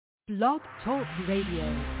Blog Talk Radio.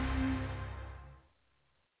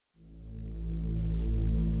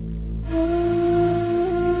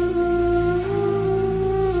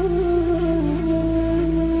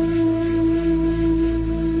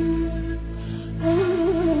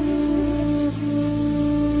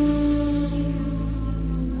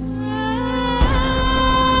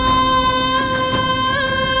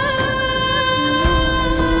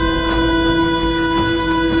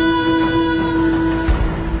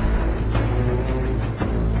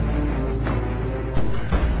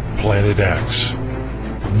 Planet X,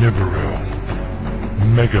 Nibiru,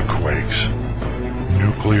 megaquakes,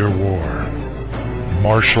 nuclear war,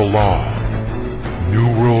 martial law, New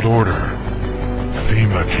World Order,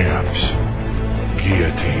 FEMA camps,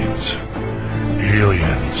 guillotines,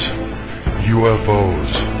 aliens,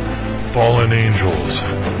 UFOs, fallen angels,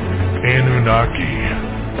 Anunnaki.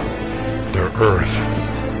 Their Earth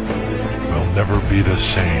will never be the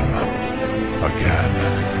same again.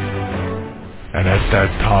 And at that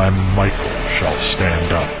time Michael shall stand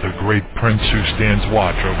up, the great prince who stands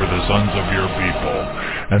watch over the sons of your people.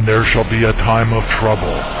 And there shall be a time of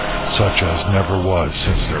trouble, such as never was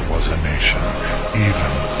since there was a nation,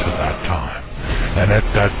 even to that time. And at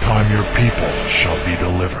that time your people shall be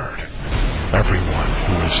delivered, everyone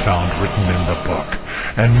who is found written in the book.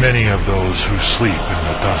 And many of those who sleep in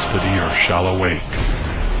the dust of the earth shall awake,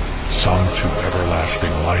 some to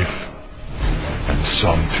everlasting life, and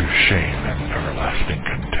some to shame and everlasting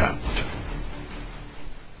contempt.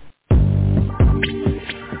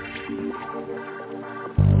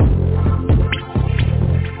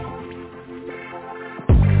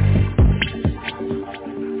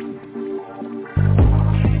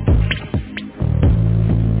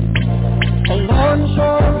 Alarms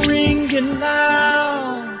are ringing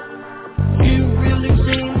now. You really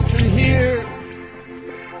seem to hear.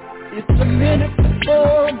 It's a minute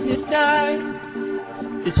before midnight.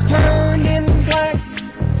 It's turning black.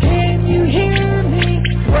 Can you hear me?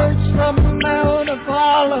 Words from the Mount of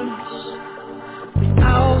Olives. The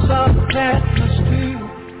owls of Patmos too.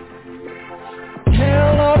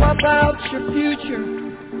 Tell all about your future.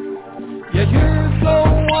 Yeah, you're the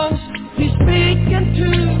ones he's speaking to.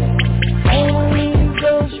 Only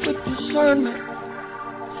those with discernment,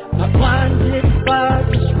 not blinded by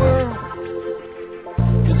this world,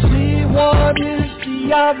 can see what is the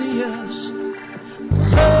obvious.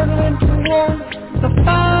 Hurtling toward the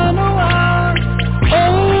final hour.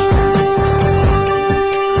 Oh,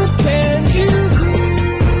 can you hear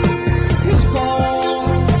his call?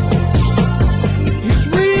 He's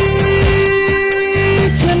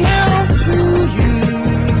reaching out to you.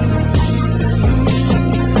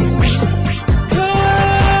 Come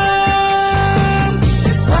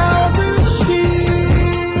while there's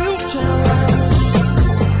still time.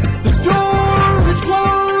 The door is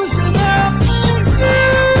closing up.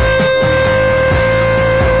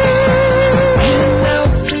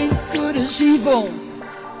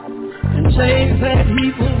 Say that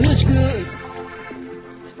evil is good.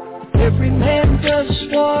 Every man does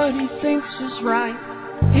what he thinks is right.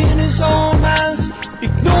 In his own eyes,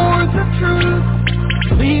 ignore the truth.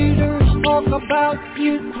 Leaders talk about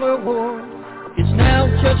nuclear war. It's now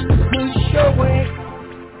just a push away.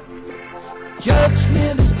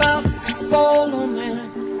 Judgment is about to fall on man.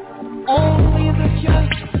 Only the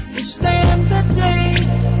just will stand the day.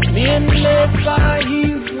 Men led by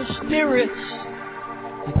evil spirits,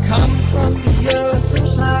 they come from the other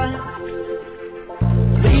side,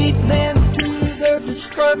 lead men to their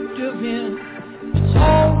destructive end. It's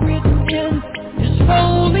all written in His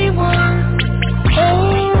holy word.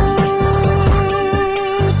 Oh,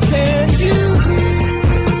 can you hear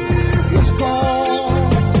His call?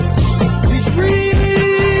 He's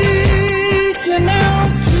reaching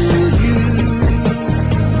out to you.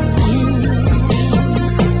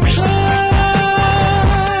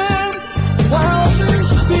 While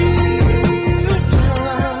there's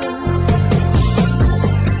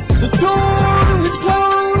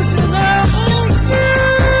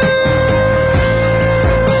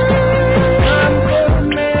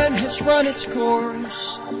its course,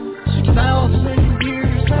 6,000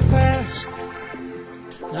 years have passed.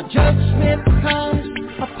 Now judgment comes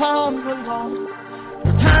upon the lost.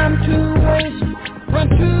 No time to waste, run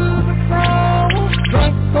to the cross.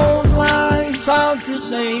 Drunk on lies of this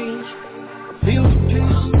age, feel too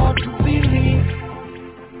smart to believe.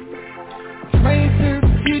 Trade their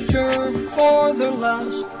future for their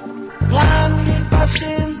lust. Blinded by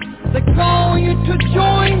sin, they call you to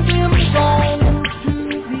join them. Wrong into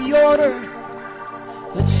the order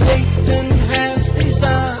that Satan has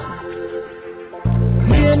designed.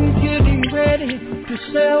 Men getting ready to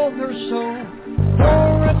sell their soul for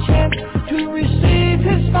a chance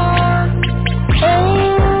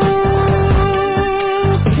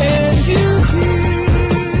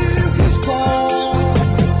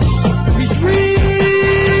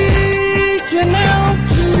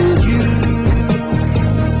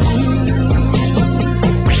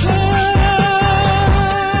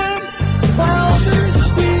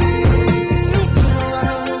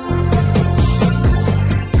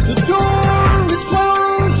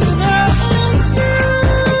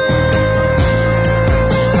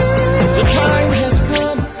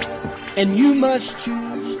and you must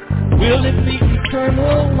choose. Will it be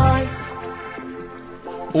eternal life,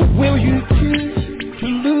 or will you choose to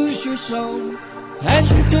lose your soul as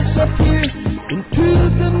you disappear into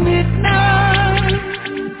the midnight?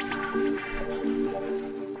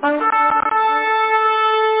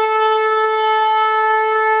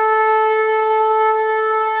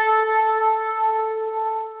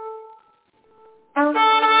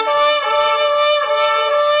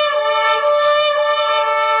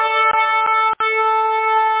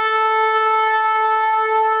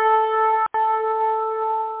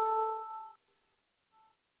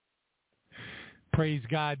 Praise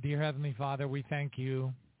God, dear Heavenly Father, we thank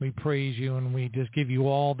you, we praise you, and we just give you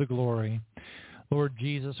all the glory. Lord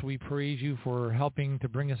Jesus, we praise you for helping to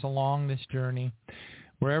bring us along this journey.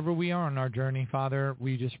 Wherever we are on our journey, Father,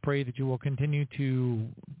 we just pray that you will continue to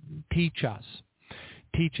teach us.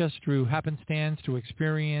 Teach us through happenstance, through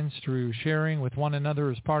experience, through sharing with one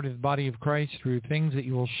another as part of the body of Christ, through things that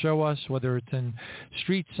you will show us, whether it's in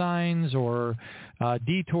street signs or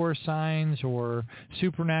detour signs or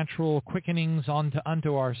supernatural quickenings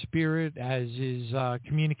unto our spirit, as is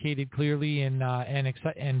communicated clearly and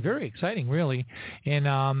very exciting, really, in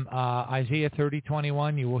Isaiah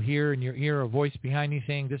 30:21. You will hear in your ear a voice behind you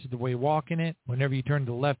saying, "This is the way, walk in it," whenever you turn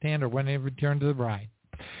to the left hand or whenever you turn to the right.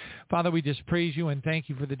 Father, we just praise you and thank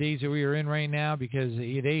you for the days that we are in right now, because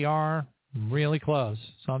they are really close.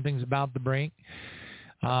 Something's about to break,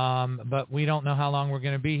 but we don't know how long we're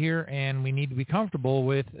going to be here, and we need to be comfortable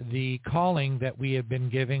with the calling that we have been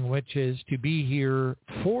giving, which is to be here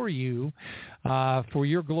for you, for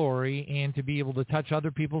your glory, and to be able to touch other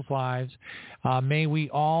people's lives. May we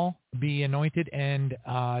all be anointed and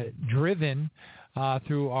driven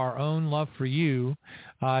through our own love for you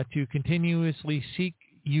to continuously seek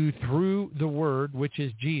you through the Word, which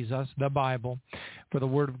is Jesus, the Bible. For the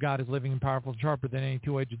Word of God is living and powerful, sharper than any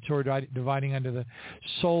two-edged sword, dividing unto the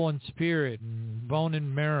soul and spirit and bone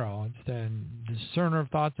and marrow. It's the discerner of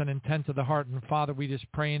thoughts and intents of the heart. And Father, we just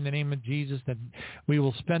pray in the name of Jesus that we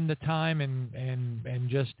will spend the time and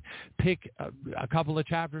just pick a couple of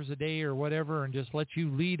chapters a day or whatever, and just let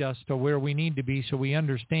you lead us to where we need to be so we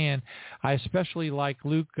understand. I especially like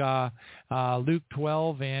Luke 12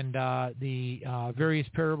 and the various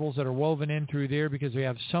parables that are woven in through there, because we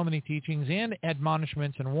have so many teachings and admonishments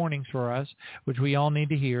and warnings for us, which we all need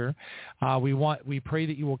to hear. We pray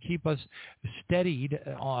that you will keep us steadied,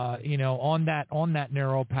 on that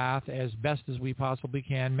narrow path as best as we possibly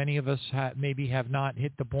can. Many of us maybe have not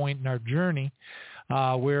hit the point in our journey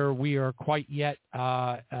where we are quite yet,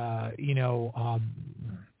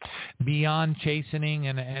 beyond chastening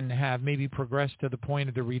and have maybe progressed to the point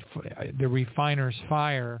of the refiner's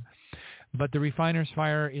fire. But the refiner's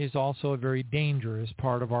fire is also a very dangerous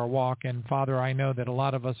part of our walk. And, Father, I know that a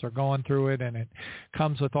lot of us are going through it, and it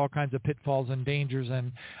comes with all kinds of pitfalls and dangers.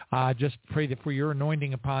 And just pray that for your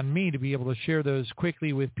anointing upon me to be able to share those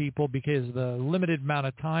quickly with people, because the limited amount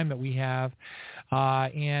of time that we have,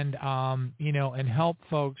 and help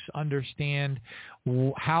folks understand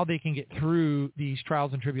how they can get through these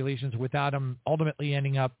trials and tribulations without them ultimately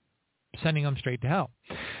ending up sending them straight to hell.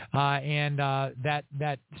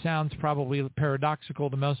 That sounds probably paradoxical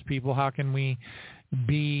to most people. How can we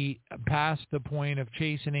be past the point of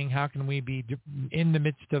chastening? How can we be in the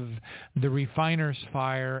midst of the refiner's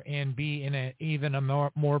fire and be in even a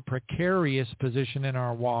more precarious position in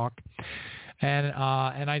our walk? And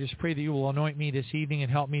I just pray that you will anoint me this evening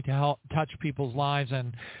and help me to touch people's lives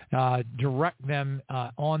and direct them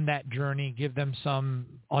on that journey, give them some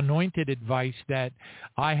anointed advice that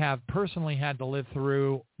I have personally had to live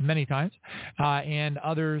through many times, and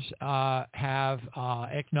others have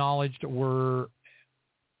acknowledged were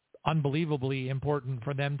unbelievably important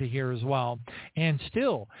for them to hear as well. And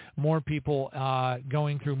still, more people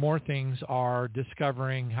going through more things are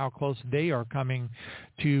discovering how close they are coming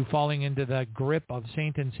to falling into the grip of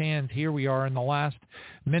Satan's hands. Here we are in the last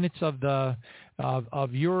minutes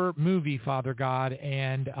of your movie, Father God,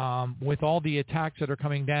 and with all the attacks that are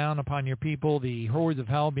coming down upon your people, the hordes of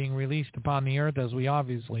hell being released upon the earth, as we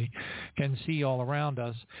obviously can see all around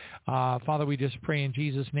us. Father, we just pray in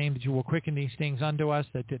Jesus' name that you will quicken these things unto us,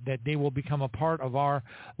 that they will become a part of our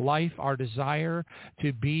life, our desire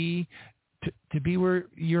to be where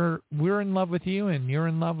we're in love with you and you're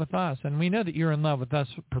in love with us. And we know that you're in love with us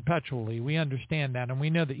perpetually. We understand that. And we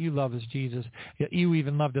know that you love us, Jesus. You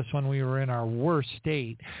even loved us when we were in our worst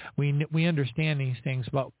state. We understand these things,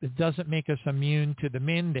 but it doesn't make us immune to the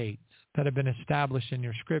mandates that have been established in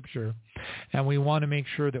your scripture. And we want to make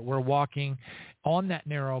sure that we're walking on that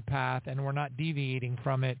narrow path and we're not deviating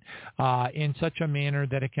from it in such a manner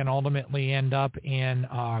that it can ultimately end up in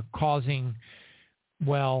causing,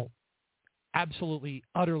 absolutely,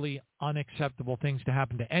 utterly unacceptable things to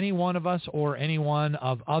happen to any one of us or any one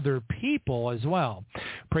of other people as well.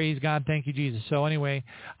 Praise God. Thank you, Jesus. So anyway,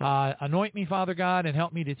 anoint me, Father God, and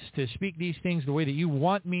help me to speak these things the way that you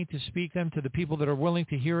want me to speak them to the people that are willing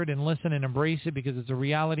to hear it and listen and embrace it, because it's a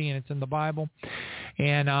reality and it's in the Bible.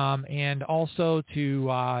 And also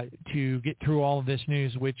to get through all of this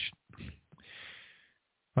news, which,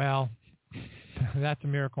 well, that's a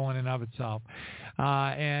miracle in and of itself.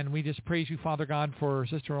 And we just praise you, Father God, for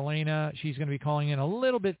Sister Eleyna. She's going to be calling in a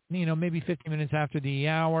little bit, maybe 50 minutes after the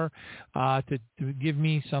hour to give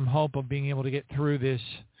me some hope of being able to get through this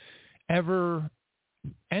ever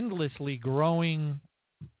endlessly growing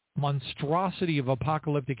monstrosity of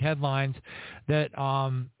apocalyptic headlines that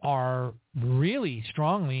are really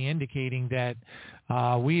strongly indicating that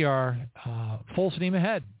we are full steam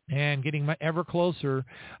ahead and getting ever closer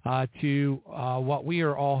to what we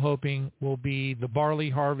are all hoping will be the barley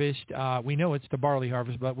harvest. We know it's the barley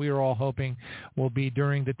harvest, but we are all hoping will be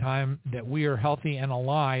during the time that we are healthy and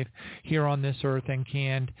alive here on this earth and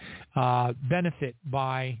can benefit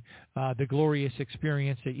by the glorious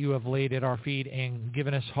experience that you have laid at our feet and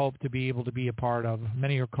given us hope to be able to be a part of.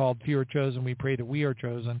 Many are called, few are chosen. We pray that we are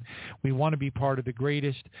chosen. We want to be part of the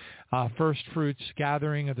greatest first fruits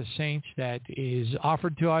gathering of the saints that is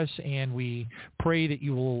offered to us, and we pray that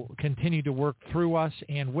you will continue to work through us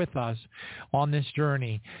and with us on this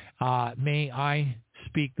journey. May I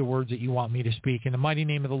speak the words that you want me to speak. In the mighty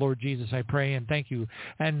name of the Lord Jesus, I pray and thank you.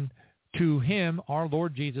 And to him, our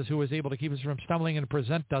Lord Jesus, who is able to keep us from stumbling and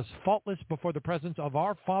present us faultless before the presence of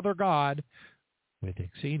our Father God with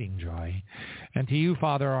exceeding joy. And to you,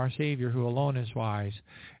 Father, our Savior, who alone is wise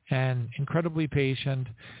and incredibly patient.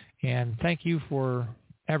 And thank you for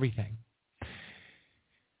everything.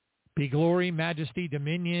 Be glory, majesty,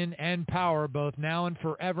 dominion, and power, both now and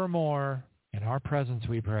forevermore. In our presence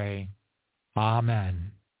we pray.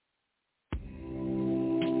 Amen.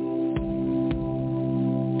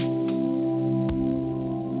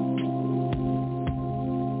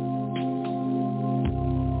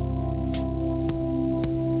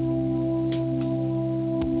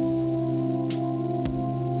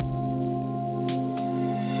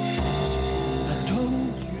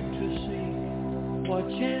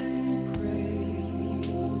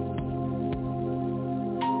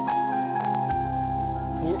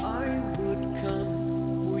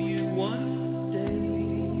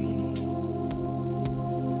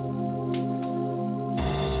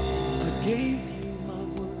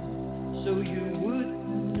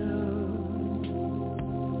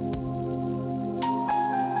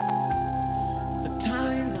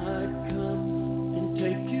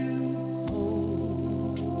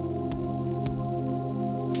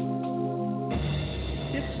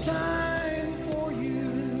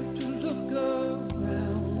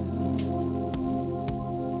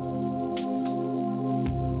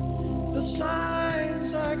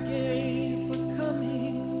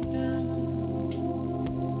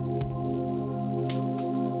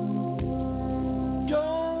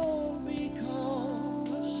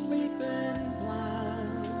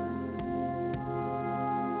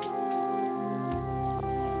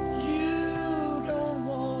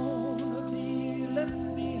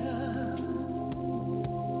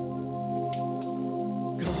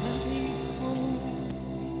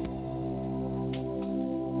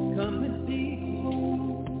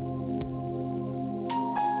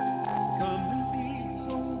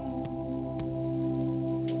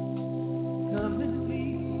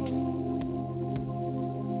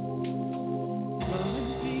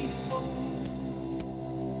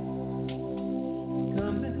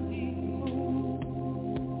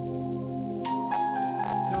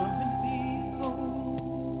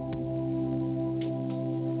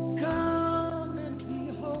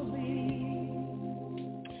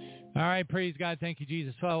 All right, praise God. Thank you,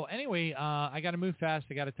 Jesus. So anyway, I got to move fast.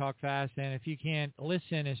 I got to talk fast. And if you can't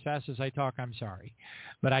listen as fast as I talk, I'm sorry.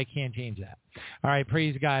 But I can't change that. All right,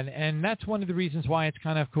 praise God. And that's one of the reasons why it's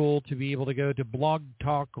kind of cool to be able to go to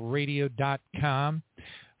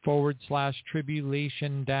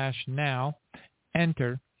blogtalkradio.com/tribulation-now,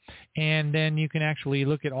 enter. And then you can actually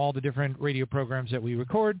look at all the different radio programs that we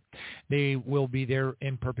record. They will be there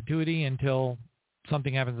in perpetuity until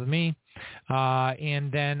something happens with me.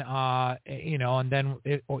 and then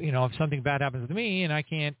if something bad happens to me and I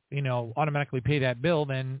can't automatically pay that bill,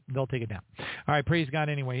 then they'll take it down. All right, praise God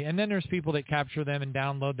anyway. And then there's people that capture them and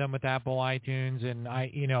download them with Apple iTunes, and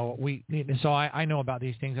I know about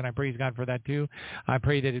these things, and I praise God for that too. I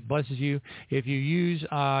pray that it blesses you. If you use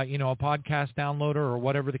a podcast downloader or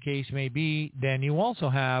whatever the case may be, then you also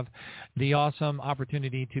have the awesome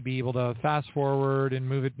opportunity to be able to fast forward and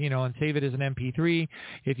move it, and save it as an MP3.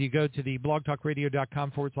 If you go to the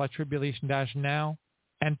blogtalkradio.com/tribulation-now,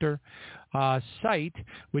 enter site,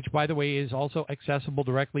 which, by the way, is also accessible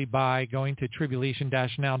directly by going to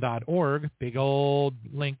tribulation-now.org. Big old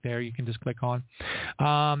link there you can just click on.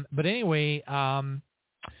 But anyway,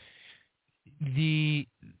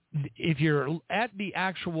 if you're at the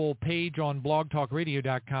actual page on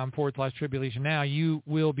blogtalkradio.com/tribulation-now, you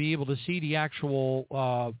will be able to see the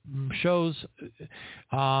actual shows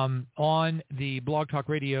on the Blog Talk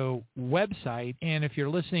Radio website. And if you're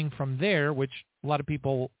listening from there, which a lot of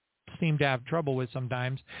people seem to have trouble with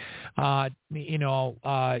sometimes, but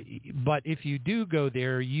if you do go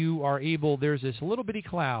there, you are able, there's this little bitty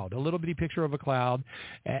cloud, a little bitty picture of a cloud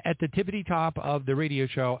at the tippity top of the radio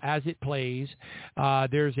show as it plays.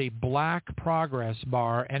 There's a black progress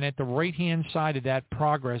bar, and at the right-hand side of that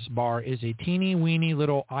progress bar is a teeny weeny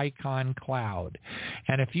little icon cloud.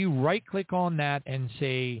 And if you right-click on that and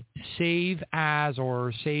say save as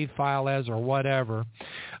or save file as or whatever,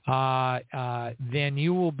 then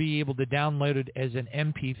you will be able to download it as an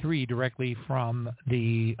MP3 directly from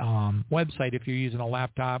the website if you're using a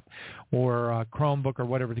laptop or a Chromebook or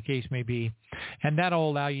whatever the case may be. And that'll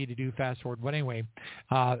allow you to do fast forward. But anyway,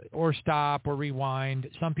 or stop or rewind.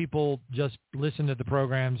 Some people just listen to the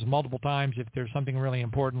programs multiple times if there's something really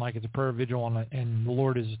important, like it's a prayer vigil and the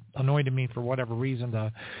Lord has anointed me for whatever reason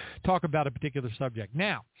to talk about a particular subject.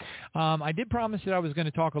 Now, I did promise that I was going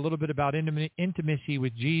to talk a little bit about intimacy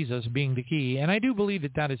with Jesus being the key, and I do believe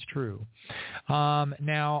that is true.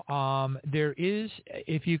 Now, there is,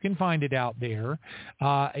 if you can find it out there,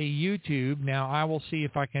 a YouTube. Now, I will see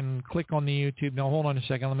if I can click on the YouTube. No, hold on a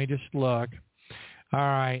second. Let me just look. All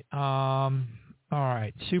right. All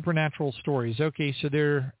right. Supernatural Stories. Okay, so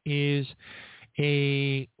there is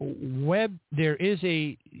in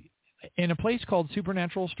a place called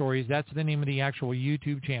Supernatural Stories. That's the name of the actual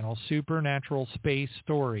YouTube channel, Supernatural Space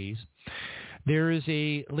Stories. There is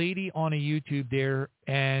a lady on a YouTube there,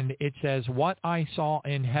 and it says, "What I saw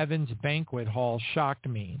in Heaven's Banquet Hall shocked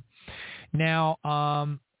me." Now,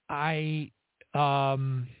 I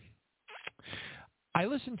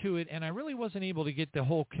listened to it, and I really wasn't able to get the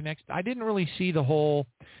whole connect. I didn't really see the whole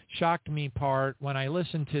shocked me part when I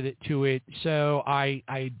listened to it. So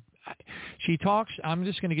she talks. I'm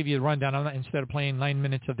just going to give you a rundown. Instead of playing 9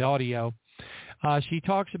 minutes of the audio. She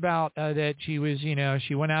talks about that she was,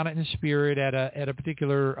 she went out in the spirit at a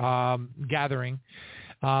particular gathering,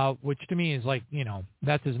 which to me is like,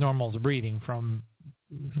 that's as normal as breathing from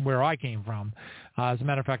where I came from. As a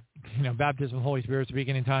matter of fact, baptism of the Holy Spirit,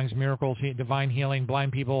 speaking in tongues, miracles, divine healing,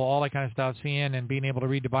 blind people, all that kind of stuff, seeing and being able to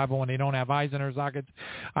read the Bible when they don't have eyes in their sockets.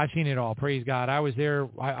 I've seen it all. Praise God. I was there.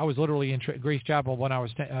 I was literally in Grace Chapel when I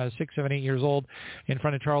was 6, 7, 8 years old in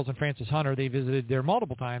front of Charles and Francis Hunter. They visited there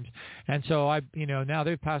multiple times. And so now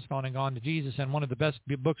they've passed on and gone to Jesus, and one of the best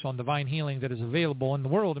books on divine healing that is available in the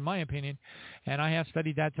world, in my opinion. And I have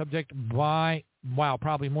studied that subject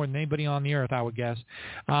probably more than anybody on the earth, I would guess.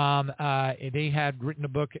 They had written a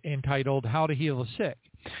book entitled How to Heal the Sick.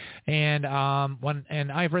 And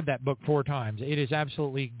I've read that book 4 times. It is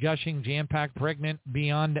absolutely gushing, jam-packed, pregnant,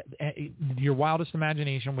 beyond your wildest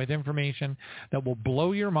imagination, with information that will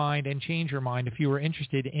blow your mind and change your mind if you are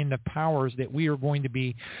interested in the powers that we are going to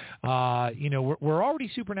be, we're already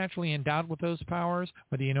supernaturally endowed with those powers,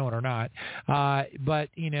 whether you know it or not. But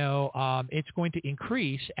it's going to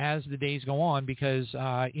increase as the days go on because,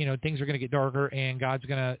 things are going to get darker, and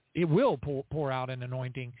it will pour out an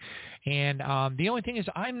anointing. And the only thing is,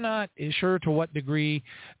 I'm not sure to what degree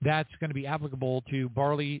that's going to be applicable to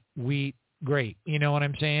barley, wheat, grape. You know what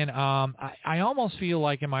I'm saying? I almost feel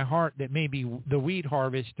like in my heart that maybe the wheat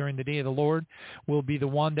harvest during the day of the Lord will be the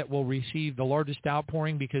one that will receive the largest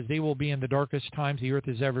outpouring, because they will be in the darkest times the earth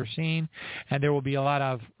has ever seen, and there will be a lot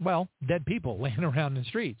of, dead people laying around in the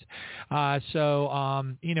streets. Again,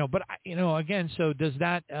 so does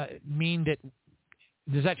that mean that,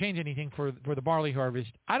 does that change anything for the barley harvest?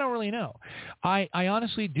 I don't really know. I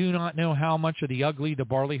honestly do not know how much of the ugly the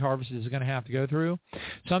barley harvest is going to have to go through.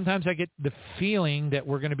 Sometimes I get the feeling that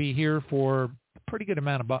we're going to be here for a pretty good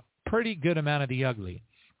amount of the ugly.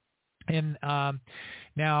 And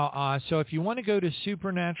now, so if you want to go to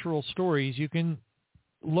Supernatural Stories, you can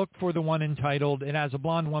look for the one entitled, it has a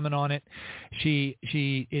blonde woman on it.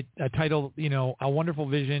 Titled, A Wonderful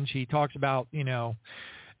Vision. She talks about,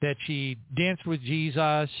 that she danced with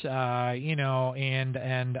Jesus,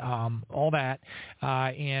 and all that,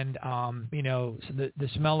 the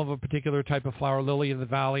smell of a particular type of flower, lily of the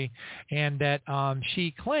valley, and that she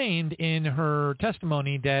claimed in her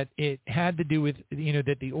testimony that it had to do with,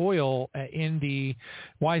 that the oil in the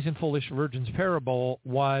wise and foolish virgins parable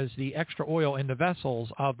was the extra oil in the vessels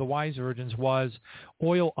of the wise virgins was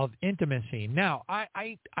oil of intimacy. Now,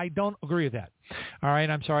 I don't agree with that. All right,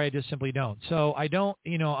 I'm sorry, I just simply don't. So I don't,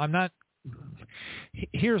 I'm not.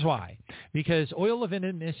 Here's why. Because oil of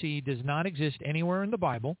intimacy does not exist anywhere in the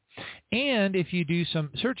Bible. And if you do some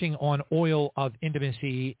searching on oil of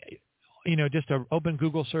intimacy, just an open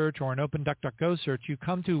Google search or an open DuckDuckGo search, you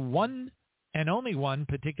come to one and only one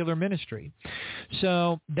particular ministry.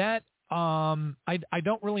 So that I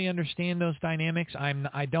don't really understand those dynamics.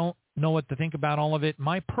 I don't know what to think about all of it.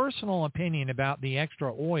 My personal opinion about the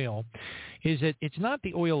extra oil is that it's not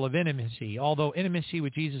the oil of intimacy, although intimacy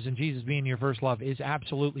with Jesus and Jesus being your first love is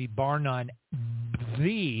absolutely, bar none,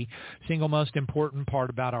 the single most important part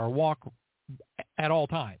about our walk at all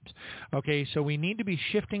times. Okay, so we need to be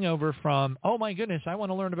shifting over from, oh my goodness, I want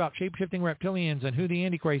to learn about shape-shifting reptilians and who the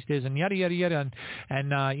Antichrist is and yada, yada, yada,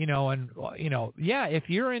 yeah, if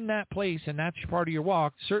you're in that place and that's part of your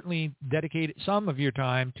walk, certainly dedicate some of your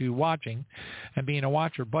time to watching and being a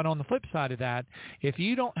watcher. But on the flip side of that, if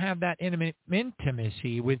you don't have that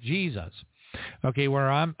intimacy with Jesus, okay, where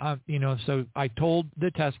so I told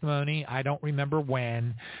the testimony, I don't remember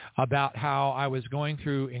when, about how I was going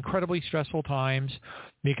through incredibly stressful times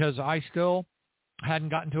because I still hadn't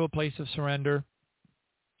gotten to a place of surrender.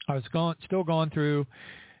 I was still going through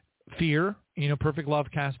fear. Perfect love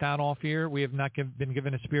cast out all fear. We have not been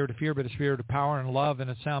given a spirit of fear, but a spirit of power and love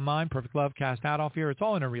and a sound mind. Perfect love cast out all fear. It's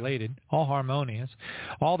all interrelated, all harmonious.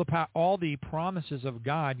 All the promises of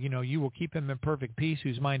God, you will keep him in perfect peace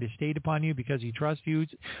whose mind is stayed upon you because he trusts you.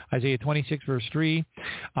 Isaiah 26, verse 3.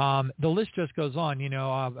 The list just goes on.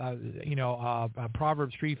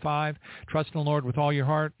 Proverbs 3:5. Trust in the Lord with all your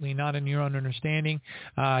heart. Lean not in your own understanding.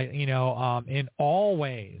 In all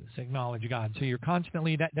ways acknowledge God. So you're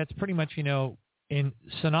constantly, that's pretty much, in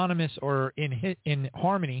synonymous or in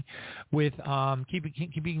harmony with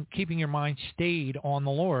keeping your mind stayed on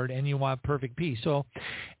the Lord, and you will have perfect peace. So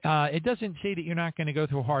it doesn't say that you're not going to go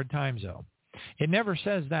through hard times, though. It never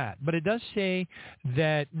says that, but it does say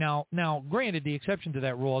that now. Granted, the exception to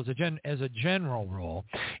that rule, as a general rule,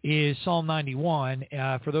 is Psalm 91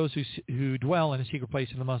 for those who dwell in a secret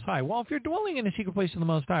place of the Most High. Well, if you're dwelling in a secret place of the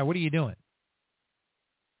Most High, what are you doing?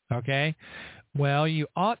 Okay. Well, you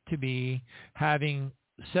ought to be having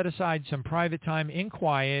set aside some private time, in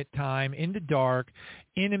quiet time, in the dark,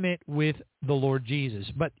 intimate with the Lord Jesus.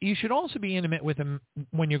 But you should also be intimate with him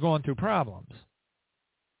when you're going through problems.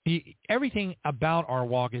 Everything about our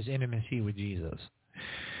walk is intimacy with Jesus.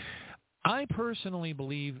 I personally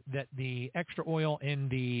believe that the extra oil in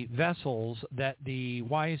the vessels that the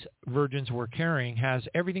wise virgins were carrying has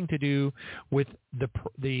everything to do with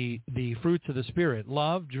the fruits of the Spirit: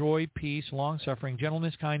 love, joy, peace, long-suffering,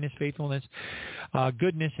 gentleness, kindness, faithfulness,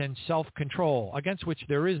 goodness, and self-control, against which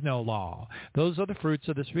there is no law. Those are the fruits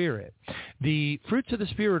of the Spirit. The fruits of the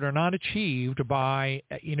Spirit are not achieved by,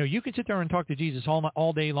 you can sit there and talk to Jesus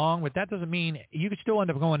all day long, but that doesn't mean you could still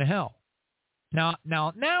end up going to hell. Now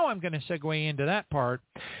I'm going to segue into that part,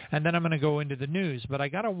 and then I'm going to go into the news. But I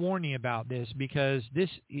got to warn you about this because this,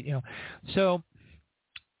 so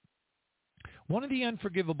one of the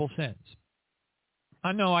unforgivable sins.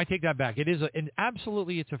 No, I take that back. It is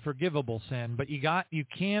absolutely it's a forgivable sin, but you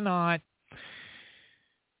cannot.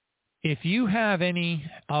 If you have any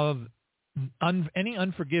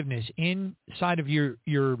unforgiveness inside of your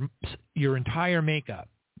entire makeup,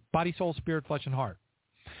 body, soul, spirit, flesh, and heart.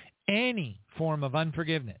 Any form of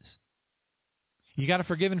unforgiveness, you got to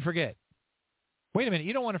forgive and forget. Wait a minute,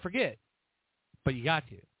 you don't want to forget, but you got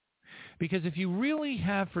to. Because if you really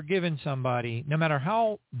have forgiven somebody, no matter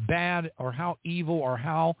how bad or how evil or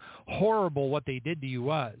how horrible what they did to you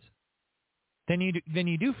was, then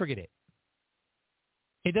you do forget it.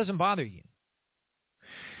 It doesn't bother you.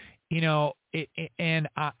 And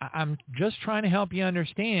I'm just trying to help you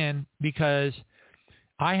understand, because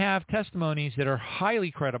I have testimonies that are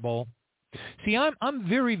highly credible. See, I'm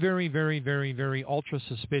very, very, very, very, very ultra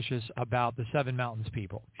suspicious about the Seven Mountains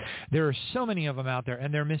people. There are so many of them out there,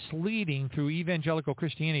 and they're misleading through evangelical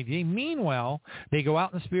Christianity. They mean well. They go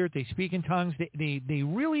out in the Spirit. They speak in tongues. They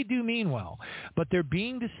really do mean well, but they're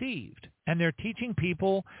being deceived, and they're teaching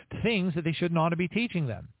people things that they should not be teaching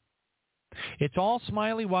them. It's all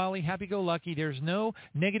smiley-wily, happy-go-lucky. There's no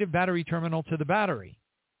negative battery terminal to the battery.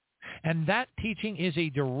 And that teaching is a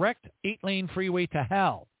direct 8-lane freeway to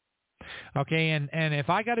hell. Okay, and if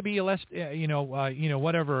I got to be a less,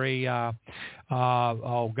 whatever,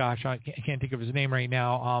 oh gosh, I can't think of his name right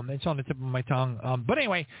now. It's on the tip of my tongue. But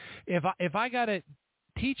anyway, if I got to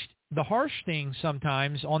teach the harsh things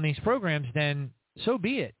sometimes on these programs, then so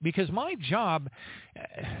be it. Because my job,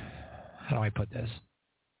 how do I put this?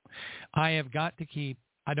 I have got to keep.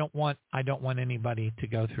 I don't want anybody to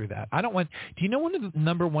go through that. Do you know one of the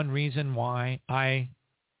number one reason why I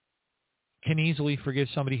can easily forgive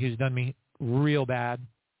somebody who's done me real bad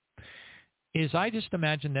is I just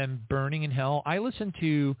imagine them burning in hell. I listen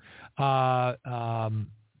to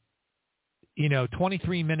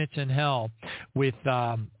 23 Minutes in Hell with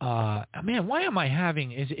man, why am I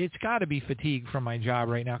having it's got to be fatigue from my job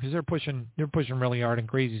right now because they're pushing really hard and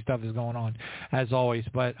crazy stuff is going on as always.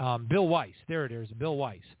 But Bill Weiss, there it is, Bill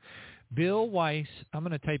Weiss, I'm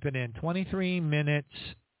going to type it in, 23 Minutes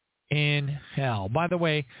in Hell. By the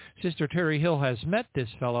way, Sister Terry Hill has met this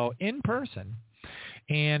fellow in person,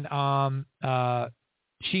 and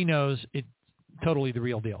she knows it totally the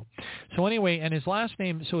real deal. So anyway, and his last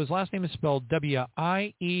name is spelled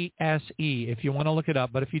Wiese, if you want to look it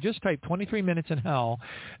up. But if you just type 23 Minutes in Hell,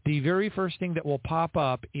 the very first thing that will pop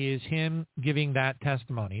up is him giving that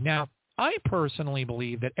testimony. Now, I personally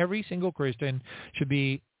believe that every single Christian should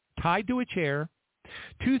be tied to a chair.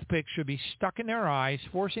 Toothpicks should be stuck in their eyes,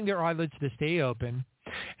 forcing their eyelids to stay open,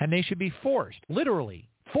 and they should be literally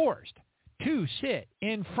forced, to sit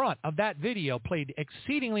in front of that video played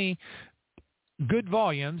exceedingly good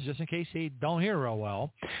volumes, just in case they don't hear real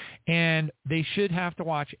well, and they should have to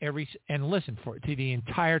watch and listen to the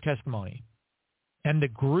entire testimony and the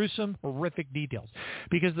gruesome, horrific details.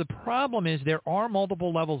 Because the problem is there are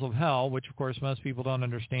multiple levels of hell, which, of course, most people don't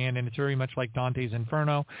understand, and it's very much like Dante's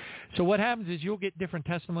Inferno. So what happens is you'll get different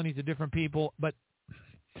testimonies of different people, but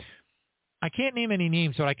I can't name any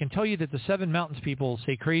names, but I can tell you that the Seven Mountains people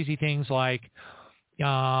say crazy things like,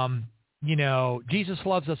 Jesus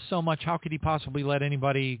loves us so much, how could he possibly let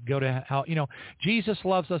anybody go to hell? Jesus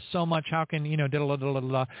loves us so much, how can,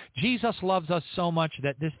 Jesus loves us so much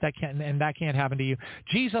that that can't happen to you.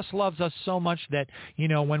 Jesus loves us so much that,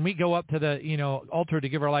 when we go up to the, altar to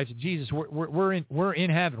give our lives to Jesus, we're in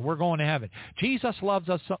heaven. We're going to heaven. Jesus loves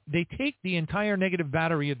us. They take the entire negative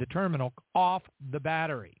battery of the terminal off the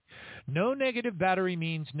battery. No negative battery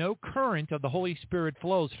means no current of the Holy Spirit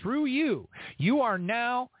flows through you. You are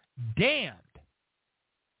now damned.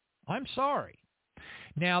 I'm sorry.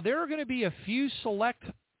 Now, there are going to be a few select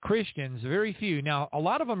Christians, very few. Now, a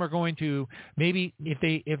lot of them are going to, maybe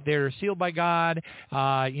if they're sealed by God,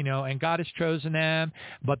 and God has chosen them,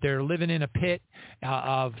 but they're living in a pit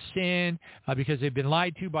of sin because they've been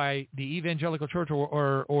lied to by the evangelical church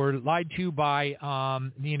or lied to by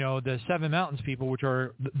the Seven Mountains people, which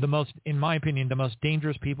are the most, in my opinion, the most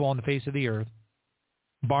dangerous people on the face of the earth,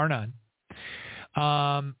 bar none.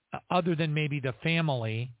 Other than maybe The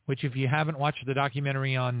Family, which if you haven't watched the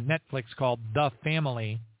documentary on Netflix called The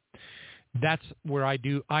Family, that's where I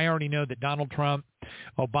already know that Donald Trump,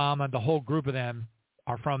 Obama, the whole group of them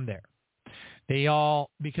are from there. They all,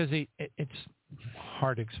 because it's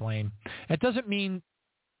hard to explain. It doesn't mean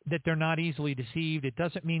that they're not easily deceived. It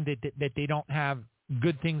doesn't mean that they don't have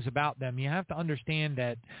good things about them. You have to understand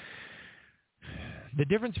that the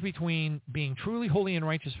difference between being truly holy and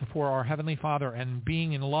righteous before our Heavenly Father and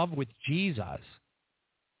being in love with Jesus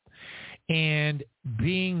and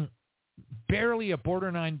being barely a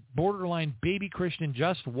borderline baby Christian,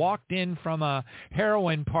 just walked in from a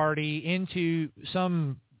heroin party into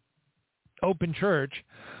some open church,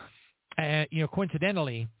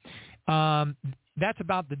 coincidentally, that's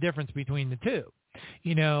about the difference between the two.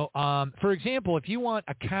 For example, if you want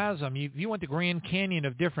a chasm, you want the Grand Canyon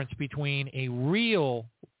of difference between a real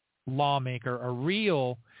lawmaker, a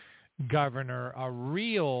real governor, a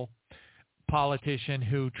real politician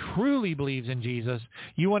who truly believes in Jesus,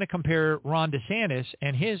 you want to compare Ron DeSantis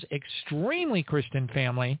and his extremely Christian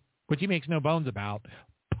family, which he makes no bones about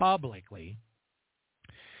publicly,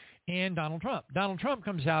 and Donald Trump. Donald Trump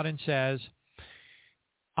comes out and says,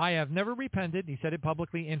 I have never repented. He said it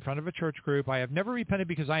publicly in front of a church group. I have never repented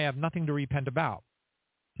because I have nothing to repent about.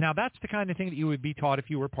 Now, that's the kind of thing that you would be taught if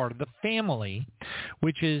you were part of the family,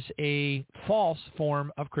 which is a false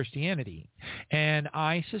form of Christianity. And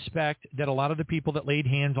I suspect that a lot of the people that laid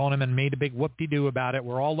hands on him and made a big whoop-de-doo about it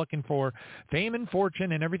were all looking for fame and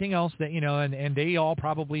fortune and everything else that, and they all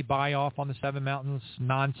probably buy off on the Seven Mountains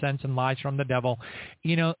nonsense and lies from the devil.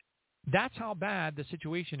 That's how bad the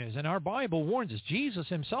situation is. And our Bible warns us. Jesus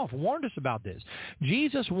himself warned us about this.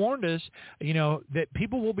 Jesus warned us, that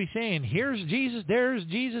people will be saying, here's Jesus, there's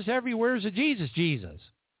Jesus, everywhere's a Jesus.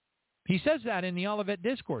 He says that in the Olivet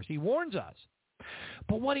Discourse. He warns us.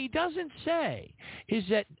 But what he doesn't say is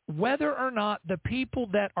that whether or not the people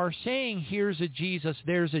that are saying here's a Jesus,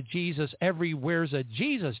 there's a Jesus, everywhere's a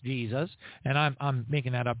Jesus, and I'm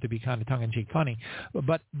making that up to be kind of tongue-in-cheek funny,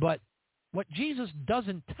 but what Jesus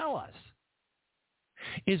doesn't tell us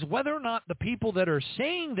is whether or not the people that are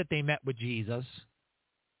saying that they met with Jesus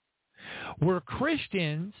were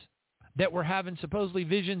Christians that were having supposedly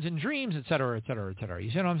visions and dreams, et cetera, et cetera, et cetera.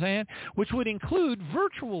 You see what I'm saying? Which would include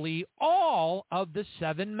virtually all of the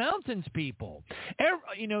Seven Mountains people.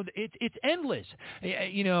 It's endless.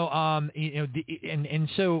 And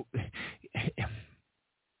so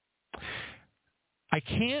I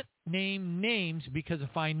can't name names, because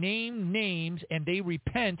if I name names and they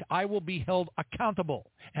repent, I will be held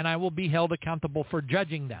accountable, and I will be held accountable for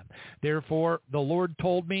judging them. Therefore, the Lord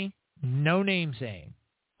told me, no name saying.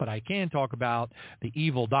 But I can talk about the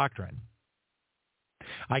evil doctrine.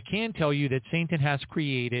 I can tell you that Satan has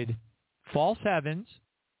created false heavens.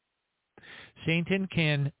 Satan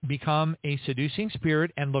can become a seducing spirit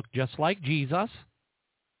and look just like Jesus.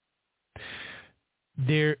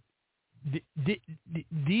 This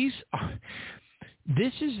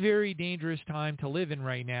is very dangerous time to live in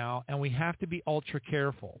right now, and we have to be ultra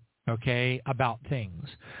careful, about things.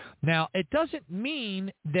 Now, it doesn't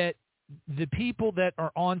mean that the people that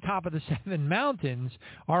are on top of the Seven Mountains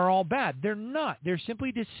are all bad. They're not. They're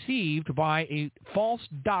simply deceived by a false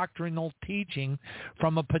doctrinal teaching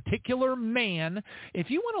from a particular man. If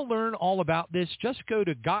you want to learn all about this, just go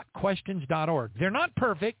to gotquestions.org. They're not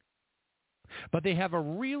perfect, but they have a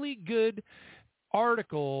really good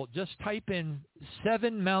article. Just type in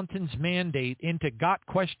Seven Mountains Mandate into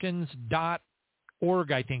gotquestions.org,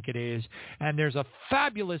 I think it is, and there's a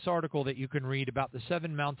fabulous article that you can read about the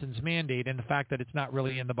Seven Mountains Mandate and the fact that it's not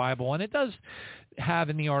really in the Bible. And it does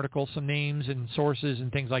have in the article some names and sources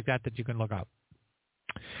and things like that you can look up.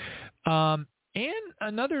 And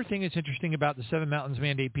another thing that's interesting about the Seven Mountains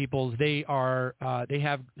Mandate people is they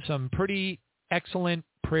have some pretty excellent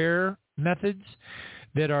prayer methods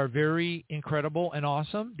that are very incredible and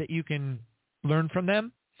awesome that you can learn from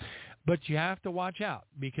them. But you have to watch out,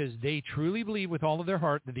 because they truly believe with all of their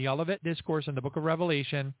heart that the Olivet Discourse in the book of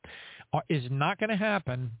Revelation is not going to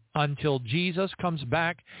happen until Jesus comes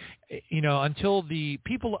back, until the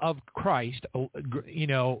people of Christ,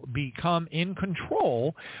 become in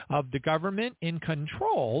control of the government, in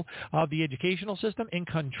control of the educational system, in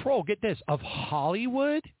control, get this, of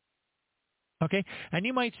Hollywood. Okay, and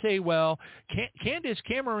you might say, well, Candace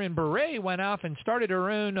Cameron Bure went off and started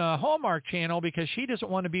her own Hallmark channel because she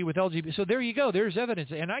doesn't want to be with LGBT. So there you go. There's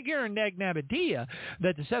evidence. And I guarantee you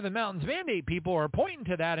that the Seven Mountains Mandate people are pointing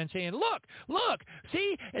to that and saying, look,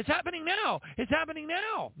 see, it's happening now. It's happening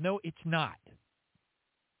now. No, it's not.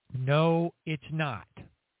 No, it's not.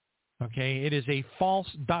 Okay, it is a false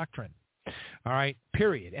doctrine. All right,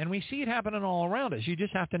 period. And we see it happening all around us. You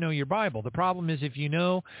just have to know your Bible. The problem is if you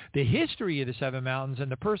know the history of the Seven Mountains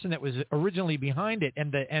and the person that was originally behind it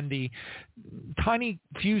and the tiny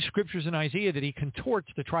few scriptures in Isaiah that he contorts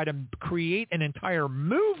to try to create an entire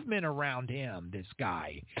movement around him, this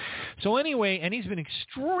guy. So anyway, and he's been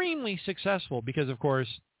extremely successful because, of course,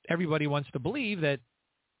 everybody wants to believe that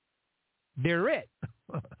they're it.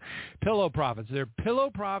 Pillow prophets. They're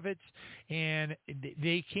pillow prophets, and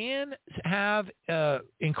they can have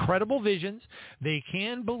incredible visions. They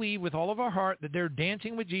can believe with all of our heart that they're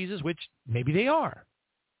dancing with Jesus, which maybe they are.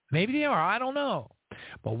 Maybe they are. I don't know.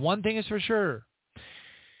 But one thing is for sure.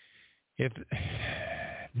 If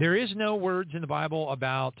there is no words in the Bible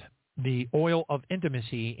about the oil of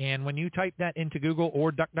intimacy, and when you type that into Google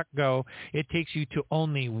or DuckDuckGo, it takes you to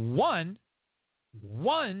only one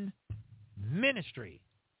ministry,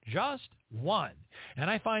 just one. And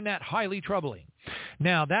I find that highly troubling.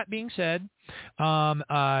 Now, that being said,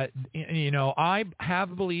 I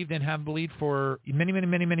have believed for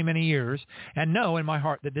many years, and know in my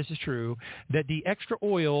heart that this is true, that the extra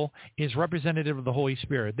oil is representative of the Holy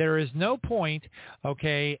Spirit. There is no point,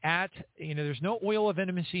 there's no oil of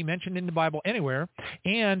intimacy mentioned in the Bible anywhere,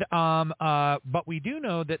 and but we do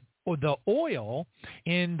know that the oil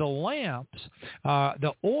in the lamps,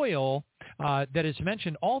 the oil that is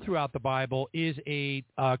mentioned all throughout the Bible is a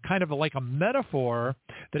kind of like a metaphor metaphor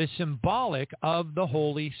that is symbolic of the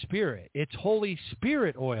Holy Spirit. It's Holy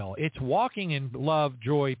Spirit oil. It's walking in love,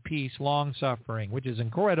 joy, peace, long-suffering, which is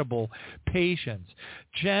incredible, patience,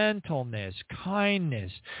 gentleness,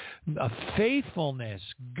 kindness, faithfulness,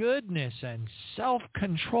 goodness, and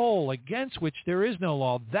self-control, against which there is no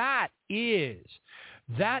law. That is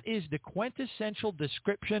the quintessential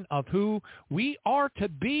description of who we are to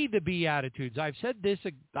be, the Beatitudes. I've said this,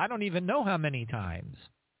 I don't even know how many times.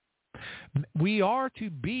 We are to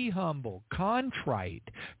be humble, contrite.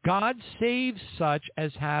 God saves such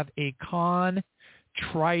as have a contrite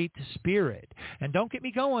spirit. And don't get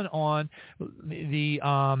me going on the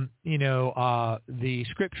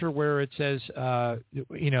scripture where it says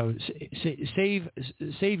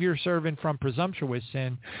save your servant from presumptuous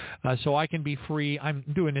sin, so I can be free. I'm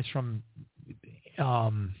doing this from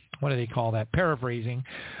what do they call that? Paraphrasing.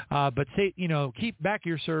 But say, keep back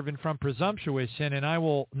your servant from presumptuous sin, and I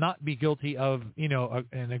will not be guilty of,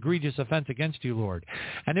 an egregious offense against you, Lord.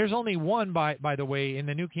 And there's only one, by the way, in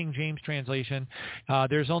the New King James translation,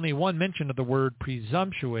 there's only one mention of the word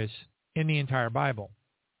presumptuous in the entire Bible.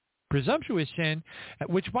 Presumptuous sin,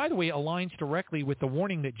 which, by the way, aligns directly with the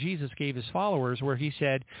warning that Jesus gave his followers, where he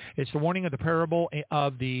said it's the warning of the parable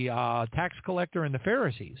of the tax collector and the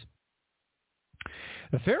Pharisees.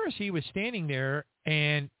 The Pharisee was standing there,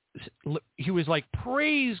 and he was like,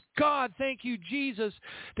 praise God, thank you, Jesus,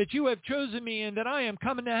 that you have chosen me and that I am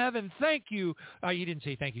coming to heaven. Thank you. He didn't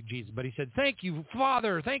say thank you, Jesus, but he said, thank you,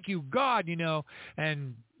 Father, thank you, God,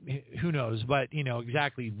 and who knows, but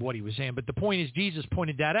exactly what he was saying. But the point is, Jesus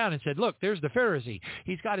pointed that out and said, look, there's the Pharisee.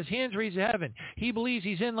 He's got his hands raised to heaven. He believes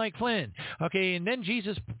he's in like Flynn. Okay, and then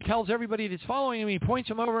Jesus tells everybody that's following him, he points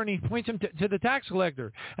him over and he points him to the tax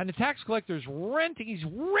collector. And the tax collector's he's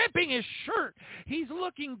ripping his shirt. He's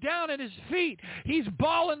looking down at his feet. He's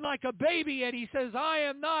bawling like a baby, and he says, I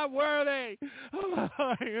am not worthy.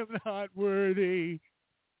 I am not worthy.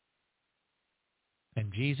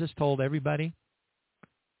 And Jesus told everybody,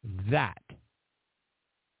 that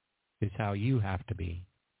is how you have to be.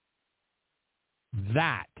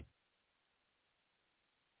 That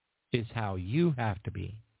is how you have to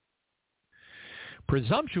be.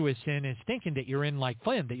 Presumptuous sin is thinking that you're in like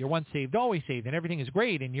Flynn, that you're once saved, always saved, and everything is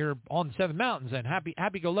great, and you're on the seven mountains, and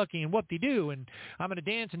happy-go-lucky, and whoop-de-doo, and I'm going to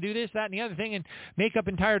dance and do this, that, and the other thing, and make up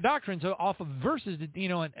entire doctrines off of verses that,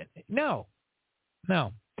 no.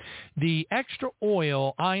 The extra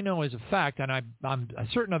oil, I know as a fact, and I'm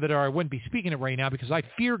certain of it, or I wouldn't be speaking it right now, because I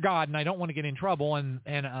fear God and I don't want to get in trouble, and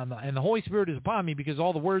the Holy Spirit is upon me because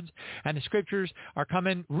all the words and the scriptures are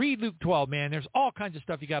coming. Read Luke 12, man. There's all kinds of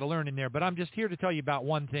stuff you got to learn in there, but I'm just here to tell you about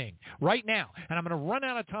one thing right now, and I'm going to run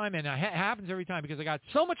out of time, and it happens every time because I got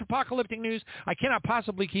so much apocalyptic news, I cannot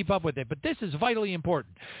possibly keep up with it, but this is vitally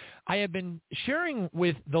important. I have been sharing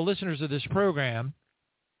with the listeners of this program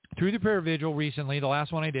through the prayer vigil recently, the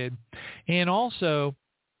last one I did, and also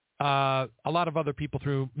a lot of other people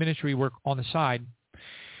through ministry work on the side.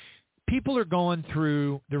 People are going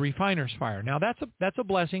through the refiner's fire. Now, that's a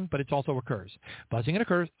blessing, but it's also a curse. Blessing and a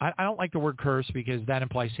curse. I don't like the word curse because that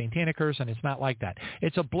implies satanic curse, and it's not like that.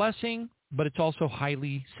 It's a blessing, but it's also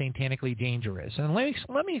highly satanically dangerous. And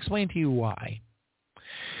let me explain to you why.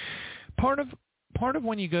 Part of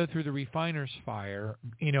when you go through the refiner's fire,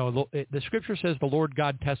 the scripture says the Lord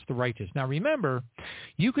God tests the righteous. Now, remember,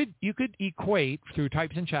 you could equate through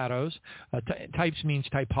types and shadows. Types means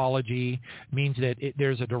typology, means that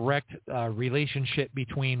there's a direct relationship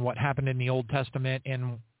between what happened in the Old Testament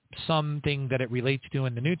and something that it relates to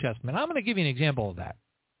in the New Testament. I'm going to give you an example of that.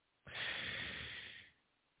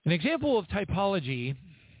 An example of typology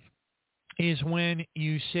is when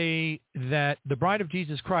you say that the bride of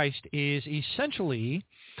Jesus Christ is essentially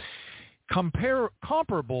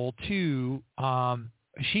comparable to,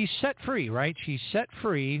 she's set free, right? She's set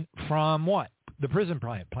free from what? The prison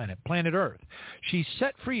planet Earth. She's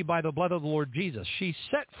set free by the blood of the Lord Jesus. She's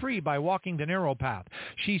set free by walking the narrow path.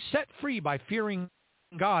 She's set free by fearing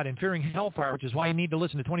God and fearing hellfire, which is why you need to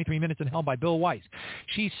listen to 23 Minutes in Hell by Bill Weiss.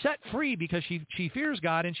 She's set free because she fears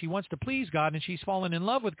God and she wants to please God, and she's fallen in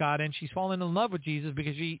love with God and she's fallen in love with Jesus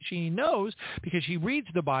because she knows, because she reads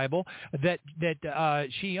the Bible, that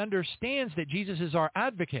she understands that Jesus is our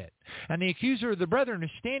advocate, and the accuser of the brethren is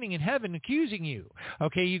standing in heaven accusing you.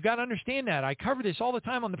 Okay, you've got to understand that. I cover this all the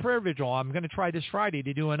time on the prayer vigil. I'm going to try this Friday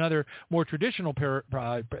to do another more traditional prayer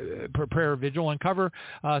vigil and cover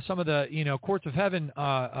some of the courts of heaven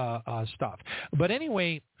stuff. But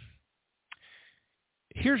anyway,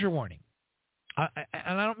 here's your warning.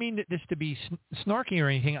 And I don't mean this to be snarky or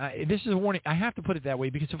anything. This is a warning. I have to put it that way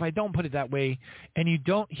because if I don't put it that way and you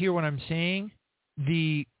don't hear what I'm saying,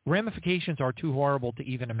 the ramifications are too horrible to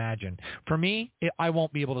even imagine. For me, I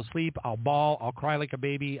won't be able to sleep. I'll bawl. I'll cry like a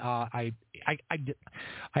baby. I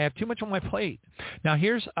have too much on my plate. Now,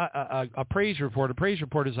 here's a praise report. A praise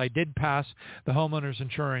report is I did pass the homeowner's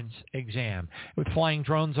insurance exam with flying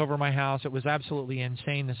drones over my house. It was absolutely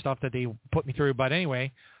insane, the stuff that they put me through. But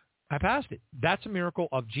anyway, I passed it. That's a miracle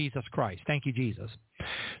of Jesus Christ. Thank you, Jesus.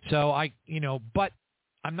 So but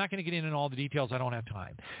I'm not going to get into all the details. I don't have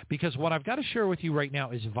time, because what I've got to share with you right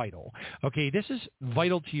now is vital. Okay, this is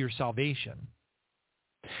vital to your salvation.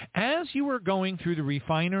 As you are going through the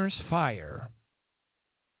refiner's fire,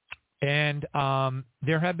 and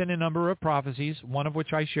there have been a number of prophecies, one of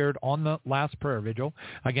which I shared on the last prayer vigil.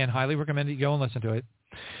 Again, highly recommend that you go and listen to it,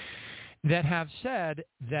 that have said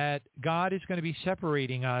that God is going to be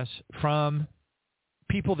separating us from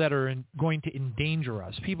people that are going to endanger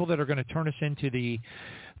us, people that are going to turn us into the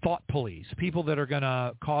thought police, people that are going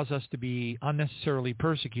to cause us to be unnecessarily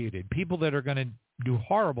persecuted, people that are going to do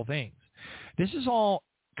horrible things. This is all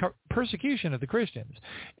persecution of the Christians.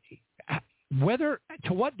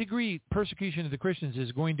 To what degree persecution of the Christians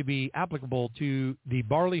is going to be applicable to the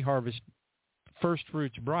barley harvest first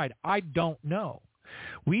fruits bride, I don't know.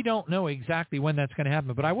 We don't know exactly when that's going to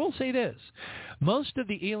happen, but I will say this. Most of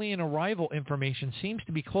the alien arrival information seems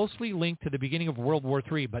to be closely linked to the beginning of World War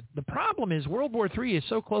III, but the problem is World War III is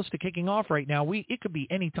so close to kicking off right now, it could be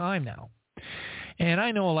any time now. And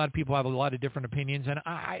I know a lot of people have a lot of different opinions, and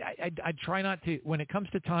I try not to. When it comes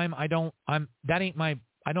to time, I don't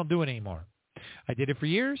do it anymore. I did it for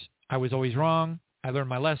years. I was always wrong. I learned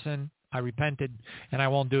my lesson. I repented, and I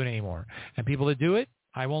won't do it anymore. And people that do it,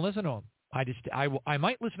 I won't listen to them. I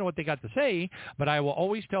might listen to what they got to say, but I will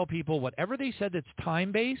always tell people whatever they said that's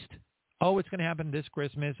time-based, it's going to happen this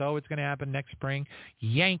Christmas, it's going to happen next spring,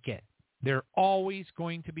 yank it. They're always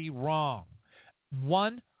going to be wrong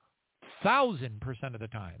 1,000% of the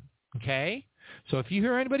time, okay? So if you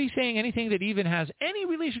hear anybody saying anything that even has any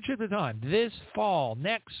relationship to time, this fall,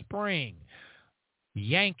 next spring,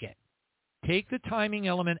 yank it. Take the timing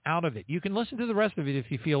element out of it. You can listen to the rest of it if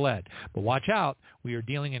you feel led. But watch out. We are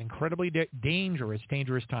dealing in incredibly dangerous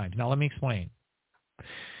times. Now, let me explain.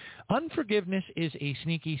 Unforgiveness is a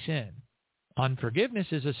sneaky sin. Unforgiveness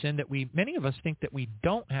is a sin that many of us think that we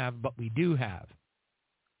don't have, but we do have.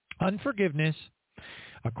 Unforgiveness,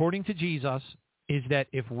 according to Jesus, is that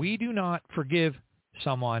if we do not forgive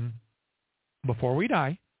someone before we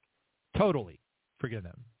die, totally forgive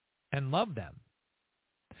them and love them,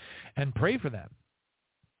 and pray for them,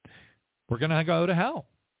 we're going to go to hell.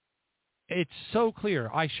 It's so clear.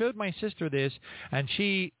 I showed my sister this, and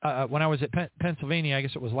she, when I was at Pennsylvania, I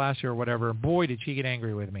guess it was last year or whatever, boy, did she get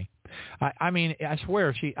angry with me. I mean, I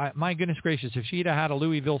swear, my goodness gracious, if she'd have had a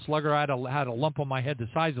Louisville Slugger, I'd have had a lump on my head the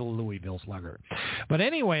size of a Louisville Slugger. But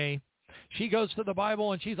anyway, she goes to the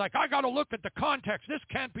Bible, and she's like, I got to look at the context. This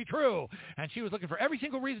can't be true. And she was looking for every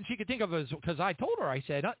single reason she could think of, because I told her, I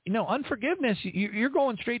said, unforgiveness, you're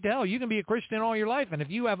going straight to hell. You can be a Christian all your life, and if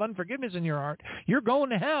you have unforgiveness in your heart, you're going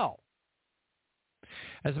to hell.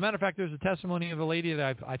 As a matter of fact, there's a testimony of a lady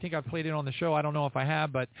that I think I've played it on the show. I don't know if I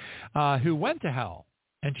have, but who went to hell.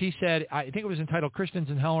 And she said, I think it was entitled Christians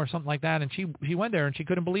in Hell or something like that, and she went there, and she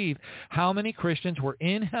couldn't believe how many Christians were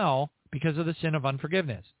in hell because of the sin of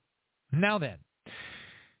unforgiveness. Now then,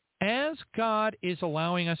 as God is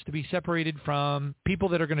allowing us to be separated from people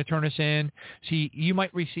that are going to turn us in, see, you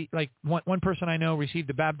might receive, like one person I know received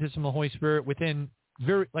the baptism of the Holy Spirit within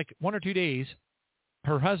 1 or 2 days.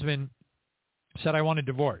 Her husband said, I want a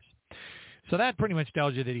divorce. So that pretty much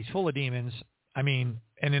tells you that he's full of demons. I mean,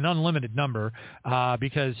 and an unlimited number,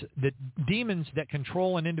 because the demons that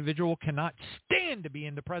control an individual cannot stand to be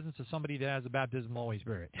in the presence of somebody that has the baptism of the Holy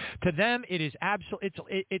Spirit. To them, it is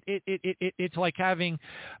it's like having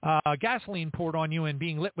gasoline poured on you and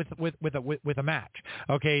being lit with a match.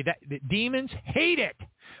 Okay, the demons hate it.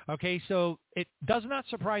 Okay, so it does not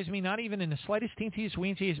surprise me, not even in the slightest teentiest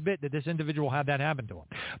weentiest bit, that this individual had that happen to him.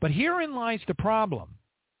 But herein lies the problem.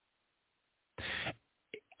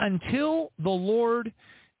 Until the Lord,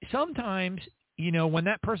 sometimes, when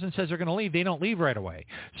that person says they're going to leave, they don't leave right away.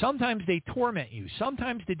 Sometimes they torment you.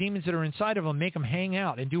 Sometimes the demons that are inside of them make them hang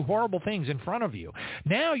out and do horrible things in front of you.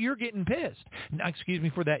 Now you're getting pissed. Now, excuse me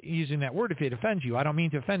for that, using that word if it offends you. I don't mean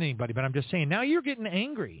to offend anybody, but I'm just saying now you're getting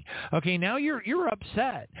angry. Okay, now you're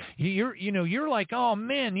upset. You're like, oh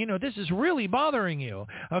man, this is really bothering you.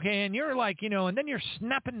 Okay, and you're like, and then you're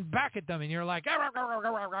snapping back at them, and you're like,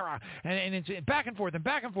 and it's back and forth and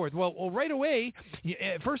back and forth. Well, right away,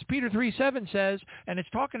 1 Peter 3:7 says, and it's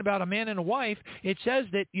talking about a man and a wife, it says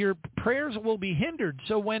that your prayers will be hindered.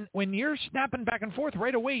 So when you're snapping back and forth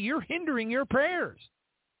right away, you're hindering your prayers.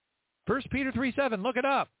 1 Peter 3:7, look it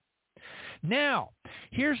up. Now,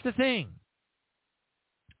 here's the thing.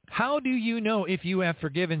 How do you know if you have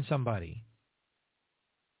forgiven somebody?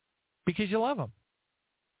 Because you love them.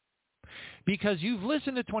 Because you've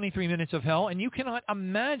listened to 23 Minutes of Hell, and you cannot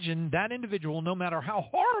imagine that individual, no matter how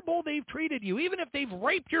horrible they've treated you, even if they've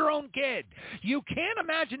raped your own kid. You can't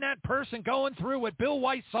imagine that person going through what Bill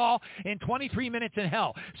Weiss saw in 23 Minutes in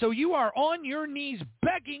Hell. So you are on your knees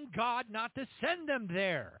begging God not to send them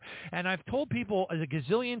there. And I've told people a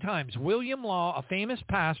gazillion times, William Law, a famous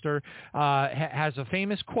pastor, has a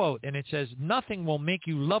famous quote, and it says, nothing will make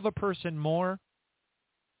you love a person more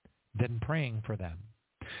than praying for them.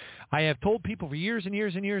 I have told people for years and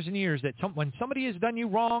years and years and years that when somebody has done you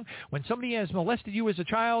wrong, when somebody has molested you as a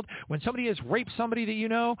child, when somebody has raped somebody that you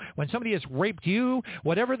know, when somebody has raped you,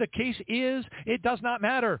 whatever the case is, it does not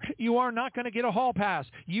matter. You are not going to get a hall pass.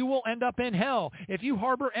 You will end up in hell if you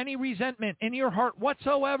harbor any resentment in your heart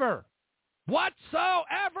whatsoever.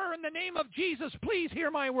 Whatsoever, in the name of Jesus, please hear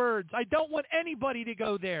my words. I don't want anybody to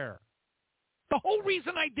go there. The whole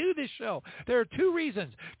reason I do this show, there are two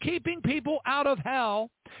reasons. Keeping people out of hell,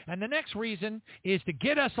 and the next reason is to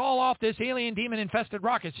get us all off this alien demon-infested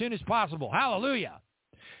rock as soon as possible. Hallelujah.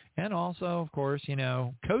 And also, of course,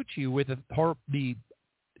 coach you with the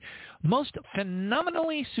most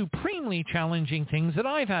phenomenally, supremely challenging things that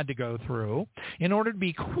I've had to go through in order to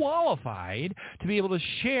be qualified to be able to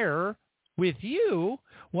share with you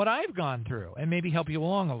what I've gone through and maybe help you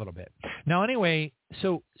along a little bit. Now, anyway,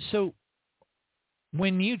 so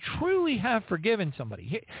when you truly have forgiven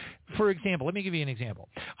somebody, for example, let me give you an example.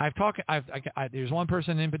 There's one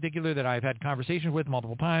person in particular that I've had conversations with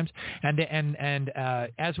multiple times, and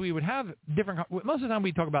as we would have most of the time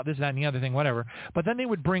we talk about this, that, and the other thing, whatever. But then they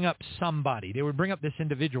would bring up somebody. They would bring up this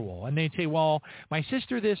individual, and they'd say, "Well, my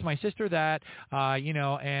sister this, my sister that,"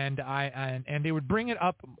 and they would bring it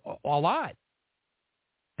up a lot.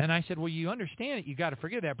 And I said, well, you understand it. You got to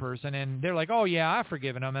forgive that person. And they're like, oh, yeah, I've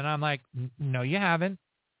forgiven them. And I'm like, no, you haven't.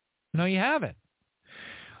 No, you haven't.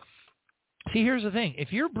 See, here's the thing.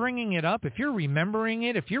 If you're bringing it up, if you're remembering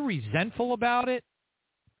it, if you're resentful about it,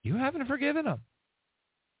 you haven't forgiven them.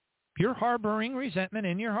 You're harboring resentment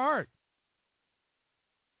in your heart.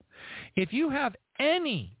 If you have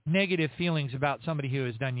any negative feelings about somebody who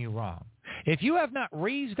has done you wrong, if you have not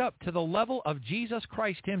raised up to the level of Jesus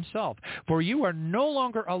Christ himself, for you are no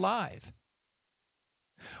longer alive.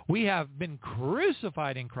 We have been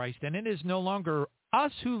crucified in Christ, and it is no longer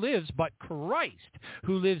us who lives, but Christ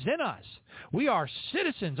who lives in us. We are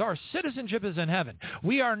citizens. Our citizenship is in heaven.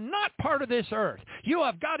 We are not part of this earth. You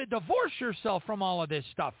have got to divorce yourself from all of this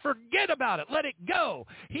stuff. Forget about it. Let it go.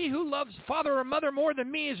 He who loves father or mother more than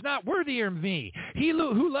me is not worthy of me. He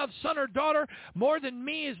who loves son or daughter more than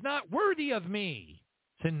me is not worthy of me.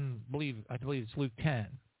 I believe it's Luke 10.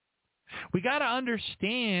 We got to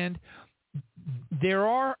understand there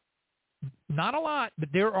are not a lot, but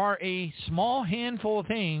there are a small handful of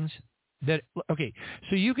things that, okay,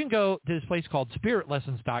 so you can go to this place called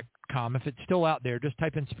spiritlessons.com. If it's still out there, just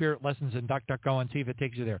type in Spirit Lessons in DuckDuckGo and see if it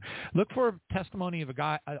takes you there. Look for a testimony of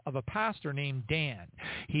a pastor named Dan.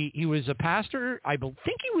 He was a pastor, I think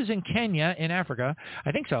he was in Kenya, in Africa.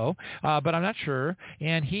 I think so, but I'm not sure.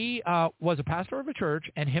 And he was a pastor of a church,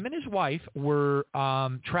 and him and his wife were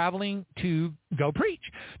traveling to go preach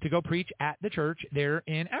at the church there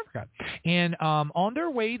in Africa. And on their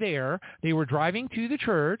way there, they were driving to the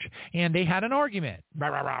church, and they had an argument.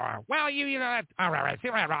 Well,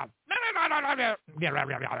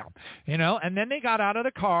 and then they got out of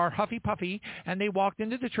the car, huffy puffy, and they walked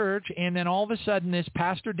into the church, and then all of a sudden this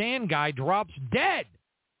Pastor Dan guy drops dead.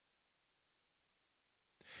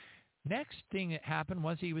 Next thing that happened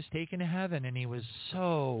was he was taken to heaven, and he was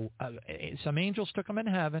some angels took him in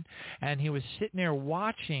heaven, and he was sitting there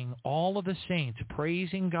watching all of the saints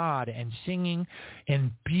praising God and singing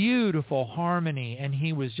in beautiful harmony, and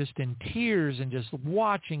he was just in tears and just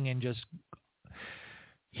watching and just,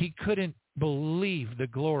 he couldn't believe the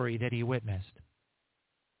glory that he witnessed.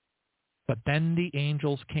 But then the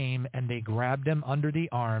angels came, and they grabbed him under the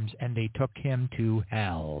arms, and they took him to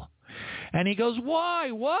hell. And he goes,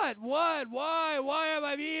 why? Why am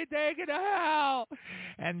I being taken to hell?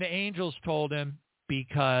 And the angels told him,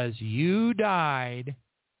 because you died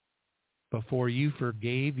before you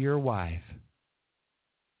forgave your wife.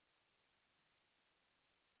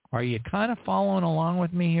 Are you kind of following along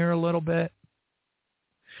with me here a little bit?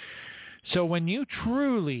 So when you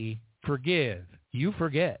truly forgive, you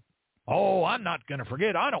forget. Oh, I'm not going to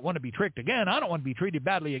forget. I don't want to be tricked again. I don't want to be treated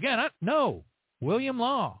badly again. No. William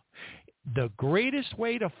Law, the greatest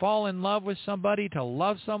way to fall in love with somebody, to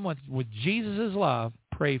love someone with Jesus' love,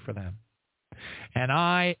 pray for them. And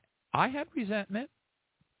I I had resentment.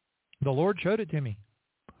 The Lord showed it to me.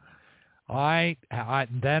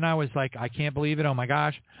 Then I was like, I can't believe it. Oh my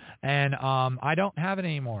gosh. And I don't have it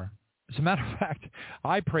anymore. As a matter of fact,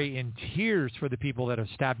 I pray in tears for the people that have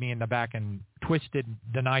stabbed me in the back and twisted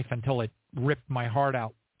the knife until it ripped my heart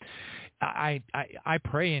out. I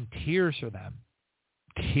pray in tears for them.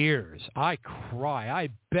 Tears. I cry. I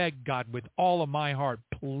beg God with all of my heart,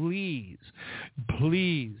 please,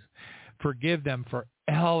 please forgive them for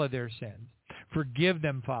all of their sins. Forgive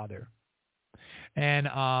them, Father. And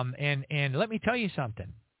let me tell you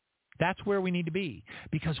something. That's where we need to be,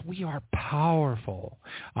 because we are powerful.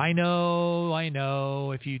 I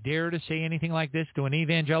know. If you dare to say anything like this to an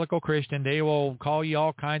evangelical Christian, they will call you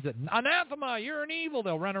all kinds of anathema. You're an evil.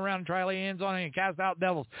 They'll run around and try to lay hands on you and cast out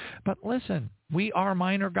devils. But listen, we are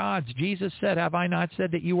minor gods. Jesus said, "Have I not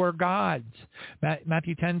said that you are gods?"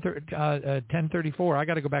 Matthew 10:34. I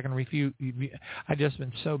got to go back and refute. I've just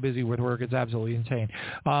been so busy with work. It's absolutely insane.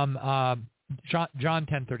 John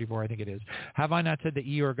 10:34, I think it is. Have I not said that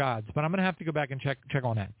ye are gods? But I'm going to have to go back and check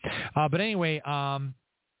on that. But anyway,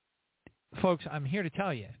 folks, I'm here to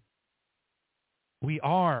tell you, we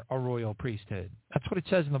are a royal priesthood. That's what it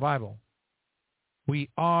says in the Bible. We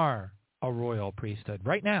are a royal priesthood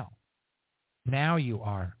right now. Now you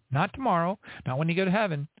are. Not tomorrow, not when you go to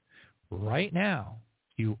heaven. Right now,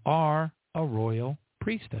 you are a royal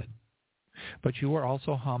priesthood. But you are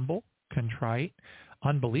also humble, contrite,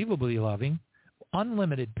 unbelievably loving,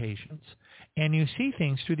 unlimited patience, and you see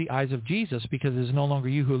things through the eyes of Jesus, because it is no longer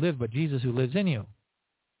you who live, but Jesus who lives in you.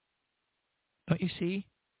 Don't you see?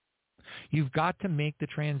 You've got to make the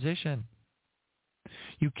transition.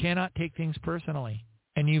 You cannot take things personally.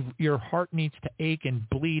 And your heart needs to ache and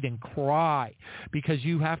bleed and cry, because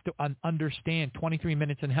you have to understand 23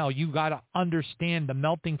 minutes in hell. You got to understand the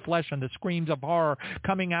melting flesh and the screams of horror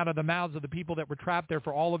coming out of the mouths of the people that were trapped there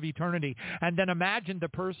for all of eternity. And then imagine the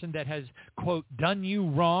person that has, quote, done you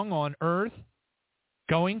wrong on earth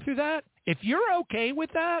going through that. If you're okay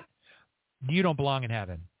with that, you don't belong in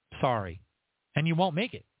heaven. Sorry. And you won't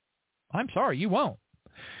make it. I'm sorry, you won't.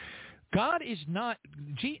 God is not,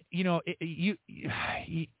 you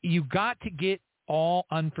got to get all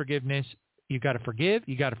unforgiveness. You got to forgive,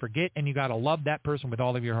 you got to forget, and you got to love that person with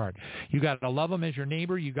all of your heart. You got to love them as your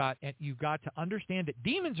neighbor. You got to understand that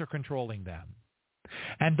demons are controlling them.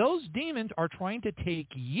 And those demons are trying to take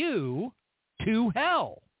you to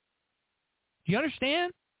hell. Do you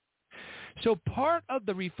understand? So part of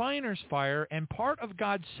the refiner's fire and part of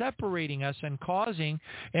God separating us and causing,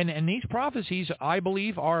 and these prophecies, I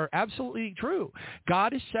believe, are absolutely true.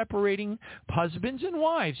 God is separating husbands and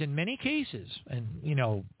wives in many cases, and,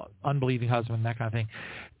 unbelieving husband, that kind of thing,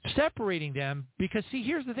 separating them because, see,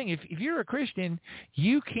 here's the thing. If you're a Christian,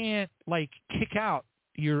 you can't, kick out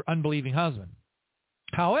your unbelieving husband.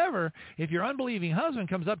 However, if your unbelieving husband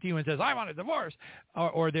comes up to you and says, I want a divorce,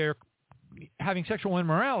 or they're having sexual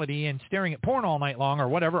immorality and staring at porn all night long or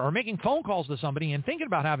whatever, or making phone calls to somebody and thinking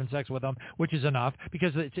about having sex with them, which is enough,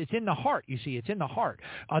 because it's in the heart, you see. It's in the heart.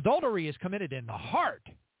 Adultery is committed in the heart.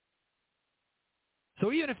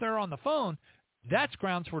 So even if they're on the phone, that's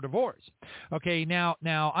grounds for divorce. Okay, now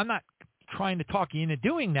I'm not trying to talk you into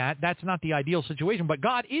doing that. That's not the ideal situation, but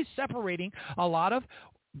God is separating a lot of,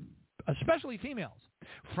 especially females,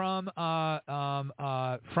 from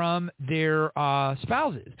their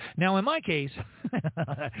spouses. Now, in my case,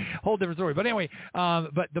 whole different story. But anyway,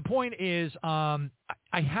 but the point is,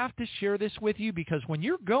 I have to share this with you because when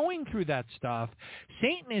you're going through that stuff,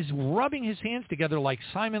 Satan is rubbing his hands together like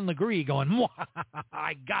Simon Legree going,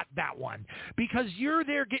 I got that one. Because you're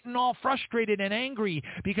there getting all frustrated and angry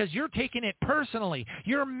because you're taking it personally.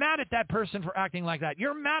 You're mad at that person for acting like that.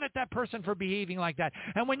 You're mad at that person for behaving like that.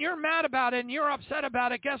 And when you're mad about it and you're upset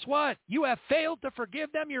about it, guess what? You have failed to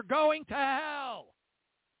forgive them. You're going to hell.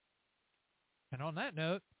 And on that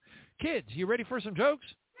note, kids, you ready for some jokes?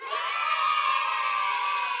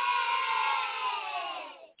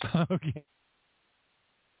 Okay.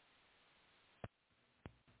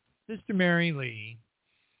 Sister Mary Lee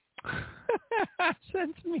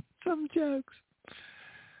sends me some jokes.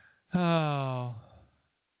 Oh,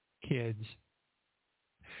 kids.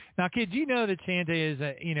 Now, kids, you know that Santa is,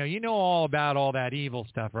 you know all about all that evil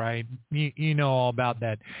stuff, right? You know all about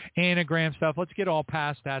that anagram stuff. Let's get all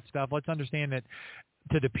past that stuff. Let's understand that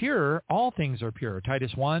to the pure, all things are pure.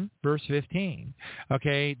 Titus 1, verse 15.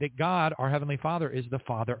 Okay, that God, our Heavenly Father, is the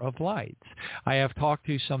Father of lights. I have talked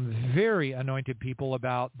to some very anointed people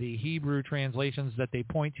about the Hebrew translations that they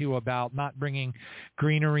point to about not bringing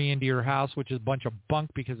greenery into your house, which is a bunch of bunk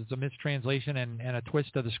because it's a mistranslation and a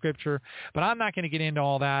twist of the Scripture. But I'm not going to get into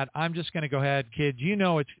all that. I'm just going to go ahead, kids. You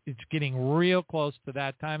know it's getting real close to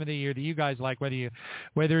that time of the year that you guys like,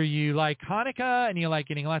 whether you like Hanukkah and you like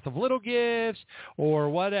getting lots of little gifts or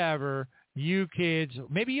whatever, you kids,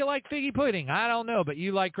 maybe you like figgy pudding. I don't know, but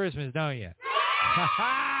you like Christmas, don't you?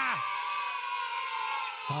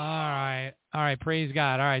 All right. Praise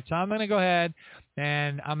God. All right. So I'm going to go ahead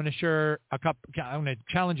and I'm going to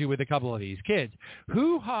challenge you with a couple of these. Kids,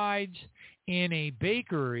 who hides in a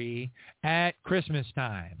bakery at Christmas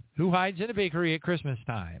time? Who hides in a bakery at Christmas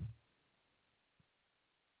time?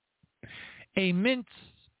 A mince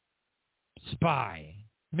spy.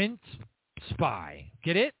 Mince spy.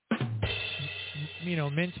 Get it?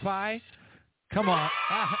 Mince pie? Come on.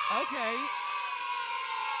 Okay.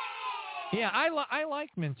 Yeah, I like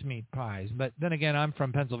mincemeat pies, but then again, I'm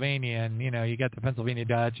from Pennsylvania, and, you got the Pennsylvania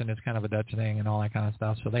Dutch, and it's kind of a Dutch thing and all that kind of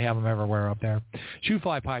stuff, so they have them everywhere up there. Shoe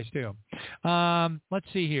fly pies, too. Let's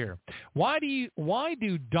see here. Why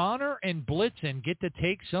do Donner and Blitzen get to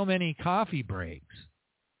take so many coffee breaks?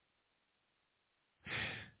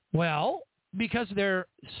 Well, because they're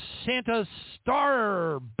Santa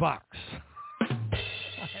Starbucks.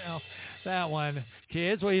 I know that one.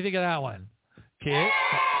 Kids, what do you think of that one? Kids?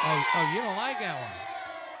 Oh, you don't like that one.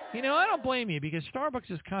 I don't blame you because Starbucks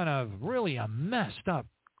is kind of really a messed up,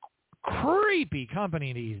 creepy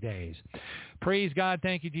company these days. Praise God.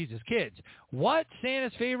 Thank you, Jesus. Kids, what's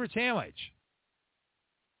Santa's favorite sandwich?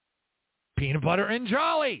 Peanut butter and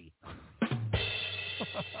jelly.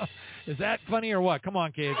 Is that funny or what? Come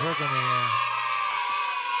on, kids. Work with me here.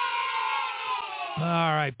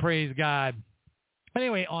 All right. Praise God.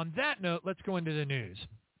 Anyway, on that note, let's go into the news.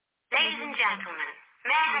 Ladies and gentlemen,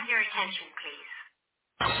 may I have your attention, please?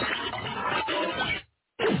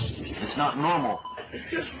 It's not normal. It's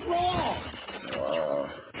just wrong.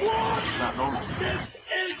 It's not normal. This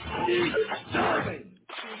is disturbing.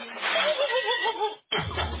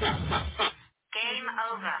 Game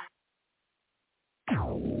over.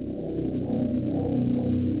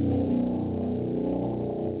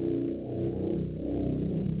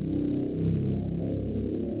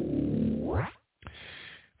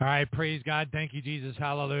 All right, praise God. Thank you, Jesus.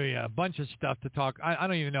 Hallelujah. A bunch of stuff to talk. I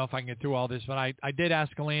don't even know if I can get through all this, but I did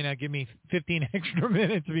ask Eleyna, give me 15 extra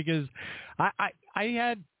minutes because I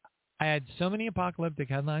had so many apocalyptic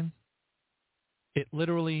headlines. It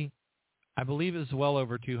literally, I believe it was well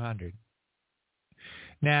over 200.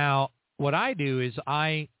 Now, what I do is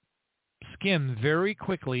I skim very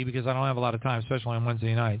quickly because I don't have a lot of time, especially on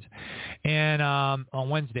Wednesday nights and on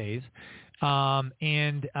Wednesdays. Of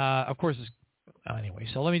course, anyway,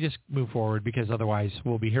 so let me just move forward because otherwise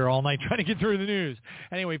we'll be here all night trying to get through the news.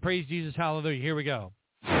 Anyway, praise Jesus, hallelujah. Here we go.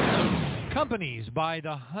 Companies by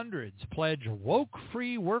the hundreds pledge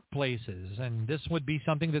woke-free workplaces, and this would be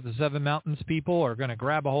something that the Seven Mountains people are going to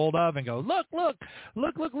grab a hold of and go, look.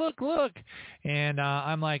 And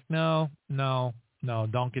I'm like, no,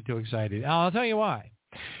 don't get too excited. I'll tell you why.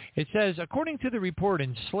 It says, according to the report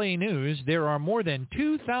in Slay News, there are more than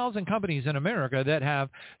 2,000 companies in America that have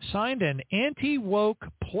signed an anti-woke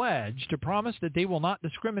pledge to promise that they will not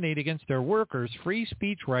discriminate against their workers' free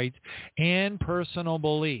speech rights and personal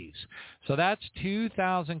beliefs. So that's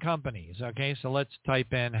 2,000 companies. Okay, so let's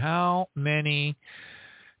type in how many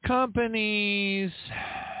companies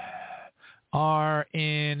are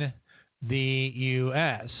in the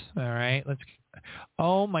U.S. All right,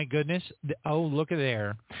 oh, my goodness. Oh, look at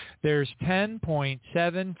there. There's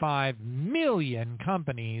 10.75 million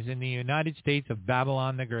companies in the United States of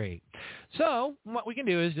Babylon the Great. So what we can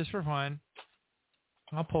do is, just for fun,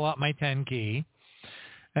 I'll pull out my 10 key,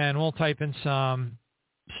 and we'll type in some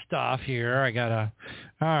stuff here.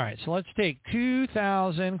 All right, so let's take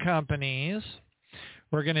 2,000 companies.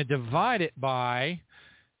 We're going to divide it by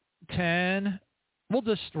 10. We'll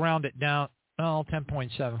just round it down.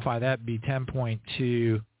 10.75. That'd be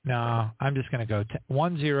 10.2. No, I'm just going to go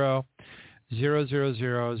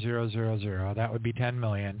 10,000,000. That would be 10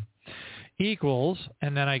 million. Equals,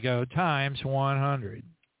 and then I go times 100.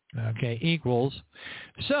 Okay, equals.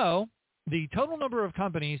 So the total number of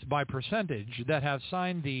companies by percentage that have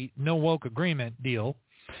signed the No Woke Agreement deal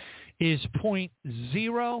is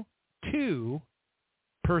 0.02%.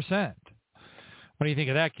 What do you think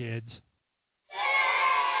of that, kids?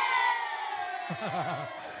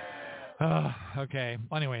 Okay.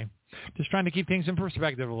 Anyway, just trying to keep things in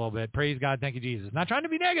perspective a little bit. Praise God. Thank you, Jesus. Not trying to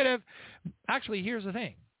be negative. Actually, here's the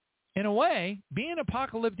thing. In a way, being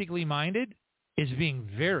apocalyptically minded is being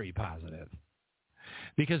very positive.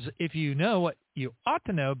 Because if you know what you ought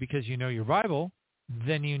to know because you know your Bible,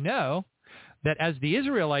 then you know that as the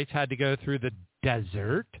Israelites had to go through the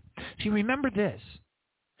desert. See, remember this.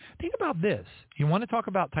 Think about this. You want to talk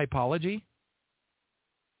about typology?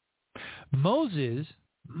 Moses,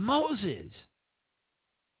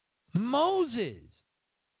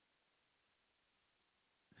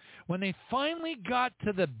 when they finally got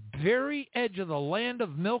to the very edge of the land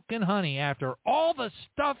of milk and honey, after all the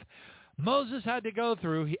stuff Moses had to go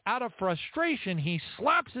through, out of frustration, he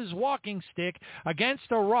slaps his walking stick against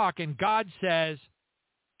a rock, and God says,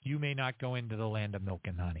 you may not go into the land of milk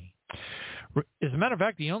and honey. As a matter of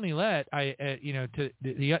fact, he only let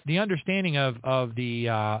the understanding of the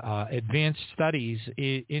advanced studies.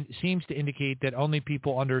 It seems to indicate that only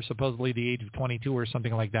people under supposedly the age of 22 or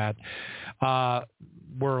something like that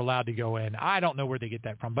were allowed to go in. I don't know where they get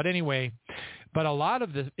that from, but anyway, but a lot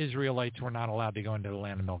of the Israelites were not allowed to go into the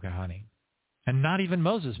land of milk and honey, and not even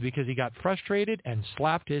Moses, because he got frustrated and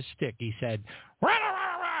slapped his stick. He said, "Rah, rah,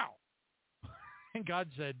 rah, rah." And God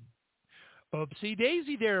said, oopsie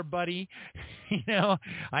daisy there, buddy.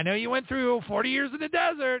 I know you went through 40 years in the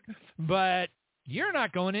desert, but you're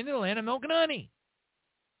not going into the land of milk and honey.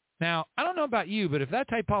 Now, I don't know about you, but if that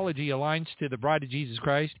typology aligns to the bride of Jesus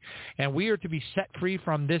Christ and we are to be set free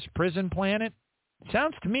from this prison planet,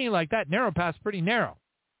 sounds to me like that narrow path's pretty narrow.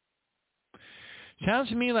 Sounds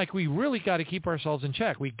to me like we really got to keep ourselves in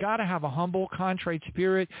check. We got to have a humble, contrite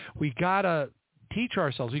spirit. We got to teach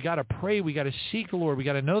ourselves. We got to pray. We got to seek the Lord. We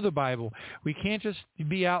got to know the Bible. We can't just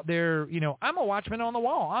be out there, I'm a watchman on the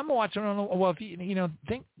wall. I'm a watchman on the wall. Well,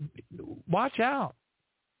 if watch out.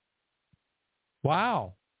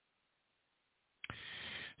 Wow.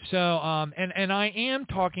 So, and I am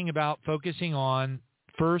talking about focusing on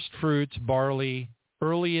first fruits, barley,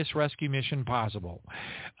 earliest rescue mission possible.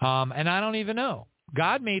 And I don't even know.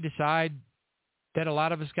 God may decide that a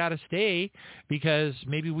lot of us got to stay because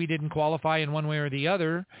maybe we didn't qualify in one way or the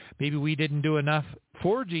other. Maybe we didn't do enough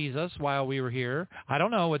for Jesus while we were here. I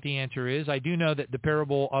don't know what the answer is. I do know that the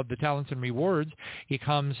parable of the talents and rewards, it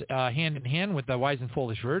comes hand in hand with the wise and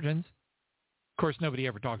foolish virgins. Of course, nobody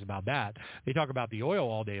ever talks about that. They talk about the oil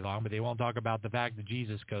all day long, but they won't talk about the fact that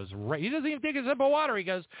Jesus goes right. He doesn't even take a sip of water. He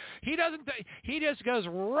just goes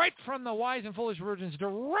right from the wise and foolish virgins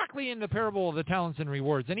directly into the parable of the talents and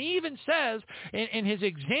rewards. And he even says in his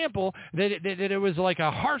example that it was like a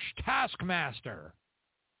harsh taskmaster.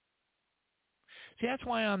 See, that's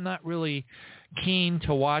why I'm not really keen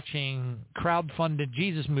to watching crowd-funded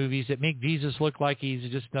Jesus movies that make Jesus look like he's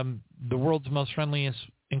just the world's most friendliest,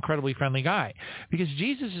 incredibly friendly guy. Because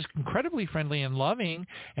Jesus is incredibly friendly and loving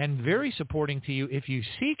and very supporting to you if you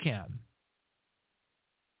seek him.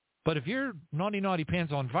 But if you're naughty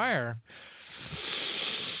pants on fire,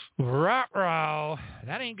 rah-rah,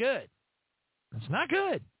 that ain't good. It's not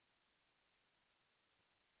good.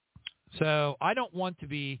 So I don't want to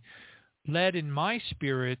be led in my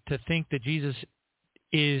spirit to think that Jesus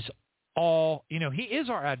is all, he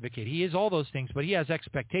is our advocate. He is all those things, but he has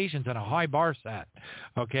expectations and a high bar set,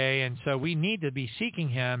 okay? And so we need to be seeking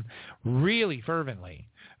him really fervently,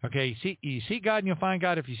 okay? You seek God and you'll find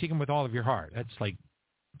God if you seek him with all of your heart. That's like,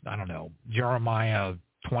 I don't know, Jeremiah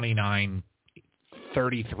 29:33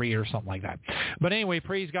 or something like that. But anyway,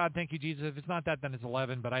 praise God. Thank you, Jesus. If it's not that, then it's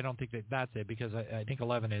 11, but I don't think that that's it, because I think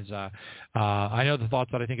 11 is, I know the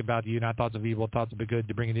thoughts that I think about you, not thoughts of evil, thoughts of the good,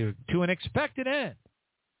 to bring you to an expected end.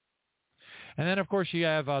 And then, of course, you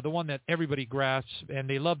have the one that everybody grasps, and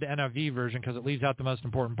they love the NIV version because it leaves out the most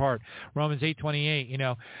important part. Romans 8:28, and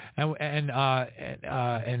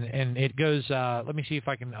it goes. Let me see if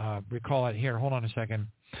I can recall it here. Hold on a second.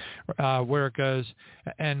 Where it goes,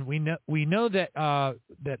 and we know that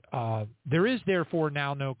there is therefore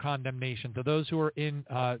now no condemnation to those who are in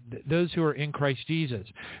Christ Jesus,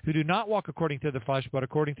 who do not walk according to the flesh, but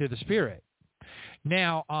according to the Spirit.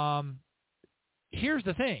 Now, here's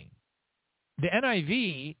the thing. The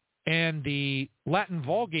NIV and the Latin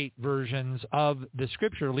Vulgate versions of the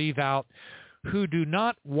Scripture leave out who do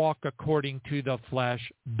not walk according to the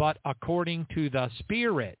flesh, but according to the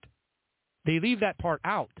Spirit. They leave that part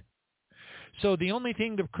out. So the only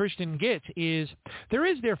thing the Christian gets is there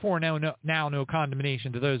is therefore now no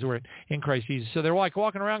condemnation to those who are in Christ Jesus. So they're like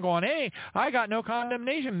walking around going, hey, I got no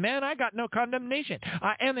condemnation, man. I got no condemnation.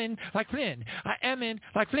 I am in like Flynn. I am in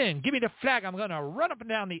like Flynn. Give me the flag. I'm going to run up and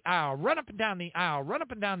down the aisle, run up and down the aisle, run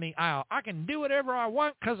up and down the aisle. I can do whatever I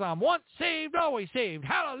want because I'm once saved, always saved.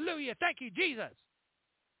 Hallelujah. Thank you, Jesus.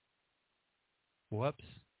 Whoops.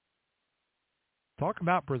 Talk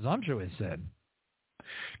about presumptuous sin.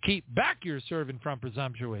 Keep back your servant from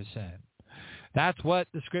presumptuous sin. That's what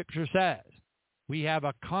the Scripture says. We have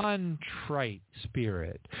a contrite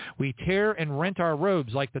spirit. We tear and rent our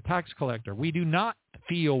robes like the tax collector. We do not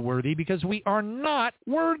feel worthy because we are not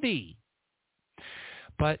worthy.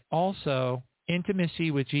 But also,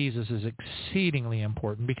 intimacy with Jesus is exceedingly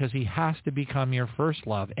important because he has to become your first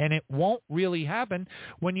love. And it won't really happen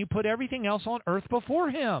when you put everything else on earth before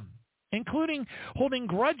him, including holding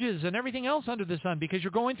grudges and everything else under the sun because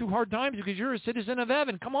you're going through hard times because you're a citizen of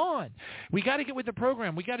heaven. Come on. We got to get with the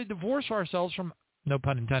program. We got to divorce ourselves from, no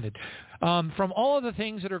pun intended, from all of the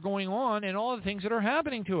things that are going on and all of the things that are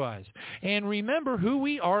happening to us. And remember who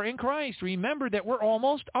we are in Christ. Remember that we're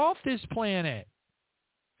almost off this planet.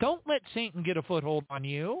 Don't let Satan get a foothold on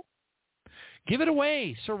you. Give it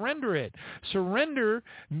away. Surrender it. Surrender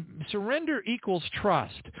equals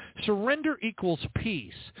trust. Surrender equals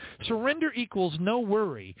peace. Surrender equals no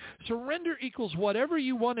worry. Surrender equals whatever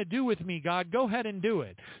you want to do with me, God, go ahead and do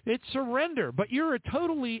it. It's surrender, but you're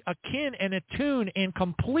totally akin and attuned and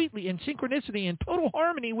completely in synchronicity and total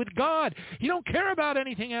harmony with God. You don't care about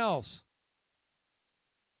anything else.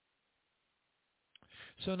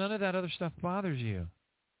 So none of that other stuff bothers you.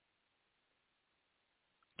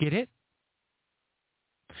 Get it?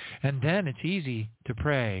 And then it's easy to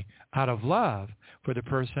pray out of love for the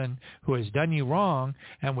person who has done you wrong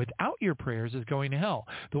and without your prayers is going to hell.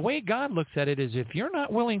 The way God looks at it is if you're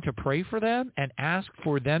not willing to pray for them and ask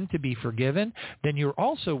for them to be forgiven, then you're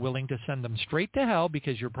also willing to send them straight to hell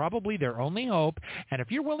because you're probably their only hope. And if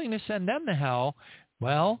you're willing to send them to hell,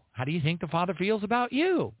 well, how do you think the Father feels about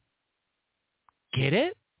you? Get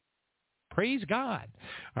it? Praise God.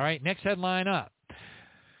 All right, next headline up.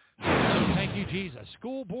 Thank you, Jesus.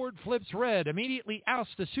 School board flips red. Immediately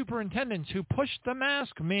ousts the superintendents who pushed the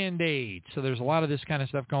mask mandate. So there's a lot of this kind of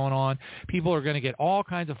stuff going on. People are going to get all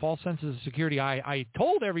kinds of false senses of security. I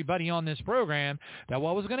told everybody on this program that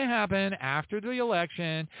what was going to happen after the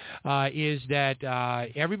election is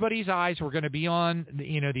that everybody's eyes were going to be on the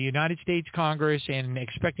United States Congress and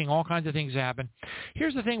expecting all kinds of things to happen.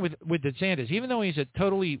 Here's the thing with DeSantis. Even though he's a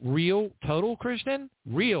total Christian,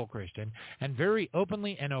 real Christian, and very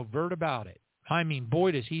openly and overt about it. I mean,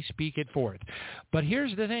 boy, does he speak it forth. But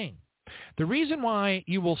here's the thing. The reason why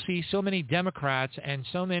you will see so many Democrats and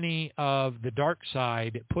so many of the dark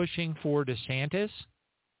side pushing for DeSantis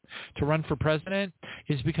to run for president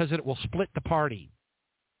is because it will split the party.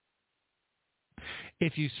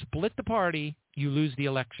 If you split the party, you lose the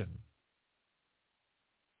election.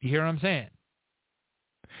 You hear what I'm saying?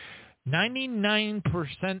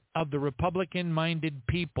 99% of the Republican-minded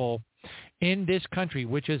people in this country,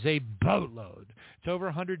 which is a boatload, it's over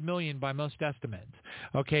 100 million by most estimates,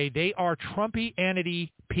 okay, they are Trumpianity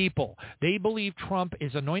people. They believe Trump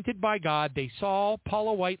is anointed by God. They saw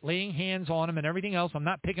Paula White laying hands on him and everything else. I'm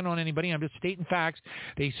not picking on anybody. I'm just stating facts.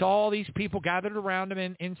 They saw all these people gathered around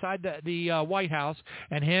him inside the White House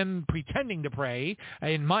and him pretending to pray,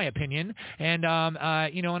 in my opinion. And, and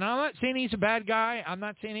I'm not saying he's a bad guy. I'm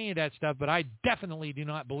not saying any of that stuff, but I definitely do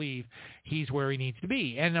not believe he's where he needs to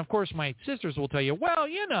be. And, of course, my sisters will tell you, well,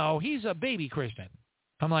 he's a baby Christian.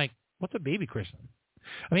 I'm like, what's a baby Christian?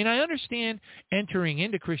 I mean, I understand entering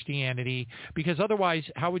into Christianity because otherwise,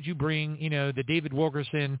 how would you bring, the David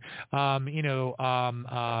Wilkerson, the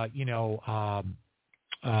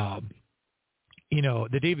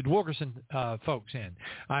David Wilkerson folks in?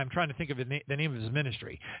 I'm trying to think of the name of his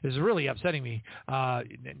ministry. This is really upsetting me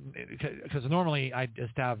because normally I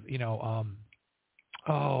just have,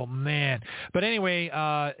 oh man! But anyway,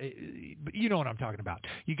 you know what I'm talking about.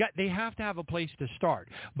 They have to have a place to start.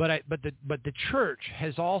 But the church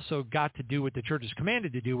has also got to do what the church is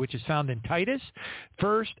commanded to do, which is found in Titus,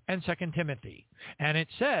 1 and 2 Timothy. And it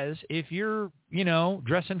says if you're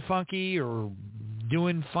dressing funky or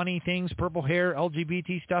doing funny things, purple hair,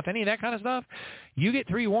 LGBT stuff, any of that kind of stuff, you get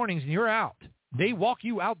 3 warnings and you're out. They walk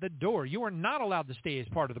you out the door. You are not allowed to stay as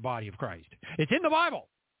part of the body of Christ. It's in the Bible.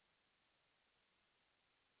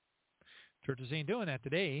 Churches ain't doing that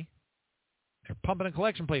today. They're pumping a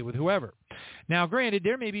collection plate with whoever. Now, granted,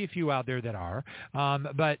 there may be a few out there that are,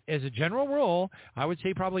 but as a general rule, I would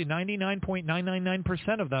say probably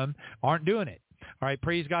 99.999% of them aren't doing it. All right,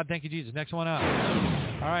 praise God. Thank you, Jesus. Next one up.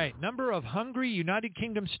 All right, number of hungry United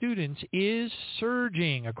Kingdom students is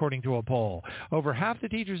surging, according to a poll. Over half the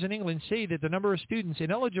teachers in England say that the number of students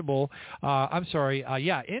ineligible for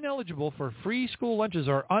free school lunches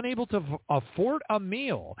are unable to afford a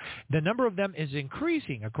meal. The number of them is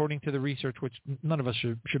increasing, according to the research, which none of us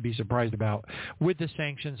should be surprised about, with the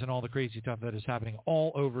sanctions and all the crazy stuff that is happening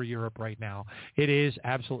all over Europe right now. It is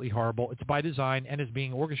absolutely horrible. It's by design and is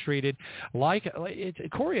being orchestrated like it's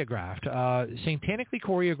choreographed, satanically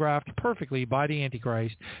choreographed perfectly by the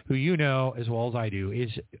Antichrist, who you know as well as I do is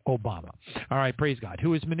Obama. All right, praise God,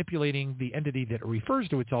 who is manipulating the entity that refers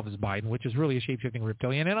to itself as Biden, which is really a shape-shifting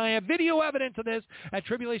reptilian. And I have video evidence of this at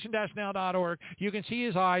tribulation-now.org. You can see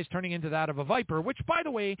his eyes turning into that of a viper, which, by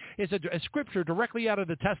the way, is a scripture directly out of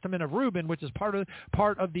the Testament of Reuben, which is part of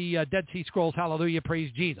the Dead Sea Scrolls. Hallelujah,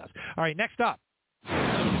 praise Jesus. All right, next up.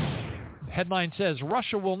 Headline says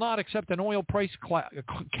Russia will not accept an oil price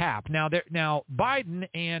cap. Now Biden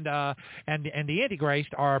and the Antichrist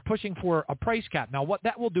are pushing for a price cap. Now, what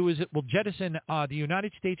that will do is it will jettison the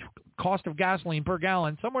United States cost of gasoline per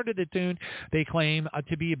gallon somewhere to the tune, they claim,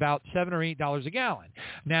 to be about $7 or $8 a gallon.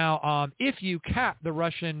 Now, if you cap the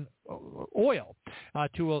Russian oil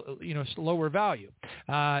to a lower value,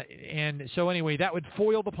 and so anyway, that would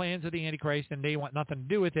foil the plans of the Antichrist, and they want nothing to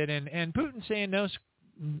do with it. And Putin's saying no.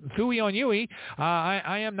 Fooey on Yui,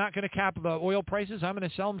 I am not going to cap the oil prices. I'm going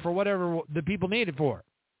to sell them for whatever the people need it for.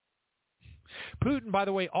 Putin, by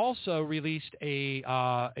the way, also released a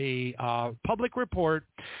public report,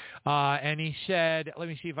 and he said, let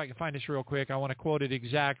me see if I can find this real quick. I want to quote it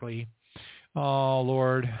exactly. Oh,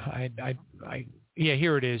 Lord. Yeah,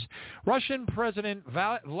 here it is. Russian President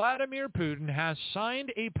Vladimir Putin has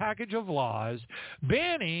signed a package of laws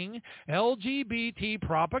banning LGBT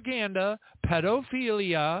propaganda,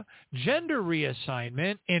 pedophilia, gender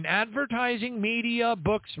reassignment in advertising, media,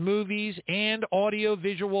 books, movies, and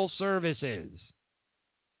audiovisual services.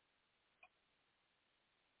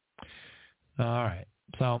 All right.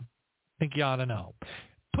 So I think you ought to know.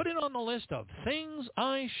 Put it on the list of things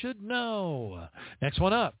I should know. Next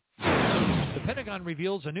one up. The Pentagon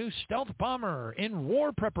reveals a new stealth bomber in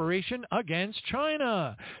war preparation against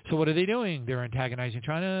China. So what are they doing? They're antagonizing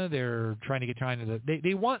China. They're trying to get China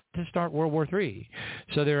they want to start World War III.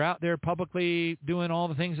 So they're out there publicly doing all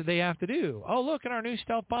the things that they have to do. Oh, look at our new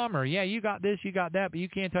stealth bomber. Yeah, you got this, you got that, but you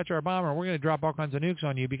can't touch our bomber. We're going to drop all kinds of nukes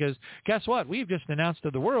on you because guess what? We've just announced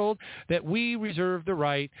to the world that we reserve the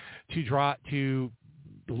right to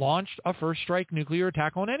launch a first strike nuclear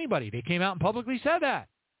attack on anybody. They came out and publicly said that.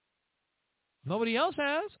 Nobody else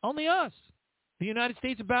has. Only us. The United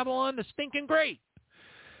States of Babylon, the stinking great.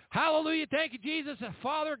 Hallelujah. Thank you, Jesus.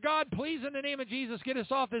 Father God, please, in the name of Jesus, get us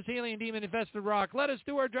off this alien demon-infested rock. Let us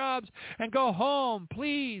do our jobs and go home,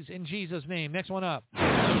 please, in Jesus' name. Next one up.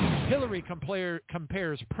 Hillary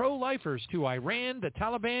compares pro-lifers to Iran, the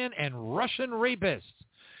Taliban, and Russian rapists.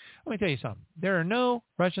 Let me tell you something. There are no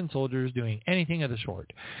Russian soldiers doing anything of the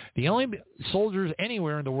sort. The only soldiers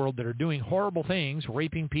anywhere in the world that are doing horrible things,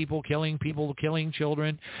 raping people, killing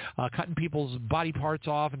children, cutting people's body parts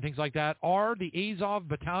off and things like that, are the Azov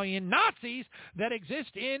battalion Nazis that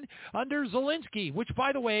exist under Zelensky, which,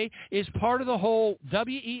 by the way, is part of the whole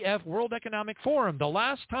WEF, World Economic Forum. The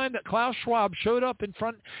last time that Klaus Schwab showed up in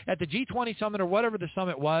front at the G20 summit or whatever the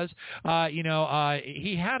summit was,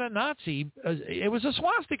 he had a Nazi. It was a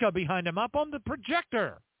swastika behind him up on the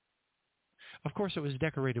projector. Of course, it was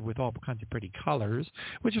decorated with all kinds of pretty colors,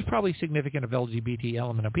 which is probably significant of LGBT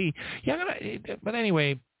element of P. Yeah, but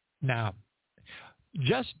anyway, now,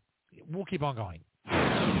 we'll keep on going.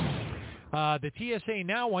 The TSA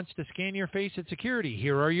now wants to scan your face at security.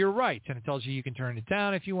 Here are your rights. And it tells you can turn it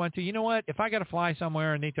down if you want to. You know what? If I got to fly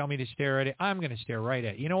somewhere and they tell me to stare at it, I'm going to stare right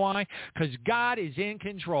at it. You know why? Because God is in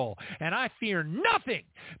control. And I fear nothing.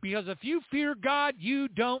 Because if you fear God, you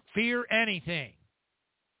don't fear anything.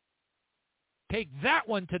 Take that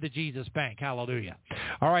one to the Jesus Bank. Hallelujah.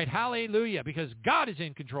 All right. Hallelujah. Because God is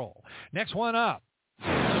in control. Next one up.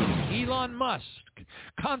 Elon Musk,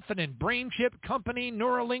 confident brain chip company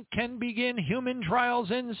Neuralink can begin human trials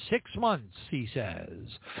in 6 months, he says.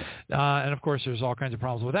 And, of course, there's all kinds of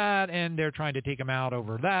problems with that, and they're trying to take him out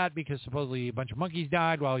over that because supposedly a bunch of monkeys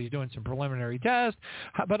died while he's doing some preliminary tests.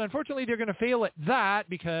 But, unfortunately, they're going to fail at that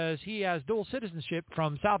because he has dual citizenship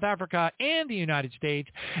from South Africa and the United States,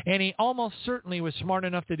 and he almost certainly was smart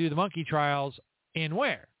enough to do the monkey trials in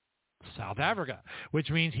where? South Africa, which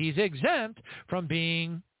means he's exempt from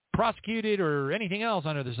being prosecuted or anything else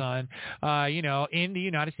under the sun, in the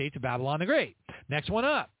United States of Babylon the Great. Next one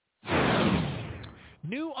up.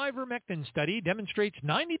 New ivermectin study demonstrates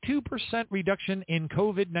 92% reduction in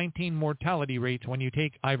COVID-19 mortality rates when you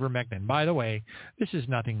take ivermectin. By the way, this is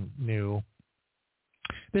nothing new.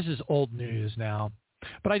 This is old news now.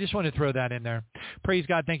 But I just want to throw that in there. Praise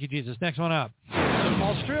God. Thank you, Jesus. Next one up.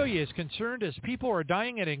 Australia is concerned as people are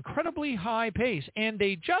dying at an incredibly high pace, and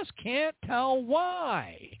they just can't tell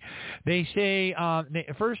why. They say,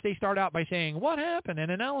 first they start out by saying, what happened? An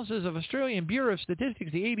analysis of Australian Bureau of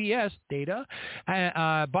Statistics, the ABS data,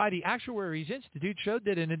 by the Actuaries Institute showed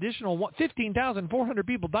that an additional 15,400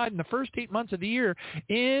 people died in the first 8 months of the year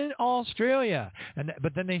in Australia.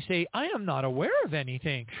 But then they say, I am not aware of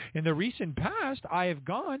anything. In the recent past, I have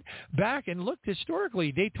gone back and looked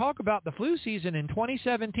historically. They talk about the flu season in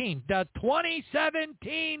 2017. The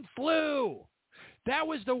 2017 flu. That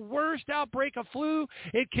was the worst outbreak of flu.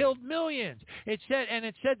 It killed millions. It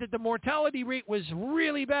said that the mortality rate was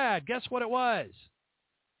really bad. Guess what it was?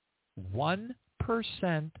 1%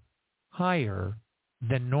 higher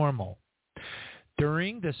than normal.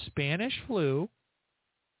 During the Spanish flu,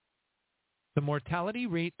 the mortality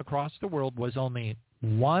rate across the world was only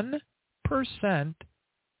 1%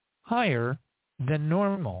 higher than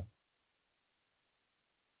normal.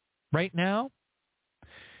 Right now,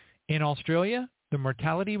 in Australia, the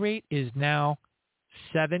mortality rate is now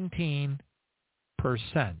 17%.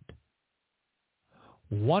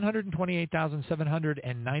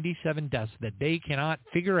 128,797 deaths that they cannot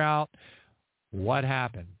figure out what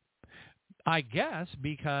happened. I guess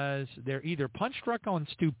because they're either punch-struck on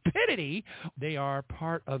stupidity, they are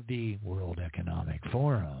part of the World Economic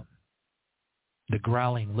Forum, the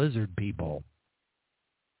growling lizard people,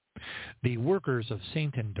 the workers of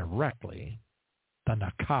Satan directly, the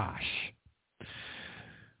Nakash.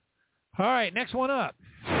 All right, next one up.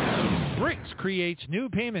 BRICS creates new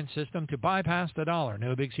payment system to bypass the dollar.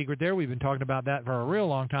 No big secret there. We've been talking about that for a real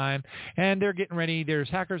long time. And they're getting ready. There's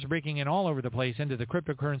hackers breaking in all over the place into the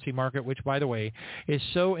cryptocurrency market, which, by the way, is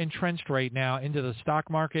so entrenched right now into the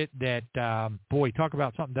stock market that, talk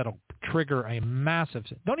about something that'll trigger a massive...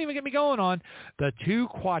 Don't even get me going on the $2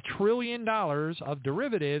 quadrillion of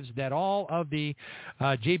derivatives that all of the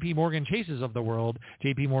J.P. Morgan Chases of the world,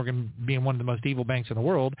 J.P. Morgan being one of the most evil banks in the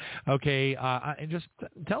world, I'm just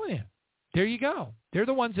telling you. There you go. They're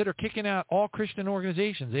the ones that are kicking out all Christian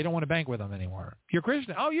organizations. They don't want to bank with them anymore. If you're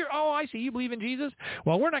Christian, I see. You believe in Jesus?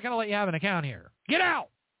 Well, we're not going to let you have an account here. Get out.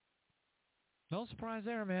 No surprise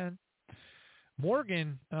there, man.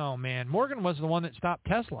 Morgan was the one that stopped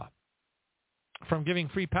Tesla from giving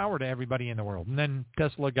free power to everybody in the world. And then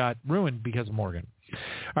Tesla got ruined because of Morgan. All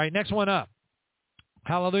right, next one up.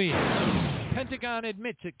 Hallelujah. Pentagon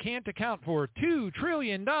admits it can't account for $2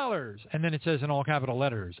 trillion. And then it says in all capital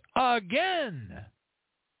letters, again.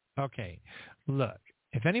 Okay, look,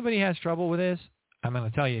 if anybody has trouble with this, I'm going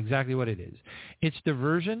to tell you exactly what it is. It's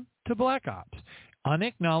diversion to black ops,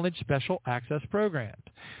 unacknowledged special access programs.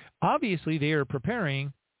 Obviously, they are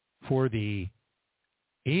preparing for the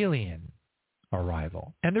alien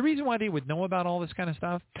arrival. And the reason why they would know about all this kind of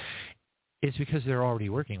stuff is because they're already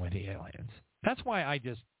working with the aliens. That's why I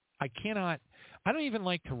don't even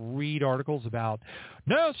like to read articles about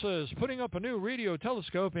NASA's putting up a new radio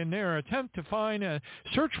telescope in their attempt to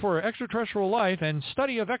search for extraterrestrial life and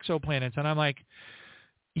study of exoplanets. And I'm like,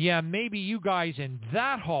 yeah, maybe you guys in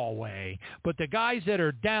that hallway, but the guys that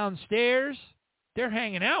are downstairs, they're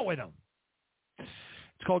hanging out with them.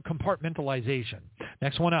 It's called compartmentalization.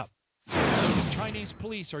 Next one up. Chinese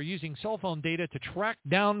police are using cell phone data to track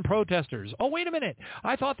down protesters. Oh, wait a minute.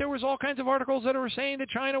 I thought there was all kinds of articles that were saying that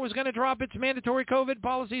China was going to drop its mandatory COVID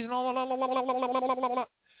policies and all.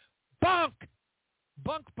 Bunk!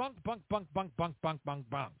 Bunk, bunk, bunk, bunk, bunk, bunk, bunk, bunk,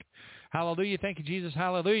 bunk. Hallelujah. Thank you, Jesus.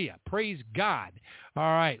 Hallelujah. Praise God. All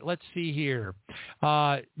right. Let's see here.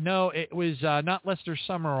 No, it was not Lester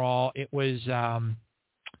Summerall. It was,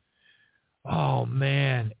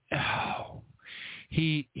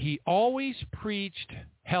 He always preached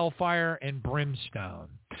hellfire and brimstone.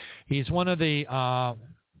 He's one of the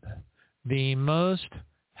most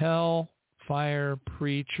hellfire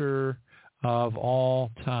preacher of all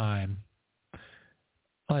time.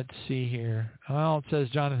 Let's see here. Well, it says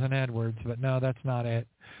Jonathan Edwards, but no, that's not it.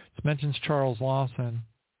 It mentions Charles Lawson.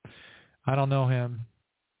 I don't know him.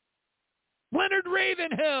 Leonard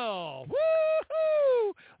Ravenhill!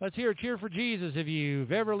 Woo-hoo! Let's hear a cheer for Jesus if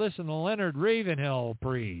you've ever listened to Leonard Ravenhill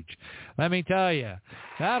preach. Let me tell you,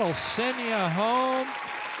 that'll send you home.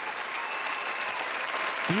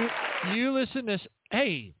 You listen to this.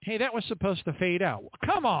 Hey, that was supposed to fade out.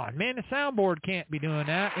 Come on, man, the soundboard can't be doing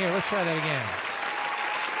that. Here, let's try that again.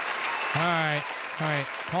 All right.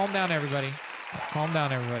 Calm down, everybody.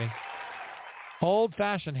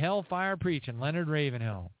 Old-fashioned hellfire preaching, Leonard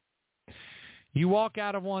Ravenhill. You walk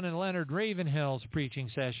out of one of Leonard Ravenhill's preaching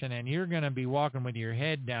session, and you're going to be walking with your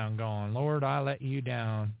head down going, Lord, I let you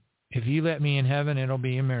down. If you let me in heaven, it'll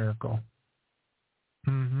be a miracle.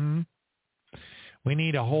 We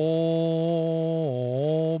need a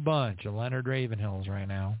whole bunch of Leonard Ravenhills right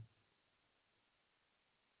now.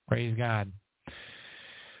 Praise God.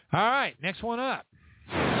 All right, next one up.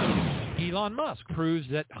 Elon Musk proves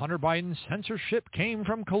that Hunter Biden's censorship came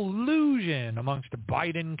from collusion amongst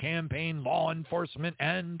Biden campaign, law enforcement,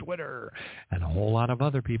 and Twitter, and a whole lot of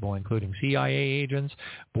other people, including CIA agents.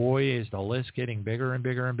 Boy, is the list getting bigger and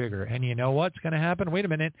bigger and bigger. And you know what's going to happen? Wait a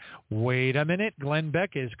minute. Glenn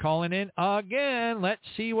Beck is calling in again. Let's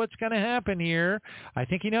see what's going to happen here. I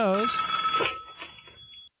think he knows.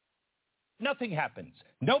 Nothing happens.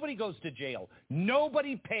 Nobody goes to jail.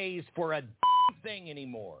 Nobody pays for a thing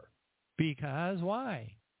anymore. Because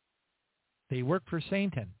why? They work for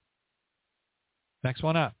Satan. Next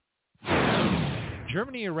one up.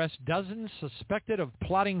 Germany arrests dozens suspected of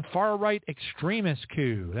plotting far-right extremist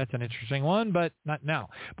coup. That's an interesting one, but not now.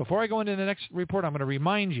 Before I go into the next report, I'm going to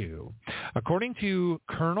remind you, according to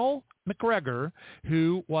Colonel McGregor,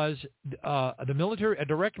 who was a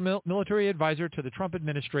direct military advisor to the Trump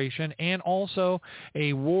administration and also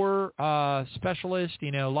a war specialist,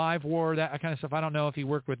 live war, that kind of stuff. I don't know if he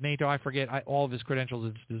worked with NATO. I forget all of his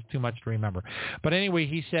credentials. It's too much to remember. But anyway,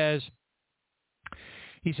 he says,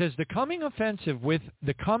 the coming offensive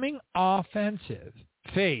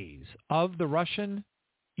phase of the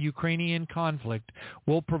Russian-Ukrainian conflict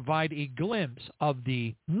will provide a glimpse of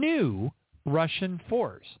the new Russian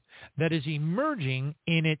force that is emerging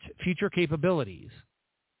in its future capabilities.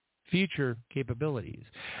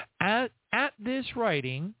 At this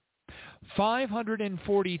writing,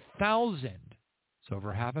 540,000, so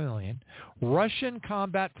over 500,000, Russian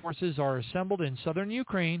combat forces are assembled in southern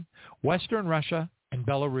Ukraine, western Russia, and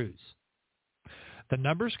Belarus. The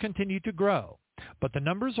numbers continue to grow, but the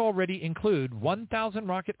numbers already include 1,000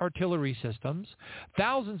 rocket artillery systems,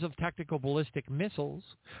 thousands of tactical ballistic missiles,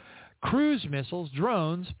 cruise missiles,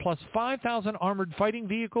 drones, plus 5,000 armored fighting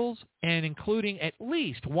vehicles, and including at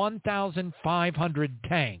least 1,500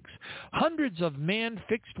 tanks, hundreds of manned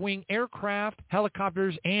fixed-wing aircraft,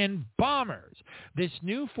 helicopters, and bombers. This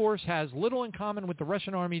new force has little in common with the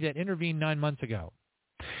Russian army that intervened 9 months ago.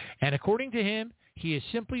 And according to him,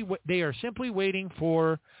 they are simply waiting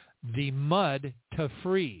for the mud to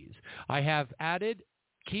freeze. I have added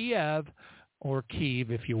Kiev, or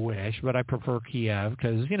Kiev if you wish, but I prefer Kiev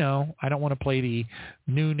because, I don't want to play the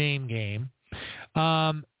new name game.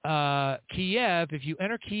 Kiev, if you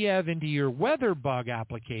enter Kiev into your WeatherBug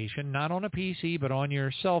application, not on a PC but on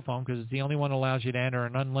your cell phone because it's the only one that allows you to enter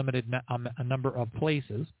an unlimited number of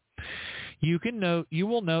places, you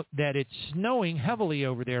will note that it's snowing heavily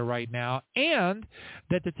over there right now and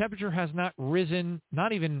that the temperature has not risen,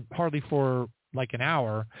 not even hardly for like an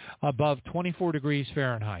hour, above 24 degrees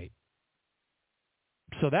Fahrenheit.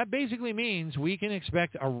 So that basically means we can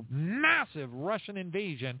expect a massive Russian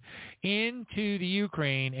invasion into the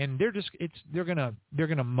Ukraine, and they're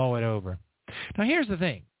gonna mow it over. Now here's the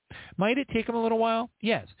thing. Might it take them a little while?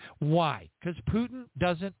 Yes. Why? Because Putin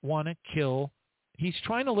doesn't want to kill. He's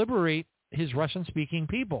trying to liberate his Russian-speaking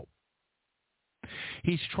people.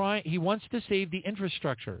 He wants to save the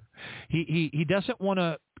infrastructure. He doesn't want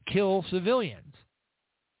to kill civilians.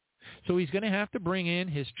 So he's going to have to bring in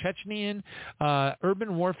his Chechenian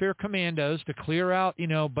urban warfare commandos to clear out,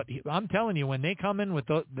 but I'm telling you, when they come in with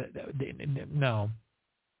no,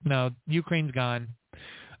 Ukraine's gone.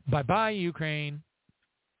 Bye-bye, Ukraine.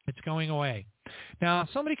 It's going away. Now,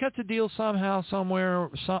 somebody cuts a deal somehow, somewhere.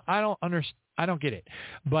 I don't get it.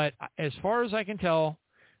 But as far as I can tell,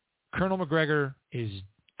 Colonel McGregor is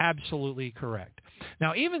absolutely correct.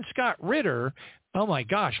 Now, even Scott Ritter, oh my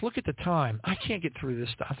gosh, look at the time. I can't get through this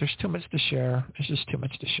stuff. There's too much to share. There's just too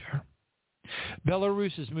much to share.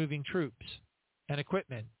 Belarus is moving troops and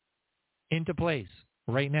equipment into place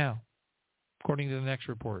right now, according to the next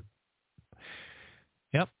report.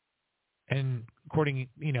 Yep. And according,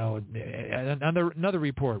 another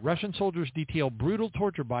report, Russian soldiers detail brutal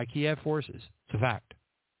torture by Kiev forces. It's a fact.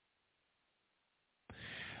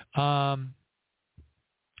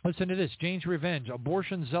 Listen to this. Jane's Revenge.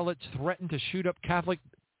 Abortion zealots threaten to shoot up Catholic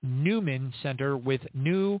Newman Center with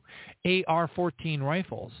new AR-14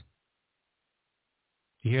 rifles.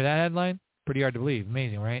 You hear that headline? Pretty hard to believe.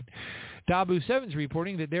 Amazing, right? Dabu 7's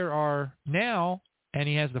reporting that there are now, and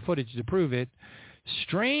he has the footage to prove it,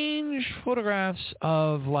 strange photographs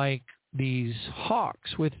of like these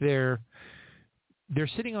hawks with they're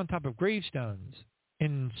sitting on top of gravestones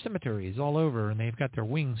in cemeteries all over, and they've got their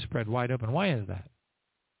wings spread wide open. Why is that?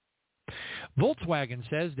 Volkswagen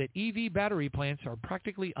says that EV battery plants are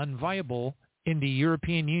practically unviable in the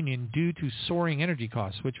European Union due to soaring energy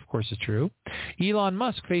costs, which of course is true. Elon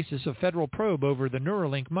Musk faces a federal probe over the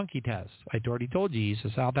Neuralink monkey test. I already told you he's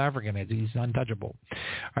a South African. He's untouchable. All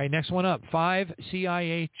right, next one up. 5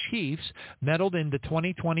 CIA chiefs meddled in the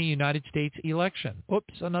 2020 United States election.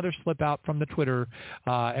 Oops, another slip out from the Twitter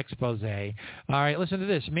expose. All right, listen to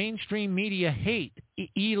this. Mainstream media hate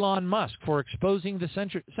Elon Musk for exposing the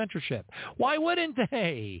censorship. Why wouldn't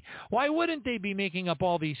they? Why wouldn't they be making up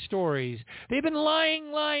all these stories? They've been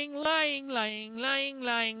lying,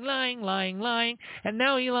 and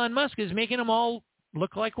now Elon Musk is making them all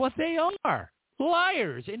look like what they are.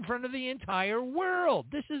 Liars in front of the entire world.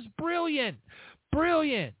 This is brilliant.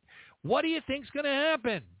 Brilliant. What do you think's going to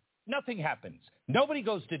happen? Nothing happens. Nobody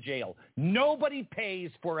goes to jail. Nobody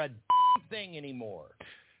pays for a thing anymore.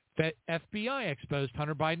 The FBI exposed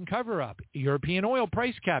Hunter Biden cover-up, European oil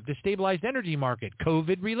price cap, destabilized energy market,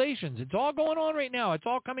 COVID relations. It's all going on right now. It's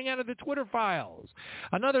all coming out of the Twitter files.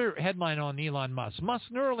 Another headline on Elon Musk. Musk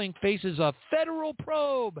Neuralink faces a federal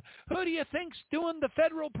probe. Who do you think's doing the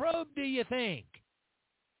federal probe, do you think?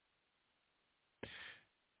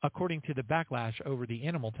 According to the backlash over the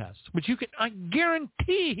animal tests, which I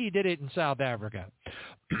guarantee he did it in South Africa.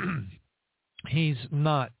 He's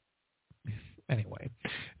not. Anyway,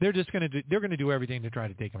 they're going to do everything to try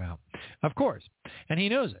to take him out, of course, and he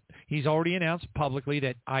knows it. He's already announced publicly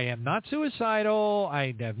that I am not suicidal.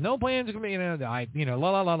 I have no plans.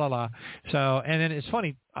 La. So, and then it's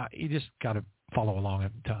funny. You just got to follow along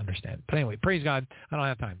to understand. But anyway, praise God. I don't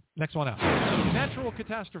have time. Next one up. Natural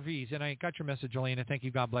catastrophes. And I got your message, Eleyna. Thank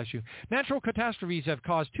you. God bless you. Natural catastrophes have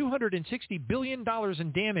caused $260 billion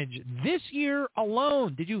in damage this year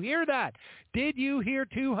alone. Did you hear that? Did you hear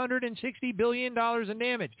 $260 billion in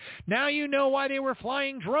damage? Now you know why they were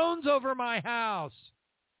flying drones over my house.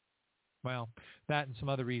 Well, that and some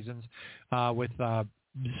other reasons with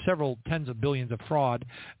several tens of billions of fraud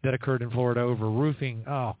that occurred in Florida over roofing.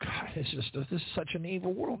 Oh, God, this is such an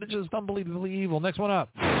evil world. It's just unbelievably evil. Next one up.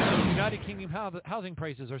 United Kingdom housing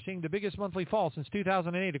prices are seeing the biggest monthly fall since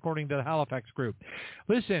 2008, according to the Halifax Group.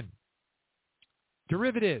 Listen,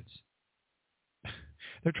 derivatives.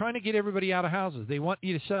 They're trying to get everybody out of houses. They want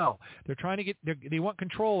you to sell. They're trying to they want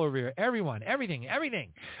control over here. Everyone, everything.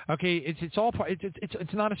 Okay, it's all.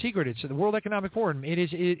 It's not a secret. It's the World Economic Forum.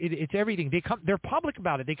 It's everything. They're public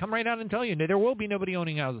about it. They come right out and tell you that there will be nobody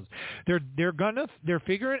owning houses. They're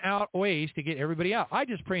figuring out ways to get everybody out. I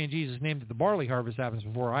just pray in Jesus' name that the barley harvest happens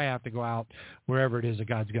before I have to go out wherever it is that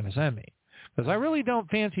God's going to send me, because I really don't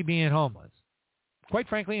fancy being homeless. Quite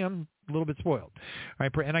frankly, I'm a little bit spoiled.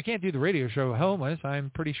 And I can't do the radio show homeless. I'm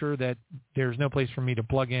pretty sure that there's no place for me to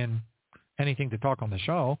plug in anything to talk on the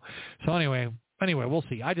show. So anyway, we'll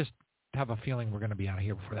see. I just have a feeling we're going to be out of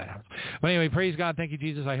here before that happens. But anyway, praise God. Thank you,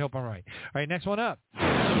 Jesus. I hope I'm right. All right, next one up.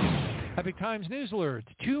 Epic Times News Alert.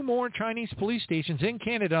 2 more Chinese police stations in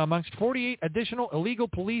Canada amongst 48 additional illegal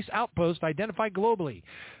police outposts identified globally.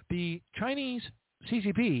 The Chinese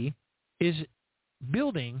CCP is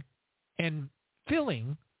building and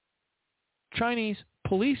filling Chinese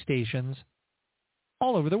police stations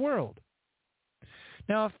all over the world.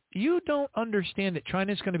 Now, if you don't understand that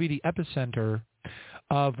China is going to be the epicenter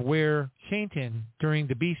of where Satan, during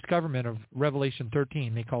the beast government of Revelation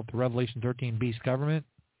 13, they call it the Revelation 13 beast government,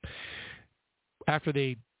 after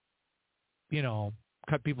they,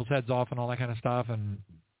 cut people's heads off and all that kind of stuff and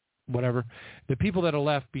whatever, the people that are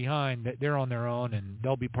left behind, they're on their own and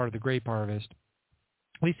they'll be part of the grape harvest.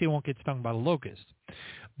 At least they won't get stung by the locust.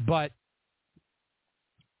 But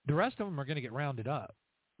the rest of them are going to get rounded up.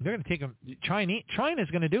 They're going to take them. China's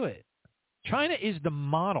going to do it. China is the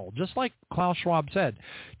model. Just like Klaus Schwab said,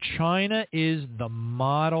 China is the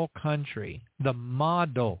model country. The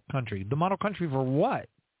model country. The model country for what?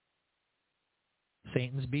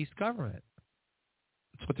 Satan's beast government.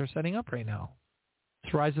 That's what they're setting up right now.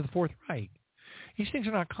 It's the rise of the Fourth Reich. These things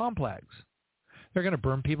are not complex. They're going to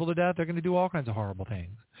burn people to death. They're going to do all kinds of horrible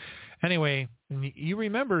things. Anyway, you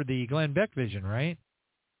remember the Glenn Beck vision, right?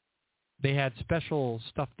 They had special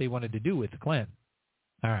stuff they wanted to do with Glenn.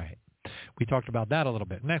 All right. We talked about that a little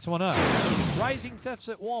bit. Next one up. Rising thefts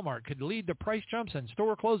at Walmart could lead to price jumps and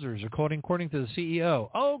store closures, according to the CEO.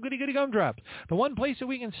 Oh, goody gumdrops. The one place that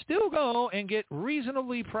we can still go and get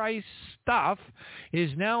reasonably priced stuff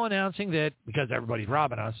is now announcing that, because everybody's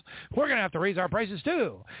robbing us, we're going to have to raise our prices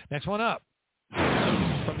too. Next one up.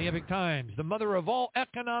 From the Epic Times, the mother of all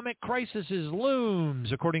economic crises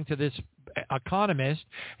looms, according to this economist.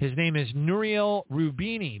 His name is Nouriel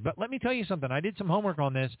Roubini. But let me tell you something. I did some homework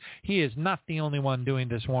on this. He is not the only one doing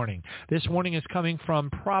this warning. This warning is coming from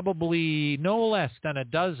probably no less than a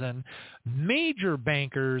dozen major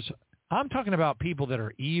bankers. I'm talking about people that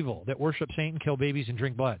are evil, that worship Satan, kill babies, and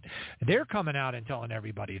drink blood. They're coming out and telling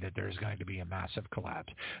everybody that there's going to be a massive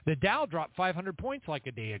collapse. The Dow dropped 500 points like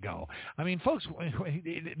a day ago. I mean, folks,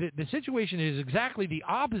 the situation is exactly the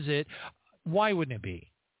opposite. Why wouldn't it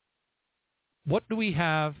be? What do we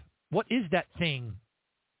have? What is that thing?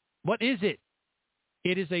 What is it?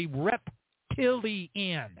 It is a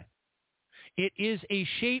reptilian. It is a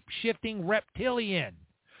shape-shifting reptilian.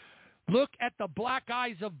 Look at the black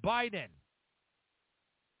eyes of Biden.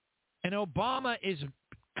 And Obama is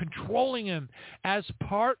controlling him as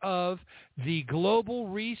part of the global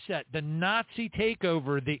reset, the Nazi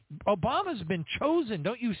takeover. Obama's been chosen.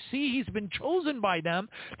 Don't you see? He's been chosen by them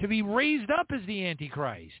to be raised up as the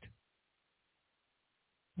Antichrist.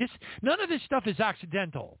 None of this stuff is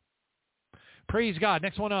accidental. Praise God.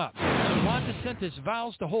 Next one up. Ron DeSantis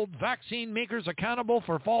vows to hold vaccine makers accountable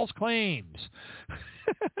for false claims.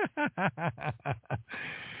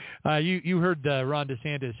 You heard Ron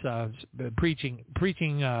DeSantis preaching.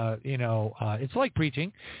 It's like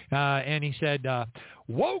preaching. And he said,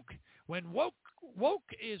 woke, when woke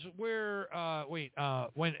is where,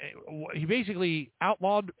 when he basically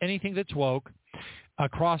outlawed anything that's woke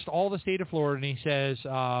across all the state of Florida. And he says,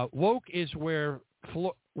 woke is where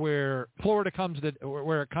Florida comes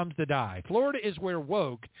to die. Florida is where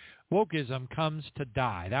wokeism comes to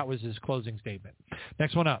die. That was his closing statement.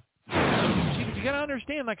 Next one up. See, you got to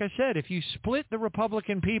understand, like I said, if you split the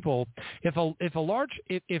Republican people, if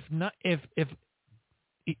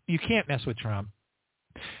you can't mess with Trump,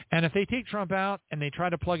 and if they take Trump out and they try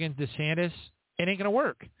to plug in DeSantis, it ain't going to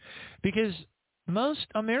work, because most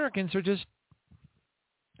Americans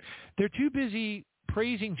they're too busy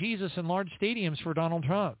praising Jesus in large stadiums for Donald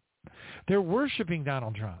Trump. They're worshiping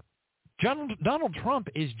Donald Trump. Donald Trump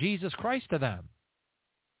is Jesus Christ to them.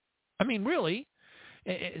 I mean, really,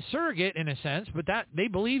 surrogate in a sense, but that they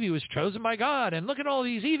believe he was chosen by God. And look at all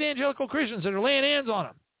these evangelical Christians that are laying hands on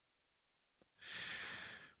him.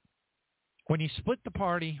 When you split the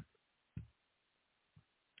party,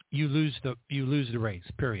 you lose the race,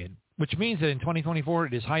 period. Which means that in 2024,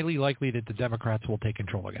 it is highly likely that the Democrats will take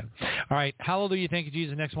control again. All right, hallelujah, thank you,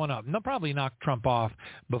 Jesus. Next one up. They'll probably knock Trump off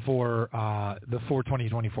before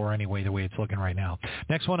 2024 anyway, the way it's looking right now.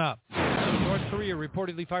 Next one up. North Korea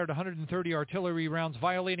reportedly fired 130 artillery rounds,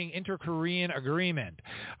 violating inter-Korean agreement.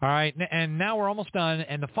 All right, and now we're almost done.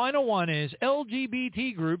 And the final one is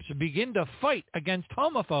LGBT groups begin to fight against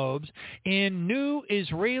homophobes in new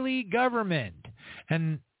Israeli government.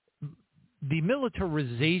 And the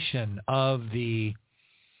militarization of the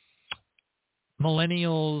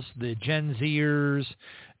millennials, the Gen Zers,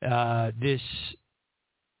 this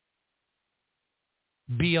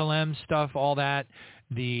BLM stuff, all that,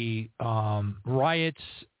 the riots,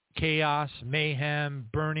 chaos, mayhem,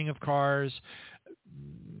 burning of cars,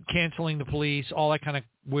 canceling the police, all that kind of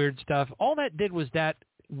weird stuff. All that did was that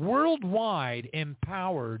worldwide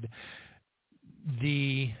empowered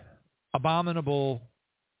the abominable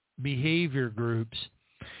behavior groups,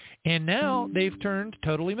 and now they've turned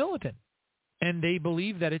totally militant, and they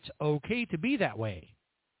believe that it's okay to be that way.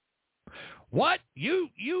 What? You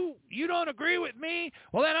don't agree with me?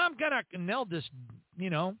 Well, then and they'll just,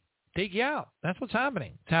 take you out. That's what's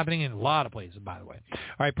happening. It's happening in a lot of places, by the way. All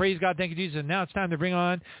right, praise God. Thank you, Jesus. And now it's time to bring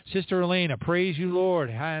on Sister Eleyna. Praise you,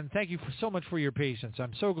 Lord. And thank you so much for your patience.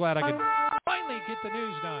 I'm so glad I could finally get the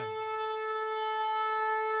news done.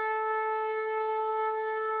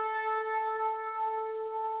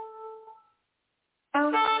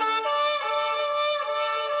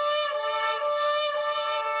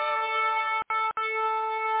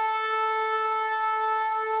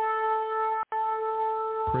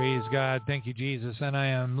 Praise God. Thank you, Jesus. And I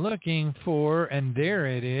am looking for, and there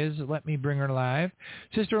it is. Let me bring her live.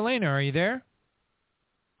 Sister Eleyna, are you there?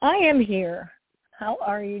 I am here. How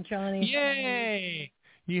are you, Johnny? Yay!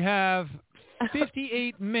 You have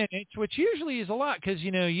 58 minutes, which usually is a lot because,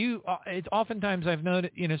 it's oftentimes I've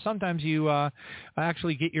noted, sometimes you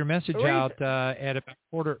actually get your message out at about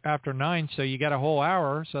 9:15, so you got a whole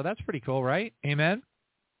hour. So that's pretty cool, right? Amen?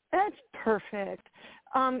 That's perfect.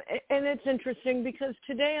 And it's interesting because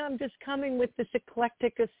today I'm just coming with this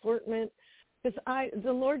eclectic assortment because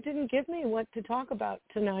the Lord didn't give me what to talk about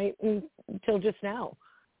tonight until just now.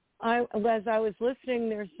 As I was listening,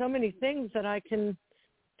 there's so many things that I can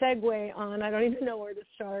segue on. I don't even know where to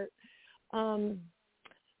start.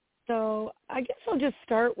 So I guess I'll just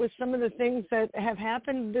start with some of the things that have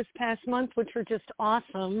happened this past month, which are just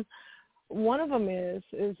awesome. one of them is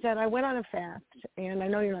that I went on a fast, and I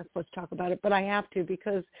know you're not supposed to talk about it, but I have to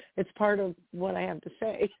because it's part of what I have to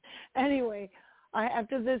say. Anyway,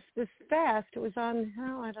 after this fast, it was on,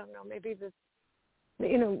 I don't know, maybe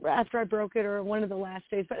after I broke it or one of the last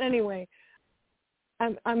days. But anyway,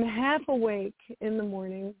 I'm half awake in the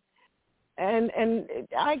morning, and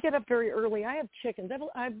I get up very early. I have chickens.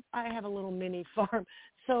 I have a little mini farm,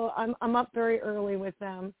 so I'm up very early with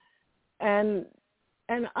them, and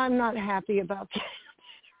I'm not happy about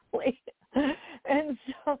getting early. And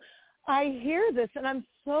so I hear this, and I'm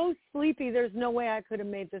so sleepy. There's no way I could have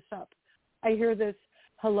made this up. I hear this,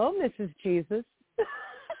 "Hello, Mrs. Jesus."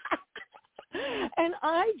 And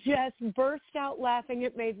I just burst out laughing.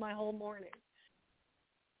 It made my whole morning.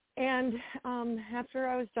 And after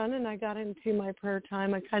I was done and I got into my prayer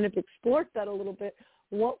time, I kind of explored that a little bit.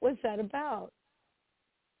 What was that about?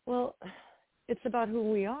 Well, it's about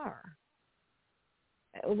who we are.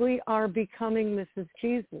 We are becoming Mrs.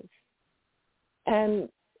 Jesus. And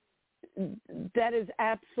that is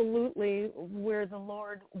absolutely where the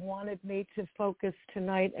Lord wanted me to focus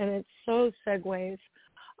tonight. And it so segues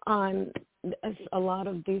on a lot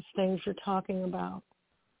of these things you're talking about.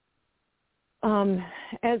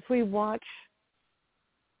 As we watch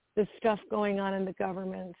the stuff going on in the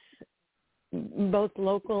governments, both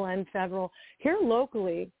local and federal, here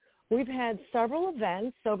locally, we've had several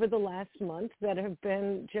events over the last month that have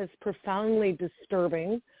been just profoundly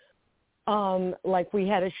disturbing. Like we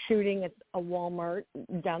had a shooting at a Walmart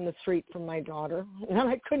down the street from my daughter, and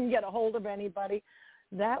I couldn't get a hold of anybody.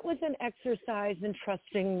 That was an exercise in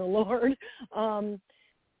trusting the Lord.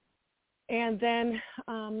 And then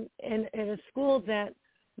in a school that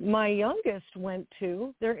my youngest went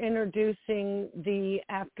to, they're introducing the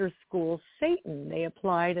after-school Satan. They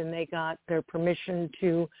applied and they got their permission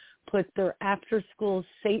to put their after-school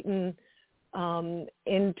Satan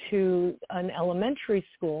into an elementary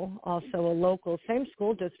school, also a local, same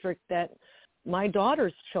school district that my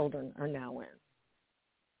daughter's children are now in.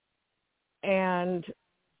 And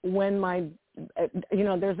when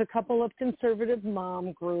there's a couple of conservative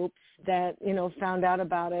mom groups that, found out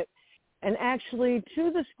about it. And actually, to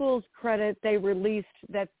the school's credit, they released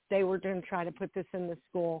that they were going to try to put this in the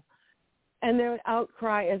school. And their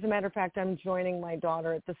outcry, as a matter of fact, I'm joining my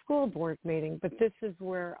daughter at the school board meeting, but this is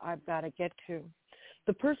where I've got to get to.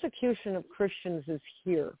 The persecution of Christians is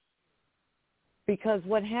here. Because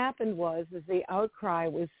what happened is the outcry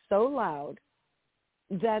was so loud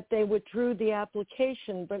that they withdrew the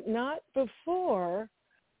application, but not before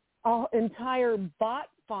an entire bot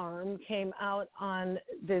farm came out on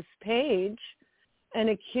this page and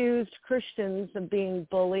accused Christians of being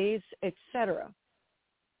bullies, etc.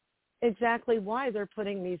 Exactly why they're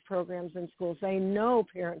putting these programs in schools. They know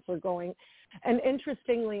parents are going. And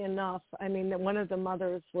interestingly enough, one of the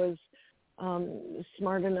mothers was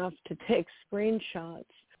smart enough to take screenshots.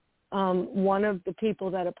 One of the people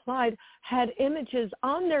that applied had images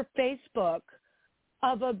on their Facebook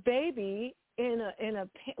of a baby in a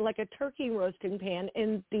like a turkey roasting pan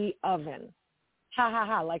in the oven. Ha ha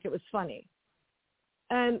ha! Like it was funny.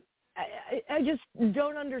 And I just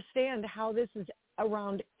don't understand how this is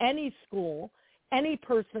around any school. Any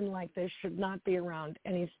person like this should not be around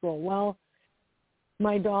any school. Well,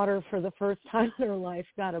 my daughter, for the first time in her life,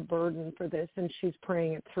 got a burden for this, and she's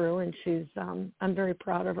praying it through, and she's I'm very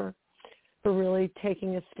proud of her for really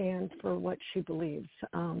taking a stand for what she believes.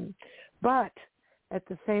 But at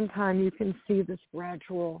the same time, you can see this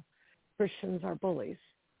gradual Christians are bullies,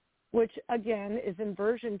 which, again, is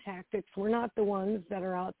inversion tactics. We're not the ones that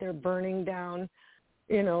are out there burning down,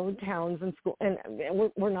 towns and schools, and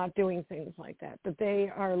we're not doing things like that. But they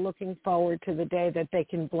are looking forward to the day that they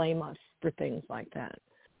can blame us for things like that.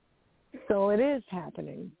 So it is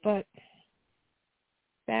happening. But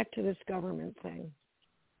back to this government thing.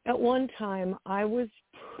 At one time, I was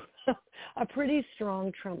a pretty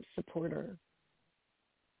strong Trump supporter.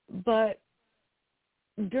 But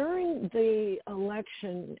during the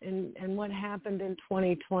election and what happened in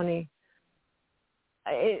 2020,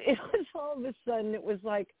 it was all of a sudden, it was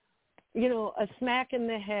like, a smack in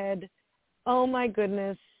the head. Oh, my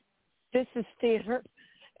goodness, this is theater.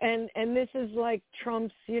 And this is like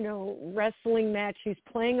Trump's, wrestling match. He's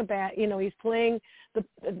playing he's playing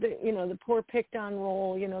the poor picked on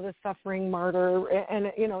role, the suffering martyr,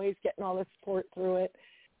 and, he's getting all the support through it.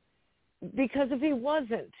 Because if he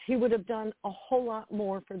wasn't, he would have done a whole lot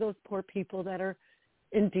more for those poor people that are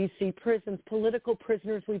in D.C. prisons, political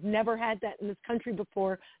prisoners. We've never had that in this country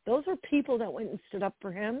before. Those are people that went and stood up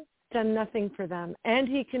for him, done nothing for them. And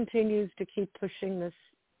he continues to keep pushing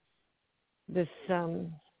this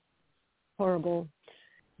horrible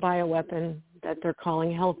bioweapon that they're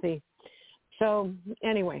calling healthy. So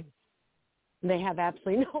anyway, they have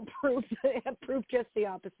absolutely no proof. They have proof just the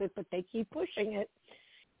opposite, but they keep pushing it.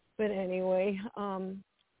 But anyway,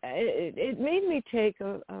 it made me take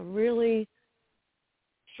a really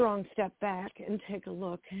strong step back and take a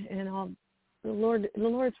look. And the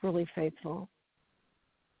Lord's really faithful.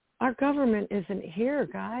 Our government isn't here,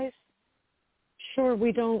 guys. Sure,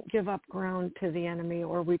 we don't give up ground to the enemy,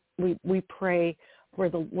 or we pray where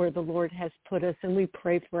the Lord has put us, and we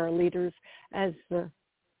pray for our leaders as the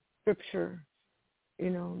Scripture,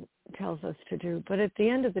 tells us to do. But at the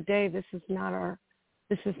end of the day, this is not our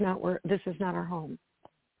home.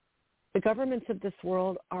 The governments of this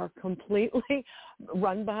world are completely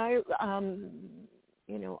run by,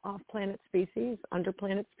 off-planet species,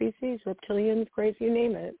 under-planet species, reptilians, crazy, you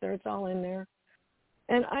name it. It's all in there.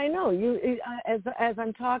 And I know as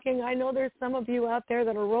I'm talking, I know there's some of you out there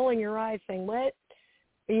that are rolling your eyes saying, what?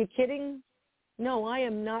 Are you kidding? No, I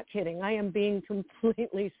am not kidding. I am being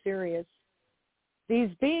completely serious. These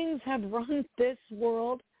beings have run this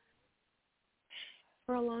world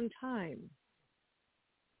for a long time.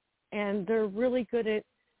 And they're really good at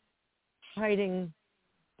hiding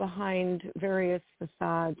behind various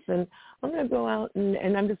facades. And I'm going to go out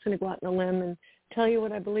and I'm just going to go out on a limb and tell you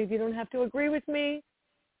what I believe. You don't have to agree with me.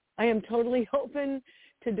 I am totally open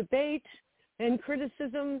to debate and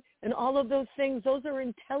criticism and all of those things. Those are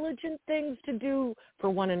intelligent things to do for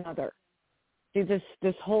one another. See, this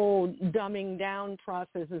whole dumbing down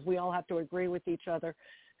process is we all have to agree with each other.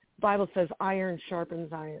 The Bible says iron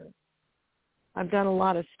sharpens iron. I've done a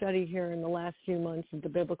lot of study here in the last few months of the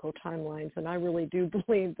biblical timelines, and I really do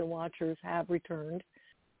believe the Watchers have returned.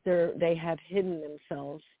 They have hidden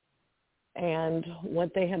themselves. And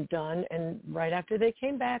what they have done, and right after they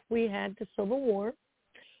came back, we had the Civil War.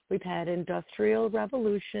 We've had Industrial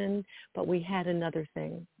Revolution, but we had another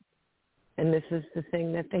thing. And this is the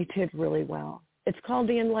thing that they did really well. It's called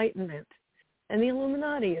the Enlightenment. And the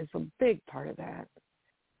Illuminati is a big part of that.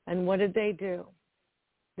 And what did they do?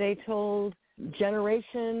 They told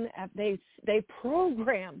they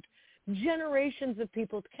programmed generations of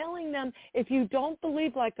people, telling them, if you don't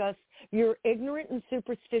believe like us, you're ignorant and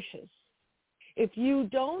superstitious. If you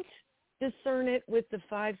don't discern it with the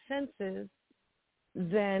five senses,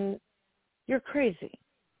 then you're crazy.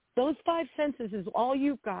 Those five senses is all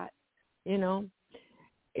you've got,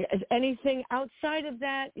 Anything outside of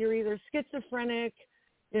that, you're either schizophrenic,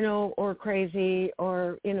 or crazy,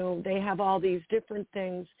 or, they have all these different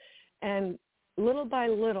things. And little by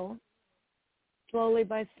little, slowly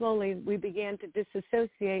by slowly, we began to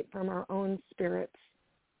disassociate from our own spirits.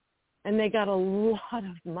 And they got a lot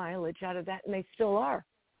of mileage out of that, and they still are.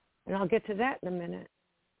 And I'll get to that in a minute.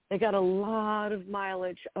 They got a lot of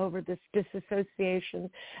mileage over this disassociation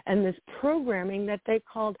and this programming that they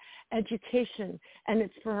called education, and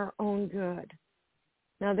it's for our own good.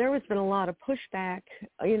 Now, there has been a lot of pushback,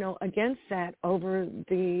 against that over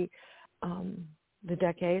the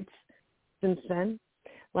decades since then.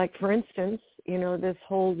 Like, for instance, this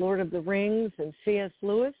whole Lord of the Rings and C.S.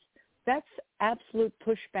 Lewis, that's absolute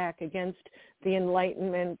pushback against the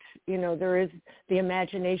Enlightenment. There is, the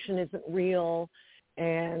imagination isn't real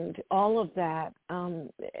and all of that.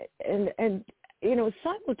 And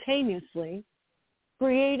simultaneously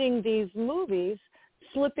creating these movies,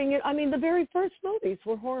 slipping it. I mean, the very first movies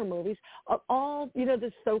were horror movies. All,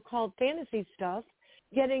 this so-called fantasy stuff,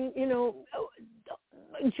 getting,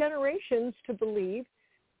 generations to believe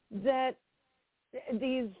that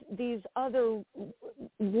these other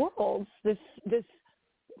worlds, this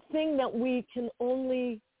thing that we can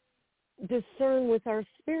only discern with our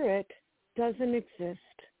spirit, doesn't exist.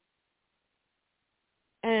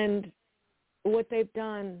 And what they've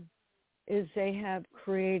done is they have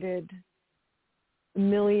created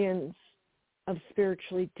millions of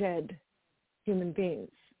spiritually dead human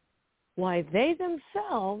beings, why they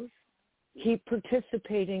themselves keep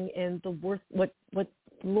participating in what the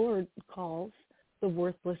Lord calls the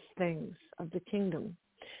worthless things of the kingdom.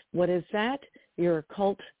 What is that? Your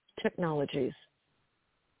occult technologies.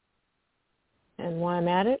 And while I'm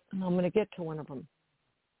at it, I'm going to get to one of them.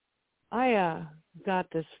 I got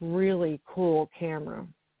this really cool camera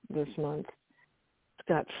this month. It's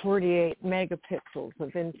got 48 megapixels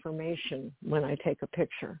of information when I take a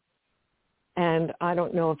picture. And I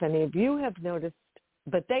don't know if any of you have noticed,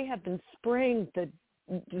 but they have been spraying the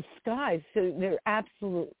skies. So they're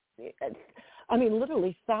absolute,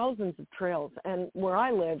 literally thousands of trails. And where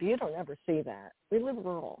I live, you don't ever see that. We live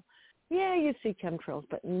rural. Yeah, you see chemtrails,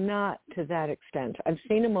 but not to that extent. I've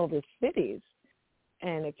seen them over cities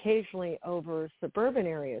and occasionally over suburban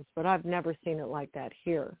areas, but I've never seen it like that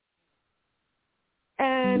here.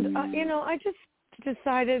 And, I just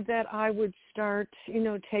decided that I would start,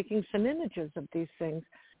 taking some images of these things.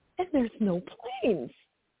 And there's no planes.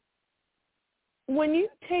 When you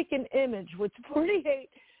take an image with 48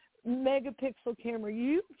 megapixel camera,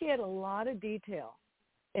 you get a lot of detail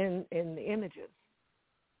in the images.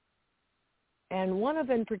 And one of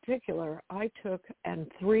in particular, I took in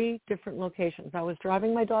 3 different locations. I was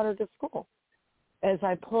driving my daughter to school. As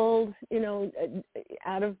I pulled,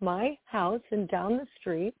 out of my house and down the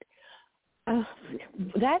street,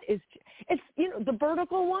 it's the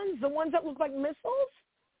vertical ones, the ones that look like missiles.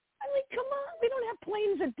 I'm like, come on, we don't have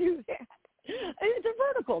planes that do that. It's a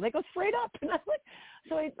vertical. They go straight up. And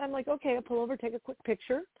I'm like, okay, I'll pull over, take a quick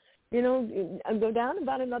picture. I'll go down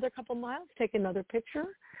about another couple miles, take another picture,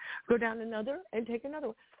 go down another, and take another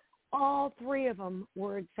one. All 3 of them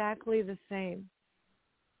were exactly the same.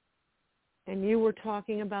 And you were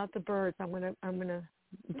talking about the birds. I'm gonna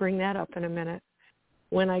bring that up in a minute.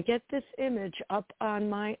 When I get this image up on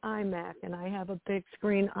my iMac, and I have a big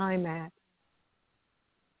screen iMac,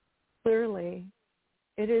 clearly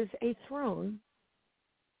it is a throne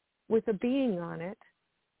with a being on it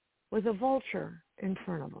with a vulture in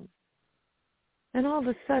front of him. And all of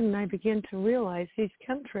a sudden I begin to realize these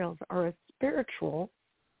chemtrails are a spiritual,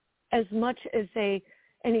 as much as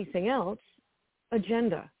anything else,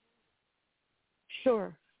 agenda.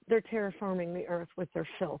 Sure, they're terraforming the earth with their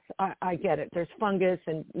filth. I get it. There's fungus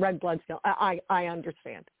and red blood cells. I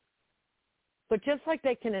understand. But just like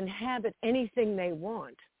they can inhabit anything they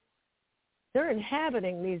want, they're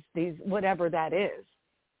inhabiting these whatever that is.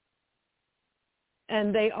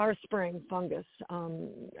 And they are spraying fungus.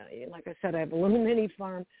 Like I said, I have a little mini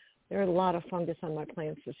farm. There are a lot of fungus on my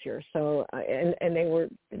plants this year. So, and they were,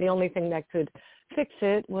 the only thing that could fix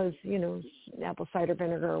it was, apple cider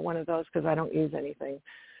vinegar or one of those, because I don't use anything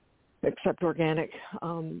except organic.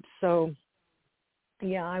 So,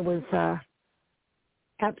 yeah, I was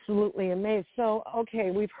absolutely amazed. So,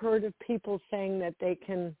 okay, we've heard of people saying that they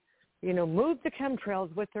can, move the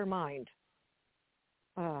chemtrails with their mind.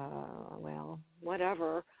 Well,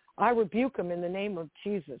 whatever. I rebuke them in the name of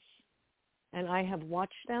Jesus. And I have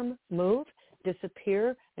watched them move,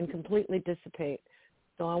 disappear, and completely dissipate.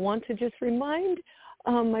 So I want to just remind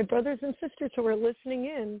my brothers and sisters who are listening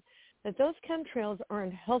in that those chemtrails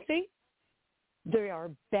aren't healthy. They are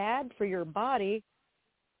bad for your body,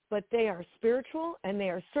 but they are spiritual, and they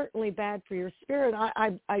are certainly bad for your spirit.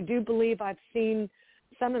 I do believe I've seen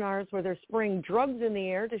seminars where they're spraying drugs in the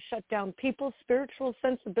air to shut down people's spiritual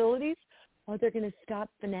sensibilities, or they're going to stop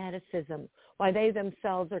fanaticism while they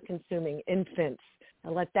themselves are consuming infants.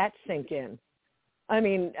 And let that sink in. I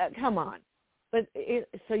mean, come on. But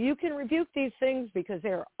so you can rebuke these things because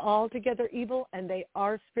they're altogether evil and they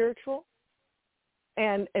are spiritual,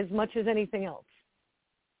 and as much as anything else.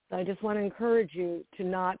 So I just want to encourage you to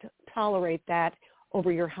not tolerate that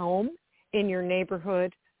over your home, in your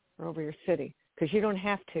neighborhood, or over your city, because you don't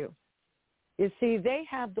have to. You see, they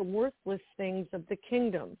have the worthless things of the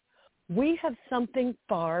kingdom. We have something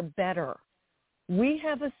far better. We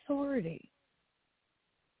have authority.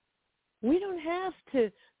 We don't have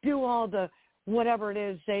to do all the whatever it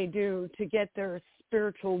is they do to get their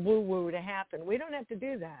spiritual woo-woo to happen. We don't have to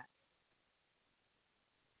do that.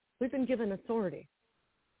 We've been given authority.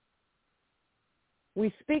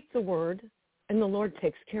 We speak the word, and the Lord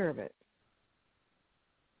takes care of it.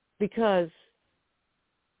 Because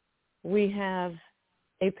we have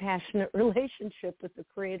a passionate relationship with the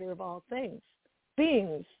creator of all things.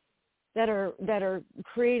 Beings that are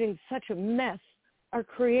creating such a mess are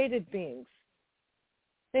created beings.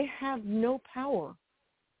 They have no power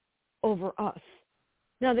over us.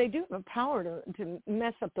 Now, they do have power to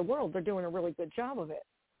mess up the world. They're doing a really good job of it.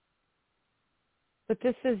 But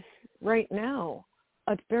this is, right now,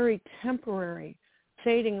 a very temporary,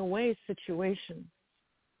 fading away situation.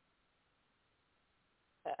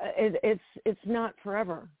 It's not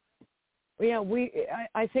forever. Yeah,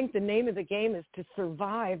 I think the name of the game is to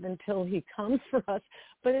survive until he comes for us,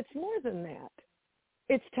 but it's more than that.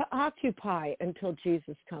 It's to occupy until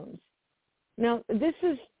Jesus comes. Now, this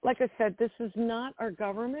is, like I said, this is not our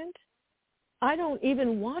government. I don't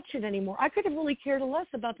even watch it anymore. I could have really cared less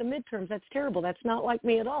about the midterms. That's terrible. That's not like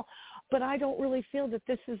me at all. But I don't really feel that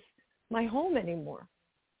this is my home anymore.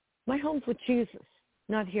 My home's with Jesus,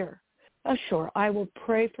 not here. Sure, I will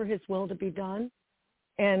pray for his will to be done.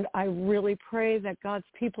 And I really pray that God's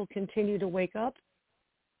people continue to wake up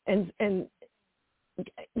and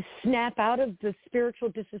snap out of the spiritual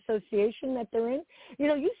disassociation that they're in.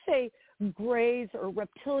 You say grays or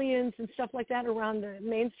reptilians and stuff like that around the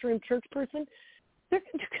mainstream church person, they're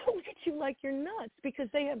going to look at you like you're nuts because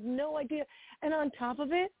they have no idea. And on top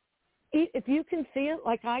of it, if you can see it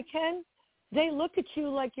like I can, they look at you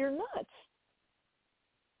like you're nuts.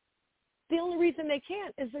 The only reason they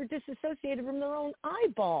can't is they're disassociated from their own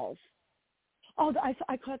eyeballs. Oh,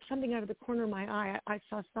 I caught something out of the corner of my eye. I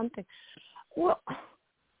saw something. Well,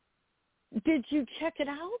 did you check it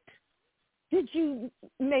out? Did you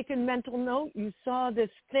make a mental note? You saw this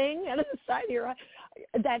thing out of the side of your eye.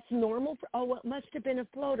 That's normal. Well, it must have been a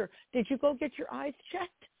floater. Did you go get your eyes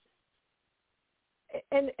checked?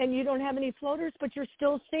 And you don't have any floaters, but you're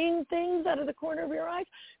still seeing things out of the corner of your eyes?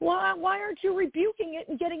 Why aren't you rebuking it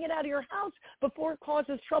and getting it out of your house before it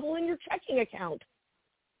causes trouble in your checking account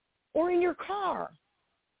or in your car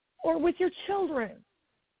or with your children?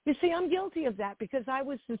 You see, I'm guilty of that because I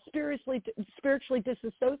was as spiritually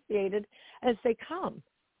disassociated as they come.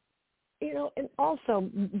 You know, and also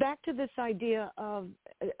back to this idea of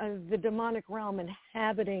the demonic realm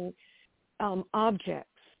inhabiting objects.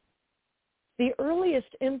 The earliest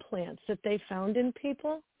implants that they found in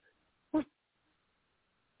people were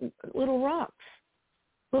little rocks,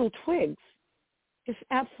 little twigs. It's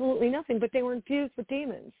absolutely nothing, but they were infused with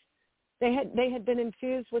demons. They had been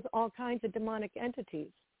infused with all kinds of demonic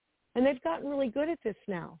entities, and they've gotten really good at this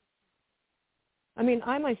now. I mean,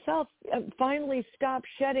 I myself finally stopped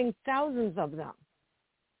shedding thousands of them.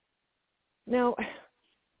 Now,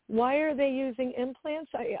 why are they using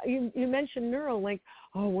implants? You mentioned Neuralink.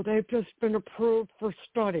 Oh, well, they've just been approved for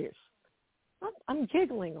studies. I'm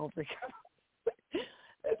giggling over here.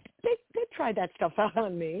 They tried that stuff out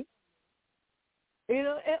on me. You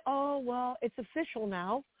know, well, it's official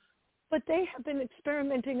now. But they have been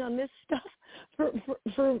experimenting on this stuff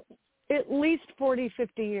for at least 40,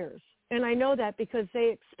 50 years. And I know that because they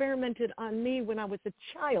experimented on me when I was a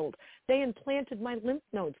child. They implanted my lymph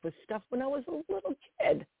nodes with stuff when I was a little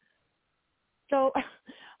kid. So,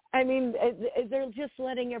 I mean, they're just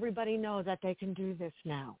letting everybody know that they can do this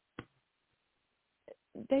now.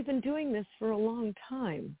 They've been doing this for a long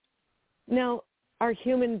time. Now, are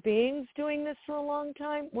human beings doing this for a long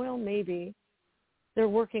time? Well, maybe. They're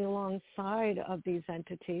working alongside of these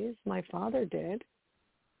entities. My father did.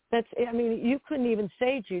 You couldn't even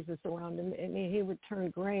say Jesus around him. I mean, he would turn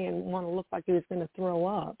gray and want to look like he was going to throw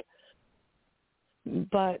up.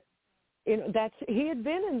 But, you know, he had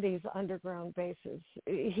been in these underground bases.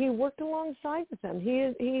 He worked alongside with them.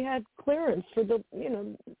 He had clearance for the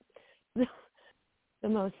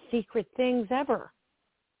most secret things ever.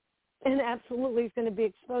 And absolutely he's going to be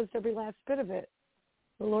exposed every last bit of it.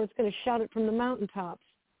 The Lord's going to shout it from the mountaintops.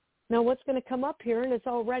 Now, what's going to come up here, and it's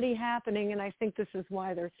already happening, and I think this is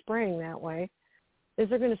why they're spraying that way, is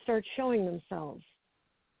they're going to start showing themselves.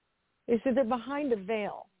 You see, they're behind a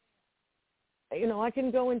veil. You know, I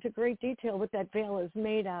can go into great detail what that veil is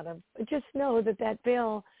made out of. Just know that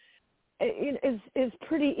veil is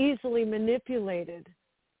pretty easily manipulated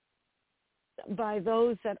by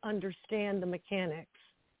those that understand the mechanics,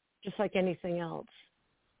 just like anything else.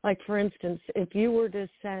 Like, for instance, if you were to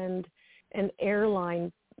send an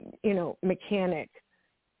airline, mechanic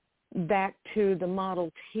back to the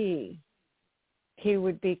Model T, he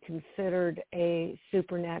would be considered a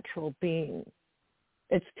supernatural being.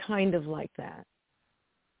 It's kind of like that.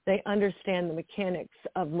 They understand the mechanics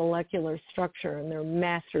of molecular structure, and they're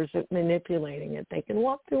masters at manipulating it. They can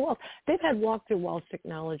walk through walls. They've had walk-through-walls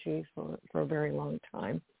technology for a very long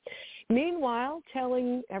time. Meanwhile,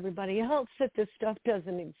 telling everybody else that this stuff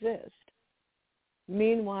doesn't exist.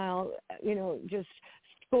 Meanwhile, just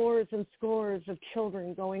scores and scores of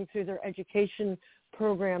children going through their education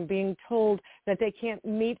program being told that they can't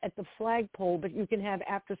meet at the flagpole, but you can have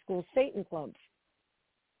after-school Satan clubs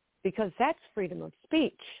because that's freedom of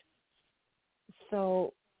speech.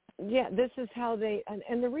 So, yeah, this is how they,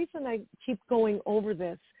 and the reason I keep going over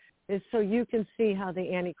this is so you can see how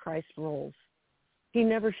the Antichrist rolls. He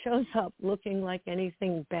never shows up looking like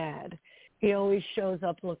anything bad. He always shows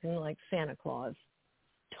up looking like Santa Claus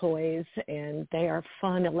toys, and they are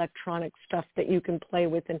fun electronic stuff that you can play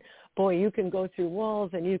with. And, boy, you can go through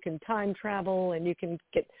walls, and you can time travel, and you can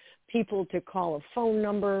get people to call a phone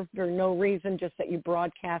number for no reason, just that you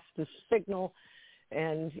broadcast the signal.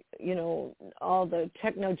 And, all the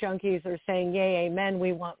techno junkies are saying, yay, amen,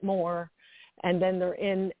 we want more. And then they're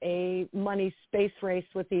in a money space race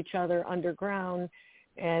with each other underground,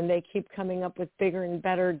 and they keep coming up with bigger and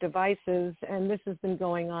better devices. And this has been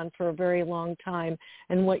going on for a very long time.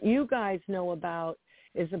 And what you guys know about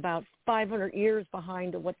is about 500 years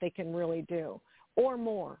behind of what they can really do, or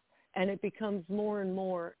more. And it becomes more and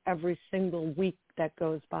more every single week that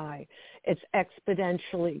goes by. It's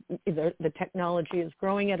exponentially, the technology is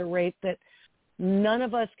growing at a rate that none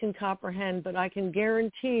of us can comprehend, but I can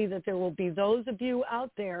guarantee that there will be those of you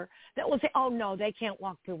out there that will say, oh, no, they can't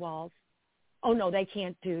walk through walls. oh no, they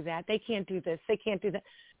can't do that. They can't do this. They can't do that.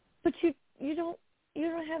 But you don't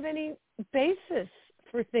have any basis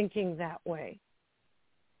for thinking that way.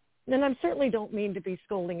 And I certainly don't mean to be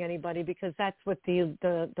scolding anybody, because that's what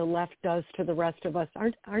the left does to the rest of us.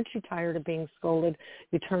 Aren't you tired of being scolded?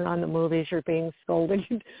 You turn on the movies, you're being scolded.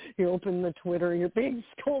 You open the Twitter, you're being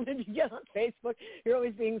scolded. You get on Facebook, you're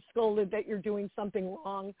always being scolded that you're doing something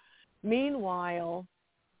wrong. Meanwhile,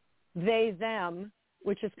 they, them,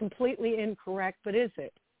 which is completely incorrect, but is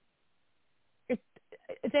it?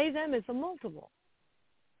 They, them is a multiple.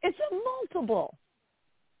 It's a multiple.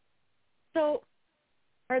 So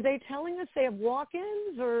are they telling us they have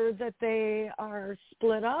walk-ins or that they are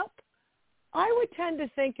split up? I would tend to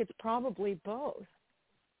think it's probably both.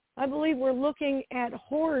 I believe we're looking at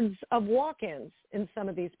hordes of walk-ins in some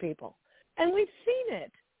of these people. And we've seen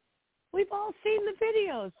it. We've all seen the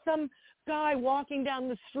videos. Some guy walking down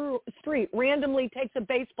the street randomly takes a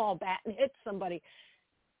baseball bat and hits somebody.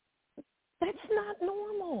 That's not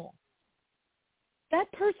normal. That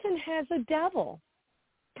person has a devil.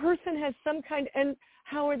 Person has some kind, and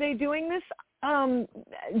how are they doing this?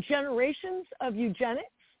 Generations of eugenics.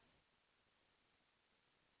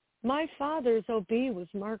 My father's OB was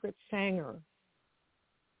Margaret Sanger.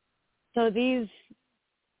 So these,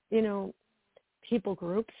 people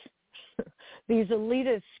groups, these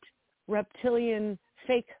elitist reptilian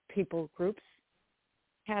fake people groups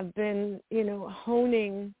have been,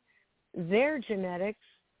 honing their genetics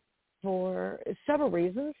for several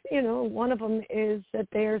reasons. One of them is that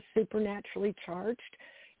they are supernaturally charged,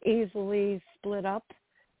 easily split up.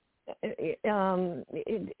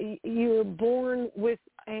 You're born with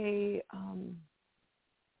a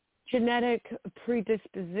genetic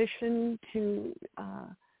predisposition to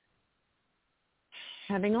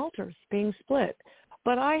having alters, being split.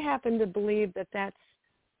 But I happen to believe that that's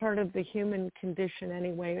part of the human condition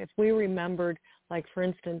anyway. If we remembered, like for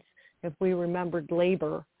instance, if we remembered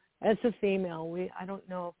labor as a female, I don't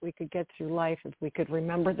know if we could get through life if we could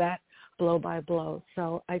remember that blow by blow.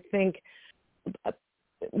 So I think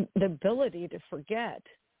the ability to forget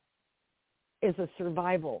is a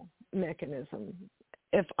survival mechanism.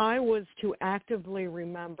 If I was to actively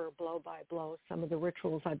remember blow by blow some of the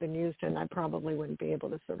rituals I've been used in, I probably wouldn't be able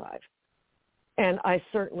to survive. And I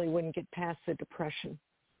certainly wouldn't get past the depression.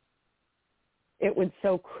 It would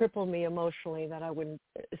so cripple me emotionally that I wouldn't.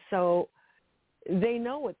 So they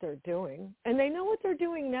know what they're doing, and they know what they're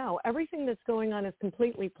doing now. Everything that's going on is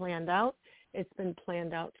completely planned out. It's been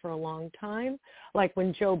planned out for a long time. Like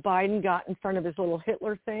when Joe Biden got in front of his little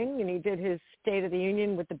Hitler thing and he did his State of the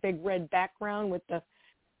Union with the big red background with the,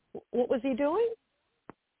 what was he doing?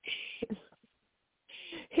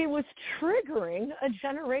 He was triggering a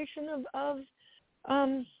generation of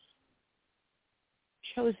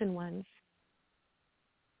chosen ones.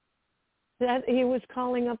 That he was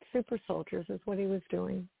calling up super soldiers is what he was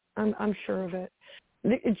doing. I'm sure of it.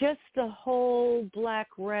 Just the whole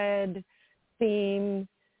black-red theme,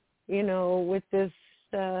 with this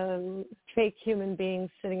fake human being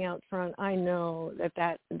sitting out front. I know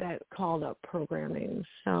that called up programming.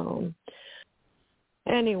 So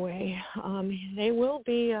anyway, they will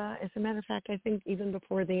be, as a matter of fact, I think even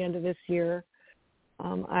before the end of this year,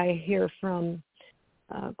 I hear from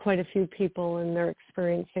quite a few people, and they're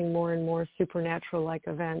experiencing more and more supernatural-like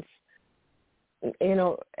events.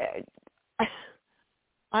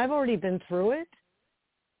 I've already been through it,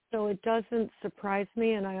 so it doesn't surprise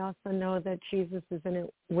me, and I also know that Jesus is in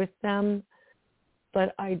it with them.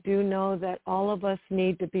 But I do know that all of us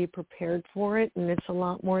need to be prepared for it, and it's a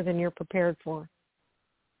lot more than you're prepared for.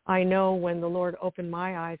 I know when the Lord opened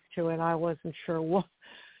my eyes to it, I wasn't sure what.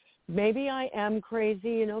 Maybe I am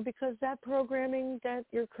crazy, because that programming that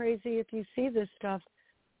you're crazy if you see this stuff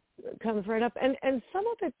comes right up. And some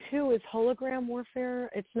of it, too, is hologram warfare.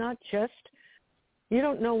 It's not just, you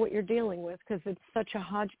don't know what you're dealing with because it's such a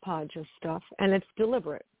hodgepodge of stuff, and it's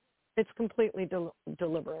deliberate. It's completely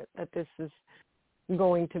deliberate that this is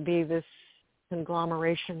going to be this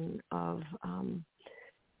conglomeration of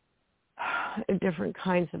different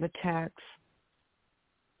kinds of attacks.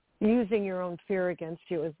 Using your own fear against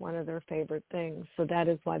you is one of their favorite things. So that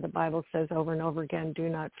is why the Bible says over and over again, do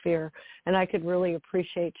not fear. And I could really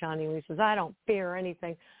appreciate Johnny when he says, I don't fear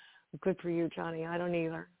anything. Good for you, Johnny. I don't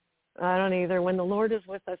either. When the Lord is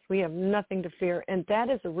with us, we have nothing to fear. And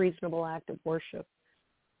that is a reasonable act of worship.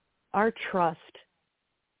 Our trust,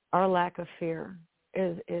 our lack of fear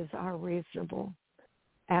is our reasonable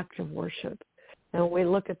act of worship. And we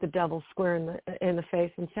look at the devil square in the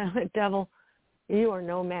face and say, devil, you are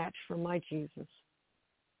no match for my Jesus.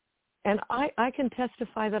 And I can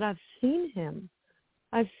testify that I've seen him.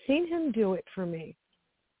 I've seen him do it for me.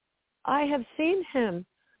 I have seen him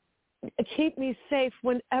keep me safe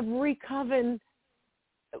when every coven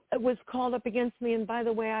was called up against me. And by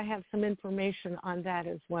the way, I have some information on that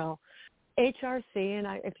as well. HRC, and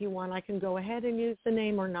if you want, I can go ahead and use the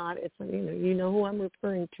name or not. It's you know who I'm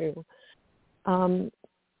referring to.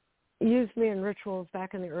 Used me in rituals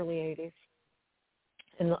back in the early 80s,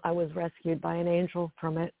 and I was rescued by an angel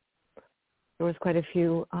from it. There was quite a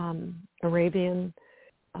few Arabian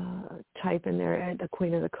type in there, and the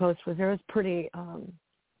Queen of the Coast was there. It was pretty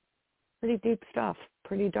deep stuff,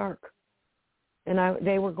 pretty dark, and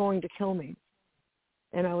they were going to kill me.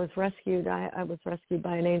 And I was rescued. I was rescued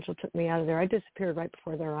by an angel, took me out of there. I disappeared right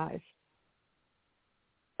before their eyes.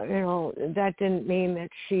 That didn't mean that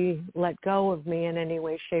she let go of me in any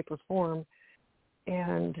way, shape, or form.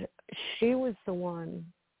 And she was the one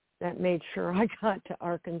that made sure I got to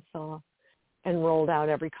Arkansas and rolled out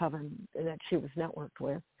every coven that she was networked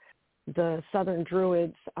with. The Southern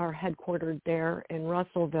Druids are headquartered there in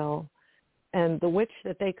Russellville, and the witch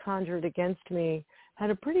that they conjured against me had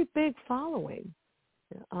a pretty big following.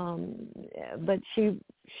 But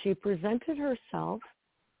she presented herself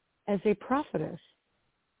as a prophetess,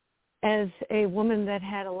 as a woman that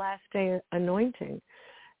had a last day anointing,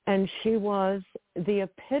 and she was the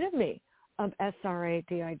epitome of SRA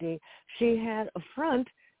DID. She had a front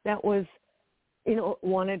that was,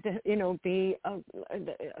 wanted to, be a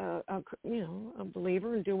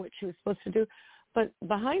believer and do what she was supposed to do, but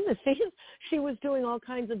behind the scenes, she was doing all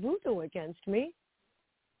kinds of voodoo against me.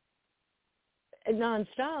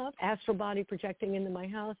 Nonstop, astral body projecting into my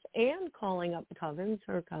house and calling up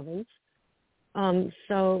her covens.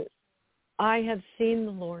 So I have seen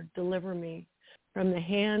the Lord deliver me from the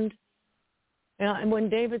hand. And when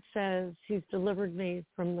David says he's delivered me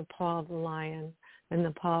from the paw of the lion and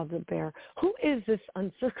the paw of the bear, who is this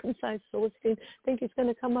uncircumcised Philistine? Think he's going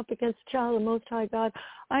to come up against the child of the Most High God?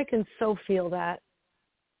 I can so feel that.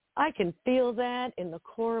 I can feel that in the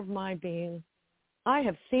core of my being. I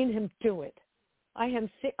have seen him do it. I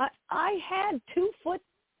had 2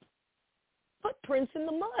 footprints in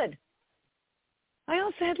the mud. I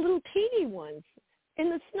also had little teeny ones in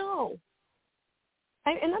the snow.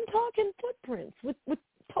 And I'm talking footprints with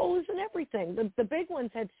toes and everything. The big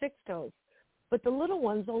ones had 6 toes, but the little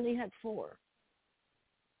ones only had 4.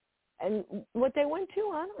 And what they went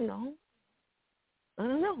to, I don't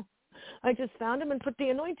know. I just found them and put the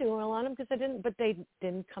anointing oil on them but they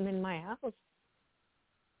didn't come in my house.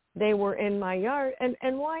 They were in my yard.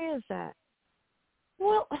 And why is that?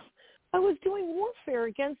 Well, I was doing warfare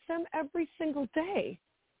against them every single day.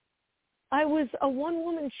 I was a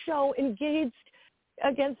one-woman show engaged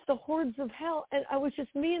against the hordes of hell, and I was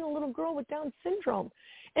just me and a little girl with Down syndrome.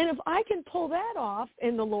 And if I can pull that off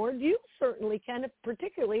in the Lord, you certainly can,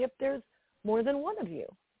 particularly if there's more than one of you.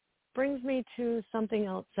 Brings me to something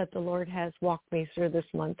else that the Lord has walked me through this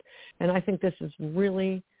month, and I think this is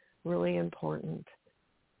really, really important.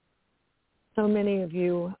 So many of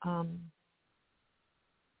you are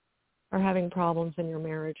having problems in your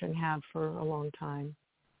marriage and have for a long time.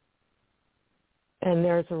 And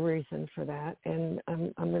there's a reason for that. And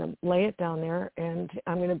I'm going to lay it down there, and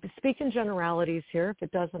I'm going to speak in generalities here. If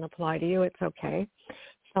it doesn't apply to you, it's okay.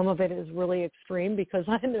 Some of it is really extreme because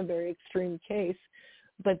I'm in a very extreme case,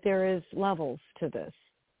 but there is levels to this.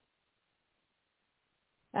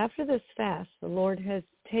 After this fast, the Lord has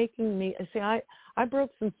taken me. See, I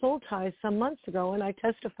broke some soul ties some months ago, and I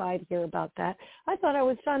testified here about that. I thought I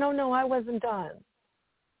was done. Oh, no, I wasn't done.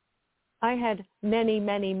 I had many,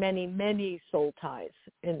 many, many, many soul ties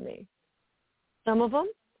in me. Some of them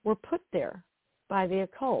were put there by the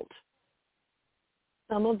occult.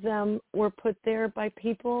 Some of them were put there by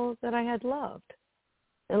people that I had loved.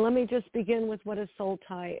 And let me just begin with what a soul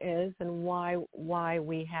tie is and why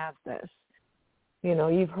we have this.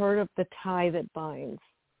 You've heard of the tie that binds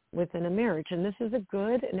within a marriage, and this is a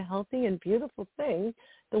good and healthy and beautiful thing,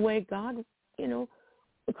 the way God,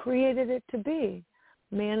 created it to be.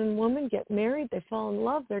 Man and woman get married, they fall in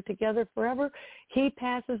love, they're together forever. He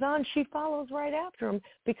passes on, she follows right after him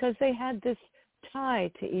because they had this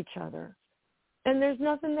tie to each other. And there's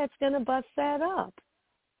nothing that's going to bust that up.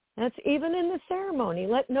 That's even in the ceremony.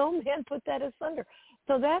 Let no man put that asunder.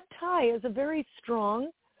 So that tie is a very strong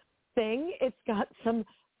thing. It's got some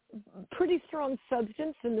pretty strong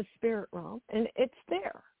substance in the spirit realm, and it's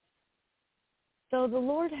there. So the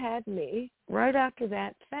Lord had me, right after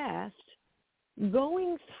that fast,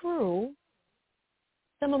 going through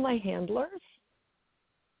some of my handlers.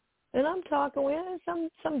 And I'm talking with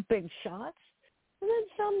some big shots, and then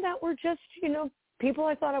some that were just, people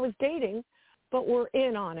I thought I was dating, but were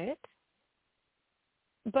in on it.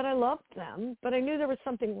 But I loved them, but I knew there was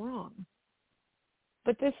something wrong.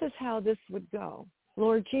 But this is how this would go.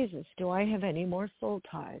 Lord Jesus, do I have any more soul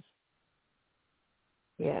ties?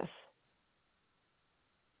 Yes.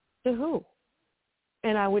 To who?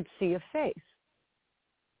 And I would see a face.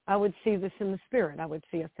 I would see this in the spirit. I would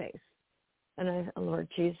see a face. And I, Lord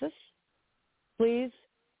Jesus, please,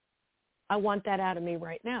 I want that out of me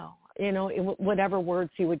right now. You know, whatever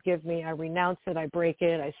words he would give me, I renounce it, I break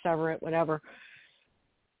it, I sever it, whatever.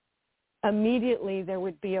 Immediately there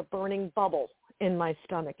would be a burning bubble in my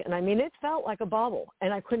stomach. And I mean, it felt like a bubble,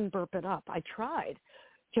 and I couldn't burp it up. I tried,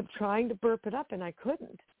 kept trying to burp it up, and I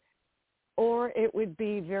couldn't. Or it would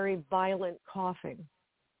be very violent coughing.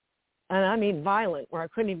 And I mean violent, where I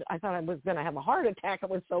couldn't even, I thought I was going to have a heart attack. It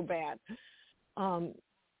was so bad.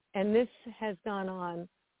 And this has gone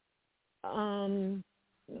on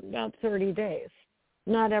about 30 days.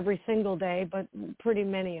 Not every single day, but pretty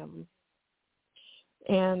many of them.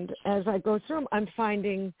 And as I go through them, I'm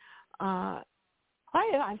finding, I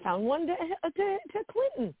found one to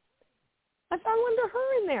Clinton. I found one to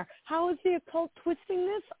her in there. How is the occult twisting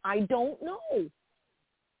this? I don't know.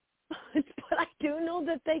 But I do know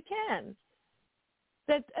that they can.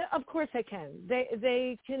 That, of course they can.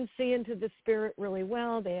 They can see into the spirit really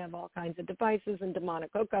well. They have all kinds of devices and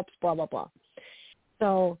demonic hookups, blah, blah, blah.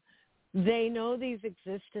 So they know these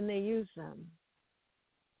exist and they use them.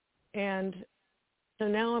 And so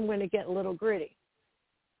now I'm going to get a little gritty.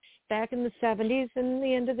 Back in the 70s and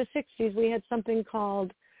the end of the 60s, we had something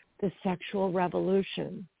called the sexual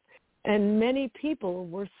revolution. And many people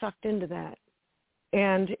were sucked into that.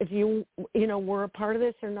 And if you were a part of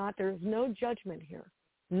this or not, there's no judgment here.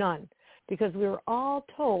 None. Because we were all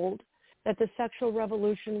told that the sexual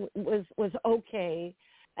revolution was okay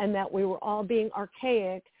and that we were all being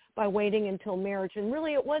archaic by waiting until marriage. And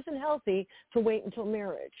really it wasn't healthy to wait until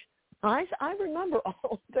marriage. I remember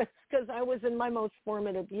all this because I was in my most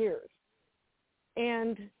formative years.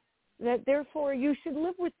 And that therefore you should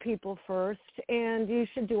live with people first and you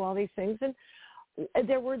should do all these things. And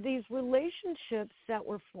there were these relationships that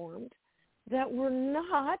were formed that were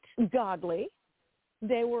not godly.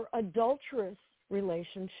 They were adulterous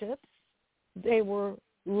relationships. They were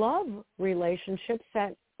love relationships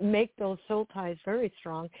that make those soul ties very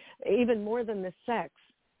strong. Even more than the sex,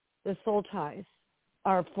 the soul ties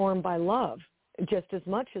are formed by love just as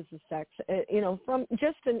much as the sex, from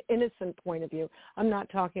just an innocent point of view. I'm not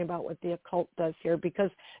talking about what the occult does here because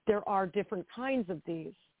there are different kinds of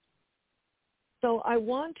these. So I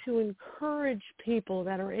want to encourage people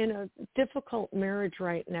that are in a difficult marriage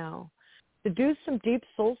right now to do some deep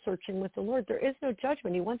soul searching with the Lord. There is no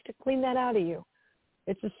judgment. He wants to clean that out of you.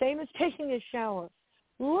 It's the same as taking a shower.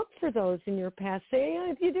 Look for those in your past. Say,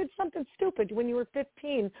 if you did something stupid when you were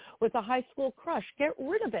 15 with a high school crush, get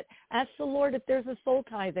rid of it. Ask the Lord if there's a soul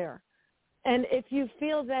tie there. And if you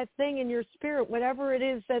feel that thing in your spirit, whatever it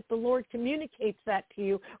is that the Lord communicates that to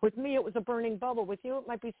you, with me it was a burning bubble. With you it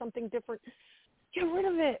might be something different. Get rid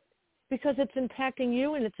of it because it's impacting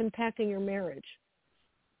you and it's impacting your marriage.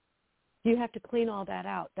 You have to clean all that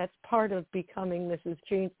out. That's part of becoming Mrs.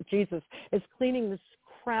 Jesus, is cleaning this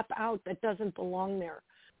crap out that doesn't belong there.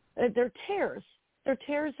 They're tears. They're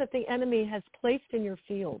tears that the enemy has placed in your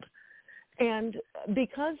field. And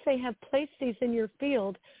because they have placed these in your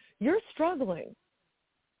field, you're struggling.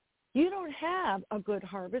 You don't have a good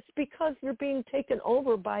harvest because you're being taken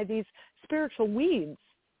over by these spiritual weeds.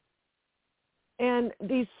 And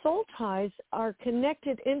these soul ties are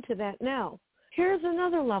connected into that now. Here's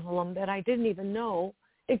another level of them that I didn't even know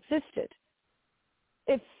existed.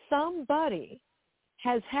 If somebody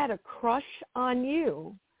has had a crush on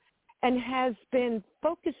you and has been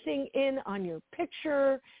focusing in on your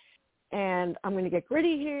picture, and I'm going to get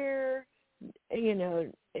gritty here, I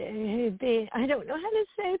don't know how to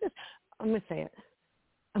say this. I'm going to say it.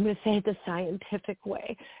 I'm going to say it the scientific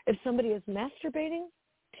way. If somebody is masturbating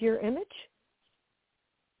to your image,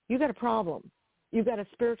 you got a problem. You've got a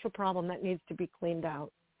spiritual problem that needs to be cleaned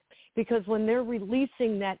out. Because when they're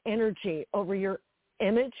releasing that energy over your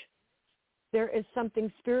image, there is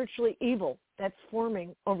something spiritually evil that's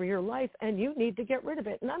forming over your life, and you need to get rid of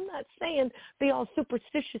it. And I'm not saying be all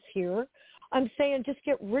superstitious here. I'm saying just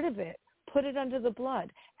get rid of it. Put it under the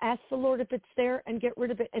blood. Ask the Lord if it's there and get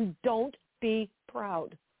rid of it. And don't be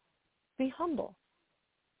proud. Be humble.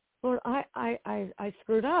 Lord, I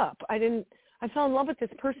screwed up. I fell in love with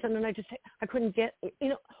this person and I couldn't get,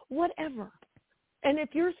 whatever. And if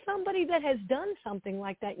you're somebody that has done something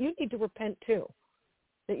like that, you need to repent too.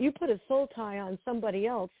 That you put a soul tie on somebody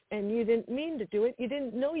else and you didn't mean to do it. You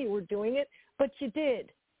didn't know you were doing it, but you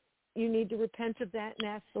did. You need to repent of that and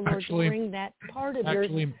ask the Lord to bring that part of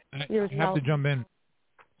yourself. I have to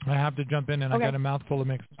jump in. And okay. I got a mouthful of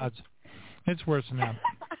mixed thoughts. It's worse than that.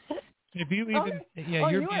 If you even,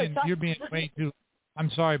 you're being way too.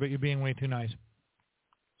 I'm sorry, but you're being way too nice.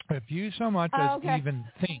 If you so much as even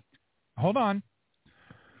think, hold on.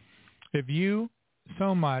 If you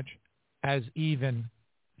so much as even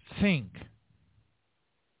think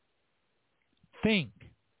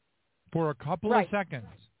for a couple of seconds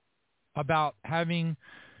about having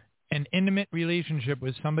an intimate relationship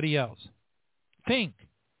with somebody else.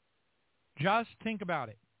 Just think about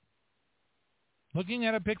it. Looking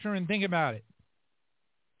at a picture and think about it.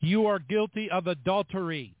 You are guilty of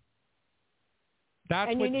adultery.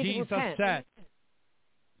 That's what Jesus said.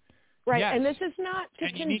 Right, yes. And this is not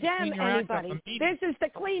to condemn anybody. This is to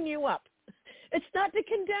clean you up. It's not to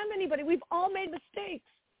condemn anybody. We've all made mistakes.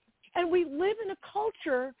 And we live in a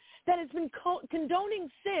culture that has been condoning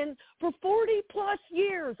sin for 40-plus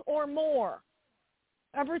years or more.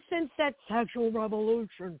 Ever since that sexual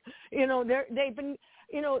revolution. They've been,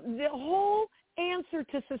 the whole answer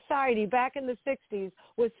to society back in the 60s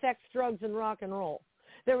was sex, drugs, and rock and roll.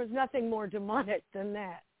 There was nothing more demonic than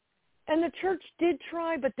that. And the church did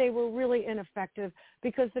try, but they were really ineffective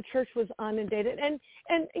because the church was inundated. And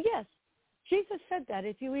yes, Jesus said that.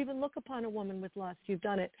 If you even look upon a woman with lust, you've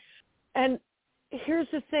done it. And here's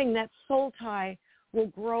the thing, that soul tie will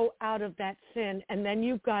grow out of that sin, and then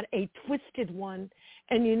you've got a twisted one,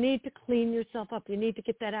 and you need to clean yourself up. You need to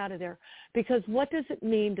get that out of there. Because what does it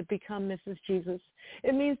mean to become Mrs. Jesus?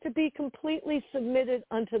 It means to be completely submitted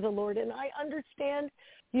unto the Lord. And I understand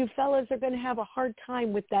you fellas are going to have a hard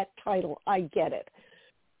time with that title. I get it.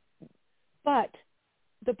 But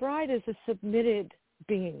the bride is a submitted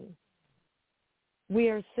being. We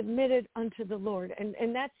are submitted unto the Lord.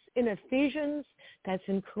 And that's in Ephesians, that's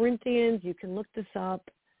in Corinthians. You can look this up.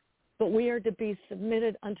 But we are to be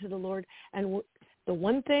submitted unto the Lord. And the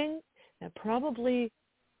one thing that probably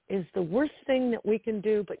is the worst thing that we can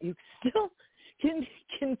do, but you still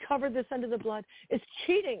can cover this under the blood, is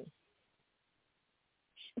cheating.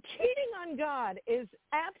 Cheating on God is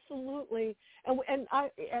absolutely,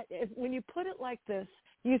 when you put it like this,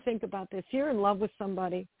 you think about this. You're in love with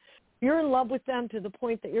somebody. You're in love with them to the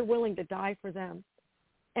point that you're willing to die for them.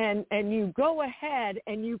 And you go ahead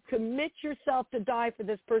and you commit yourself to die for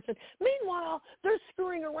this person. Meanwhile, they're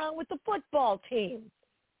screwing around with the football team.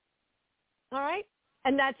 All right?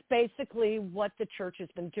 And that's basically what the church has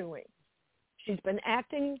been doing. She's been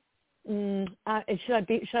acting, should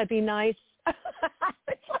I be nice?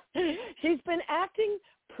 She's been acting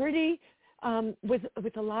pretty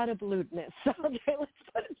with a lot of lewdness. Okay, let's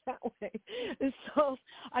put it that way. So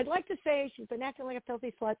I'd like to say she's been acting like a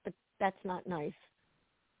filthy slut, but that's not nice.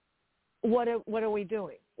 What are we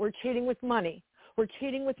doing? We're cheating with money. We're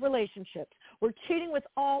cheating with relationships. We're cheating with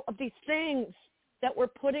all of these things that we're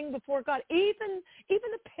putting before God. Even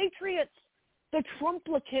the patriots, the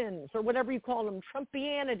Trumplicans, or whatever you call them,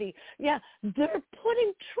 Trumpianity. Yeah, they're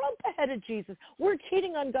putting Trump ahead of Jesus. We're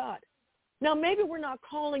cheating on God. Now, maybe we're not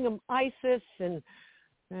calling them ISIS, and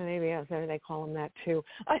maybe they call them that too.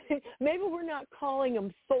 Maybe we're not calling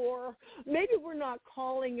them Thor. Maybe we're not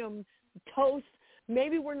calling them Toast.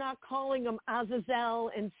 Maybe we're not calling them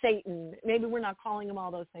Azazel and Satan. Maybe we're not calling them all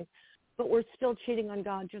those things. But we're still cheating on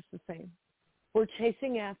God just the same. We're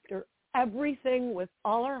chasing after everything with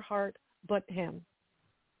all our heart but him.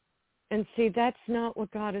 And see, that's not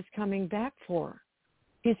what God is coming back for.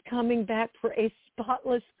 He's coming back for a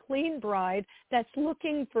spotless, clean bride that's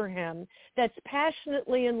looking for him, that's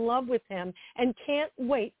passionately in love with him, and can't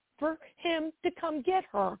wait for him to come get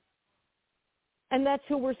her. And that's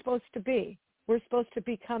who we're supposed to be. We're supposed to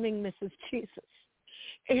be becoming Mrs. Jesus.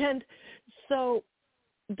 And so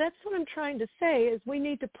that's what I'm trying to say is we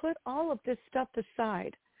need to put all of this stuff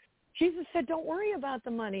aside. Jesus said, don't worry about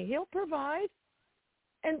the money. He'll provide.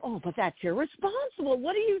 And, but that's irresponsible.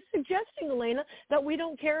 What are you suggesting, Eleyna, that we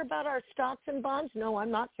don't care about our stocks and bonds? No,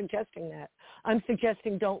 I'm not suggesting that. I'm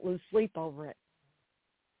suggesting don't lose sleep over it.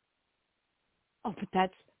 Oh, but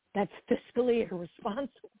that's fiscally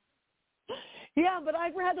irresponsible. Yeah, but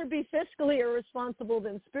I'd rather be fiscally irresponsible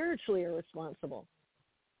than spiritually irresponsible.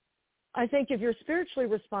 I think if you're spiritually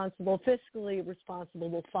responsible, fiscally responsible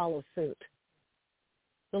will follow suit.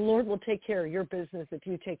 The Lord will take care of your business if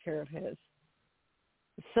you take care of his.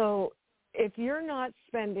 So if you're not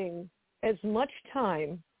spending as much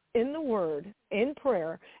time in the Word, in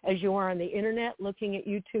prayer, as you are on the Internet looking at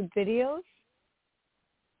YouTube videos,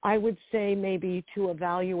 I would say maybe to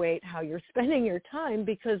evaluate how you're spending your time,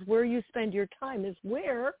 because where you spend your time is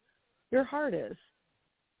where your heart is.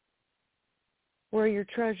 Where your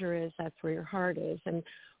treasure is, that's where your heart is. And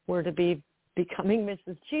we're to be becoming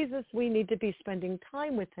Mrs. Jesus, we need to be spending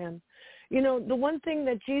time with him. You know, the one thing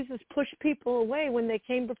that Jesus pushed people away when they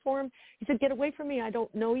came before him, he said, get away from me, I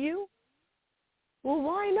don't know you. Well,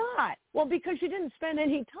 why not? Well, because you didn't spend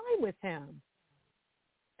any time with him.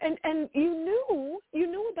 And you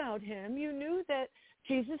knew about him. You knew that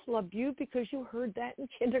Jesus loved you because you heard that in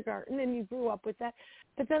kindergarten and you grew up with that.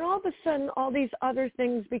 But then all of a sudden, all these other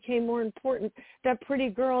things became more important. That pretty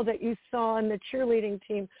girl that you saw in the cheerleading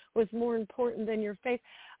team was more important than your faith.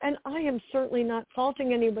 And I am certainly not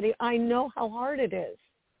faulting anybody. I know how hard it is.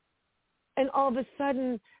 And all of a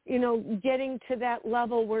sudden, you know, getting to that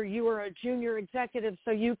level where you are a junior executive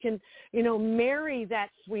so you can, you know, marry that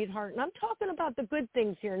sweetheart. And I'm talking about the good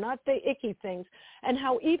things here, not the icky things, and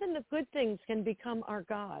how even the good things can become our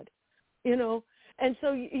God, you know. And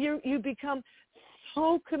so you become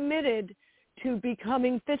so committed to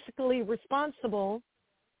becoming fiscally responsible,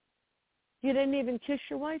 you didn't even kiss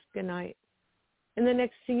your wife goodnight. And the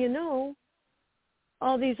next thing you know,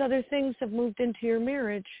 all these other things have moved into your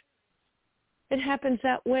marriage. It happens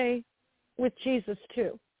that way with Jesus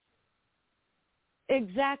too.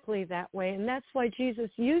 Exactly that way. And that's why Jesus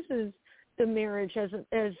uses the marriage as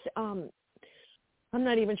I'm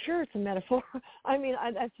not even sure it's a metaphor. I mean,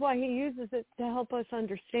 that's why he uses it to help us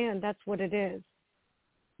understand that's what it is.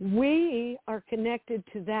 We are connected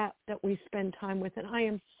to that we spend time with. And I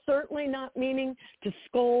am certainly not meaning to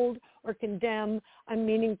scold or condemn. I'm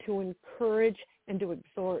meaning to encourage and to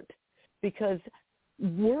exhort, because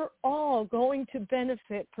we're all going to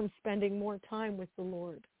benefit from spending more time with the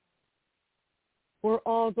Lord. We're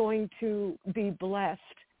all going to be blessed.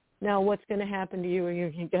 Now, what's going to happen to you?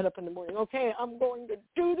 You get up in the morning, okay, I'm going to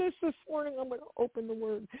do this morning. I'm going to open the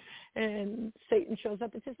Word. And Satan shows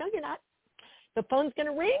up and says, no, you're not. The phone's going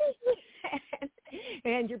to ring,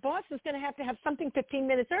 and your boss is going to have something 15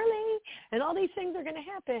 minutes early, and all these things are going to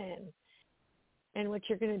happen. And what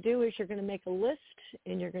you're going to do is you're going to make a list,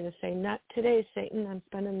 and you're going to say, not today, Satan. I'm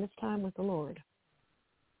spending this time with the Lord.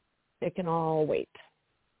 It can all wait.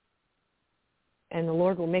 And the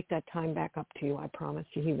Lord will make that time back up to you. I promise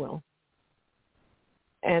you he will.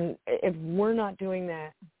 And if we're not doing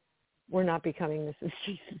that, we're not becoming Mrs.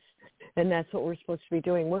 Jesus. And that's what we're supposed to be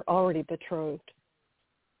doing. We're already betrothed.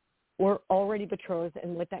 We're already betrothed,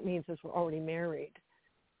 and what that means is we're already married.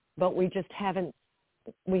 But we just haven't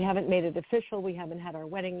made it official. We haven't had our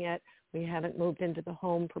wedding yet. We haven't moved into the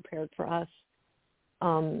home prepared for us.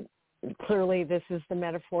 Clearly, this is the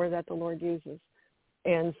metaphor that the Lord uses.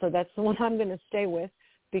 And so that's the one I'm going to stay with,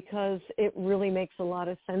 because it really makes a lot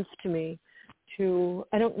of sense to me to,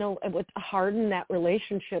 I don't know, harden that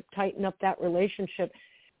relationship, tighten up that relationship,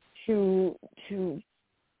 to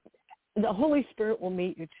the Holy Spirit will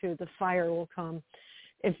meet you too. The fire will come.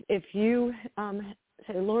 If you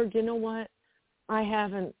say, Lord, you know what? I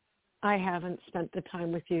haven't spent the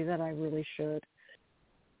time with you that I really should.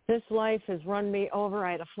 This life has run me over.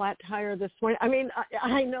 I had a flat tire this morning. I mean,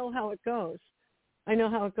 I know how it goes. I know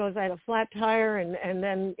how it goes. I had a flat tire, and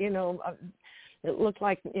then, you know, it looked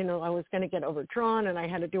like, you know, I was going to get overdrawn, and I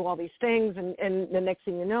had to do all these things, and the next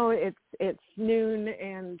thing you know, it's noon,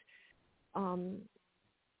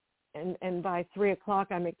 and by 3 o'clock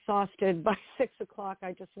I'm exhausted. By 6 o'clock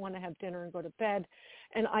I just want to have dinner and go to bed,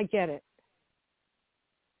 and I get it.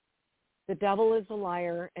 The devil is a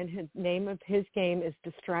liar, and his name of his game is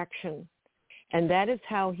distraction. And that is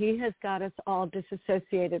how he has got us all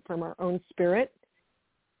disassociated from our own spirit.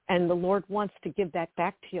 And the Lord wants to give that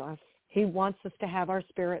back to us. He wants us to have our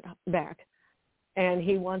spirit back. And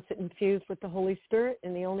he wants it infused with the Holy Spirit.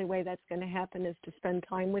 And the only way that's going to happen is to spend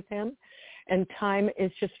time with him. And time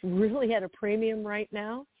is just really at a premium right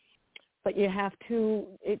now. But you have to,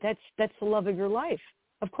 that's the love of your life.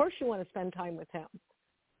 Of course you want to spend time with him.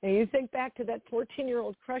 And you think back to that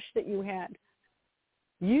 14-year-old crush that you had.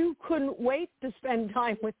 You couldn't wait to spend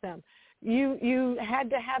time with them. You had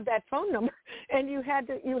to have that phone number, and you had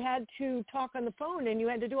to talk on the phone, and you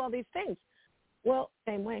had to do all these things. Well,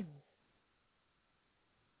 same way.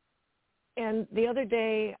 And the other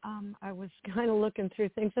day, I was kind of looking through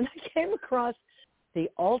things, and I came across the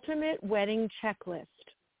ultimate wedding checklist.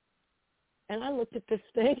 And I looked at this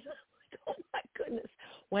thing. Oh, my goodness.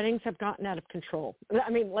 Weddings have gotten out of control.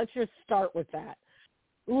 I mean, let's just start with that.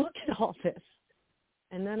 Look at all this.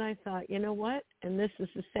 And then I thought, you know what? And this is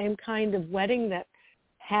the same kind of wedding that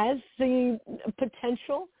has the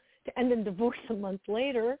potential to end in divorce a month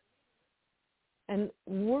later. And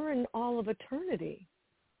we're in all of eternity.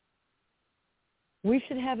 We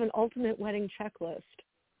should have an ultimate wedding checklist.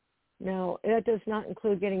 Now, that does not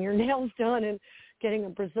include getting your nails done and getting a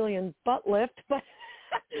Brazilian butt lift, but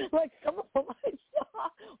like some of them I saw,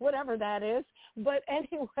 whatever that is. But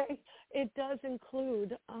anyway, it does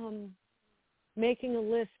include making a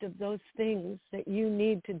list of those things that you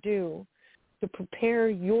need to do to prepare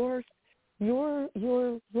your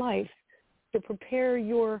life, to prepare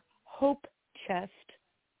your hope chest,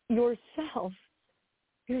 yourself.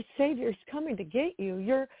 Your Savior's coming to get you.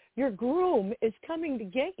 Your groom is coming to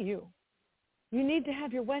get you. You need to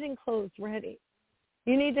have your wedding clothes ready.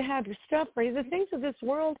 You need to have your stuff ready. The things of this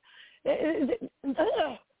world,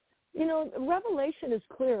 Revelation is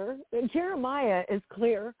clear. Jeremiah is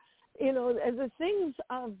clear. The things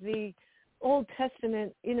of the Old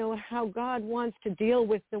Testament, how God wants to deal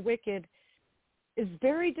with the wicked is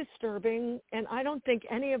very disturbing, and I don't think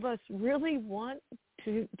any of us really want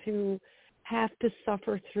to have to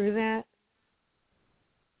suffer through that.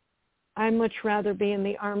 I'd much rather be in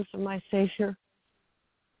the arms of my Savior,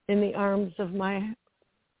 in the arms of my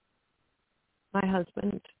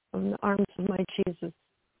husband, in the arms of my Jesus,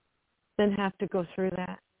 than have to go through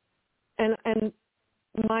that. And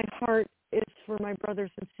my heart is for my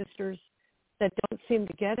brothers and sisters that don't seem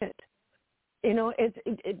to get it.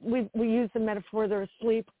 We use the metaphor, they're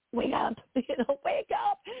asleep. Wake up, wake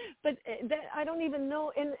up. But I don't even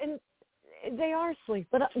know, and they are asleep.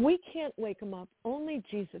 But we can't wake them up. Only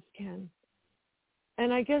Jesus can.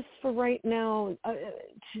 And I guess for right now,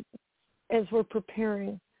 as we're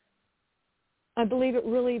preparing, I believe it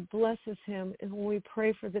really blesses him when we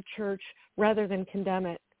pray for the church rather than condemn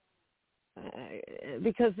it.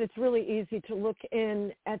 Because it's really easy to look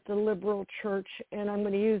in at the liberal church, and I'm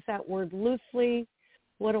going to use that word loosely.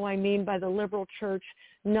 What do I mean by the liberal church?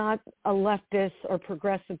 Not a leftist or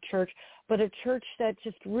progressive church, but a church that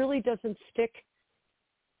just really doesn't stick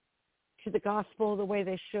to the gospel the way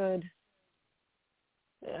they should.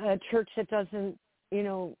 A church that doesn't,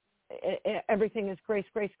 everything is grace,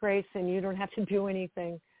 grace, grace, and you don't have to do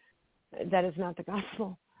anything. That is not the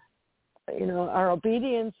gospel. Our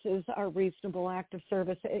obedience is our reasonable act of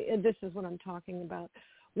service. This is what I'm talking about.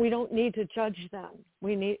 We don't need to judge them.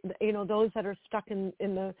 We need, those that are stuck in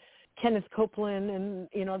the Kenneth Copeland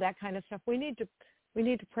and, that kind of stuff. We need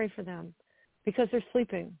to pray for them because they're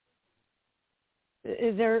sleeping.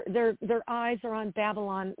 Their eyes are on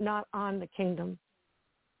Babylon, not on the kingdom.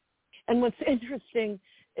 And what's interesting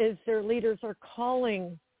is their leaders are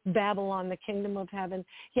calling Babylon the kingdom of heaven.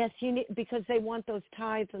 Yes, because they want those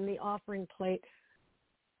tithes and the offering plate.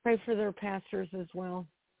 Pray for their pastors as well.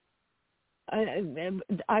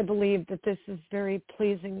 I believe that this is very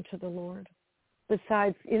pleasing to the Lord.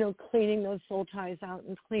 Besides, cleaning those soul ties out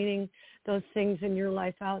and cleaning those things in your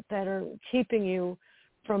life out that are keeping you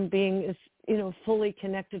from being as, fully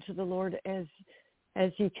connected to the Lord as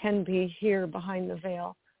you can be here behind the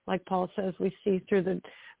veil. Like Paul says, we see through the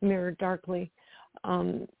mirror darkly.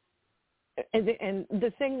 And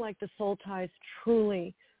the thing like the soul ties,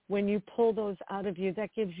 truly, when you pull those out of you,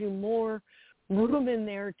 that gives you more room in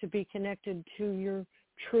there to be connected to your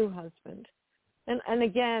true husband. And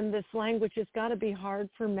again, this language has got to be hard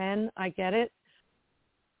for men. I get it.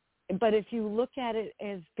 But if you look at it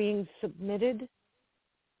as being submitted,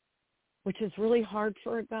 which is really hard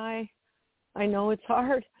for a guy, I know it's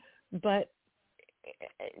hard, but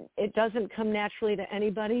it doesn't come naturally to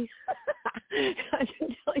anybody. I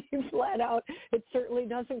can tell you flat out, it certainly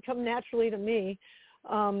doesn't come naturally to me.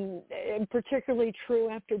 And particularly true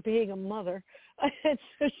after being a mother.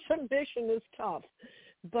 Submission is tough.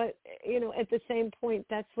 But, at the same point,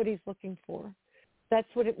 that's what he's looking for. That's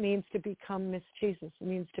what it means to become Miss Jesus. It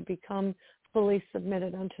means to become fully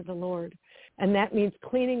submitted unto the Lord. And that means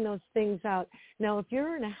cleaning those things out. Now, if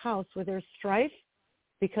you're in a house where there's strife,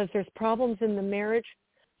 because there's problems in the marriage,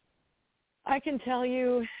 I can tell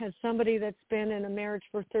you, as somebody that's been in a marriage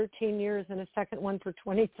for 13 years and a second one for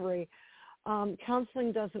 23,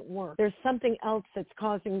 counseling doesn't work. There's something else that's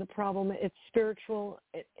causing the problem. It's spiritual,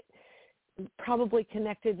 probably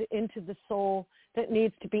connected into the soul that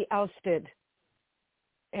needs to be ousted.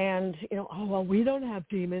 And, we don't have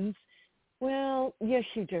demons. Well, yes,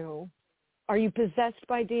 you do. Are you possessed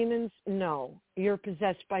by demons? No, you're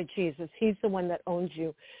possessed by Jesus. He's the one that owns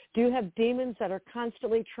you. Do you have demons that are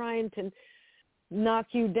constantly trying to knock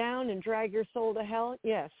you down and drag your soul to hell?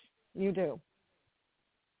 Yes, you do.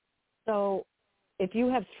 So if you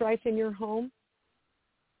have strife in your home,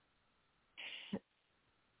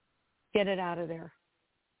 get it out of there.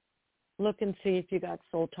 Look and see if you got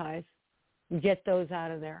soul ties. Get those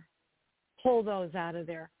out of there. Pull those out of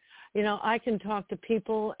there. I can talk to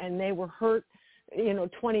people and they were hurt,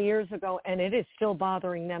 20 years ago, and it is still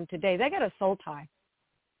bothering them today. They got a soul tie.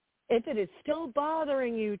 If it is still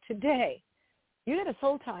bothering you today, you got a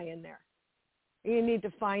soul tie in there. You need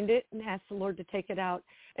to find it and ask the Lord to take it out.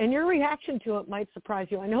 And your reaction to it might surprise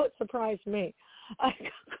you. I know it surprised me. I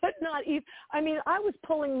could not even, I was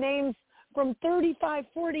pulling names from 35,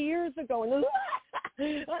 40 years ago, and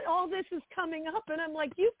all this is coming up, and I'm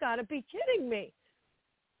like, you've got to be kidding me.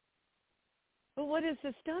 But what has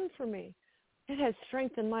this done for me? It has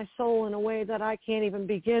strengthened my soul in a way that I can't even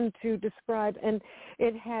begin to describe, and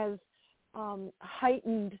it has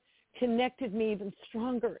heightened, connected me even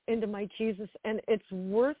stronger into my Jesus, and it's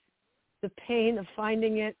worth the pain of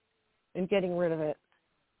finding it and getting rid of it.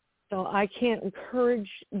 So I can't encourage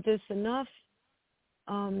this enough.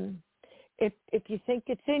 If you think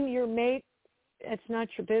it's in your mate, it's not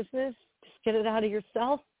your business. Just get it out of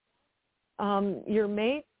yourself. Your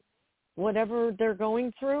mate, whatever they're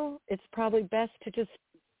going through, it's probably best to just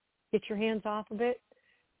get your hands off of it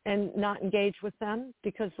and not engage with them,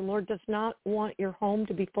 because the Lord does not want your home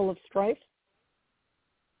to be full of strife.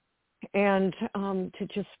 And to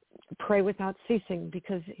just pray without ceasing,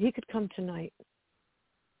 because he could come tonight.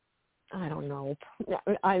 I don't know.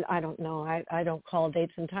 I don't know. I don't call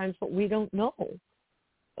dates and times, but we don't know.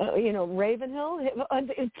 Ravenhill,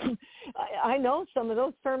 I know some of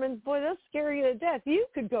those sermons, boy, they'll scare you to death. You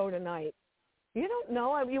could go tonight. You don't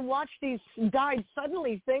know. You watch these died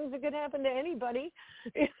suddenly things that could happen to anybody,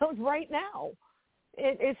 right now.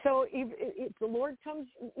 So if the Lord comes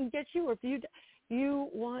and gets you, or if you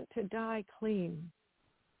want to die clean,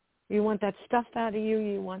 you want that stuff out of you,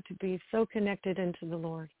 you want to be so connected into the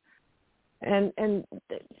Lord. And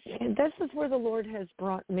this is where the Lord has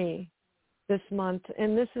brought me this month,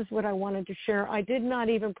 and this is what I wanted to share. I did not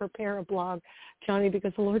even prepare a blog, Johnny,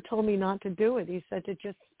 because the Lord told me not to do it. He said to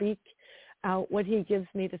just speak out what he gives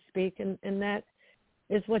me to speak, and that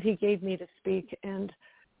is what he gave me to speak. And,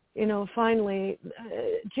 finally,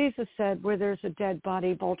 Jesus said, where there's a dead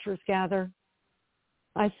body, vultures gather.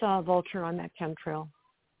 I saw a vulture on that chemtrail.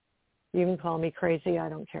 You can call me crazy. I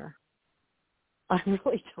don't care. I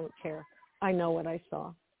really don't care. I know what I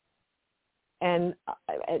saw. And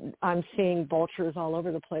I'm seeing vultures all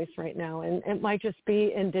over the place right now. And it might just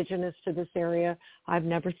be indigenous to this area. I've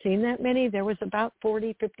never seen that many. There was about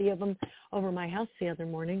 40, 50 of them over my house the other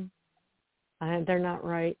morning. They're not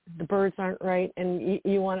right. The birds aren't right. And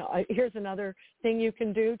you want to, here's another thing you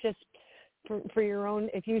can do just for your own.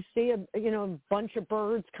 If you see a bunch of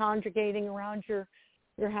birds congregating around your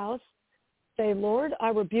house, say, Lord, I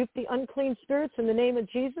rebuke the unclean spirits in the name of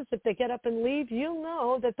Jesus. If they get up and leave, you'll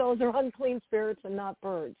know that those are unclean spirits and not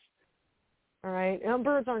birds. All right? Now,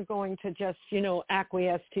 birds aren't going to just,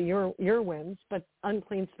 acquiesce to your whims, but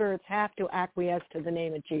unclean spirits have to acquiesce to the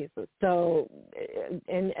name of Jesus. So,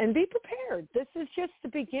 and be prepared. This is just the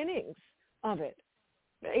beginnings of it.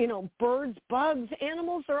 Birds, bugs,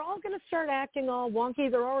 animals, they're all going to start acting all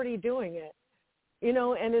wonky. They're already doing it.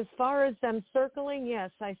 And as far as them circling,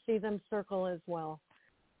 yes, I see them circle as well.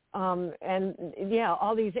 And, yeah,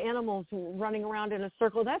 all these animals running around in a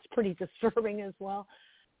circle, that's pretty disturbing as well.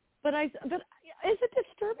 But is it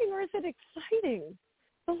disturbing or is it exciting?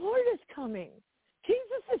 The Lord is coming.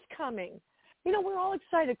 Jesus is coming. We're all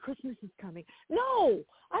excited. Christmas is coming. No,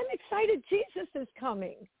 I'm excited. Jesus is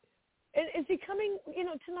coming. Is he coming,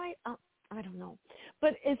 tonight? I don't know.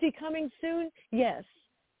 But is he coming soon? Yes.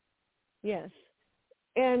 Yes.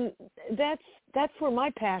 And that's where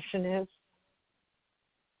my passion is.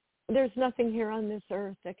 There's nothing here on this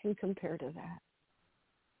earth that can compare to that.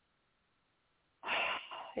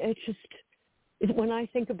 It just, when I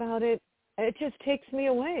think about it, it just takes me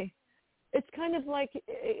away. It's kind of like,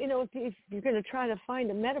 if you're going to try to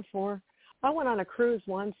find a metaphor, I went on a cruise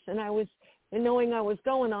once, and knowing I was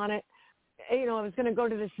going on it, I was going to go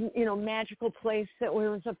to this, magical place that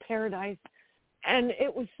was a paradise. And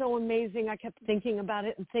it was so amazing. I kept thinking about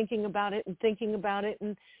it and thinking about it and thinking about it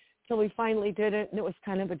until we finally did it, and it was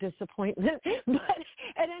kind of a disappointment. But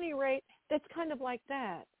at any rate, it's kind of like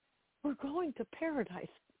that. We're going to paradise,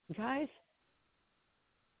 guys.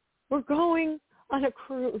 We're going on a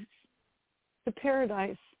cruise to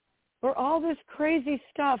paradise where all this crazy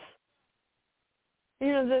stuff,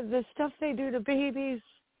 the stuff they do to babies,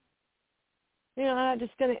 I'm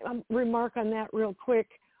just going to remark on that real quick.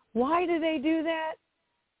 Why do they do that?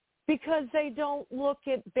 Because they don't look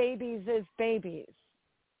at babies as babies.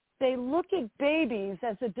 They look at babies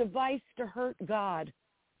as a device to hurt God.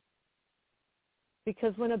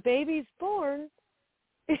 Because when a baby's born,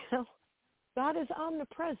 God is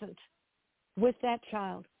omnipresent with that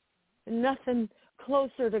child. Nothing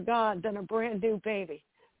closer to God than a brand new baby.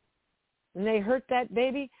 And they hurt that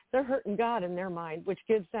baby, they're hurting God in their mind, which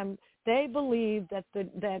gives them, they believe that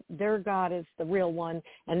that their God is the real one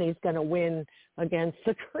and he's going to win against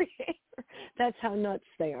the Creator. That's how nuts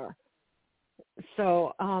they are.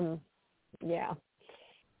 So, yeah.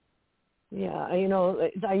 Yeah, you know,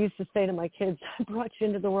 I used to say to my kids, I brought you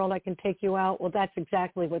into the world, I can take you out. Well, that's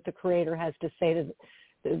exactly what the Creator has to say to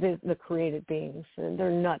the created beings. And they're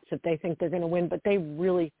nuts if they think they're going to win, but they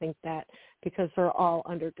really think that because they're all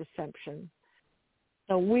under deception.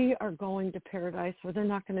 So we are going to paradise where they're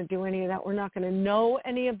not going to do any of that. We're not going to know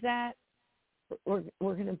any of that. We're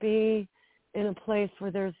going to be in a place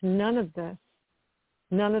where there's none of this.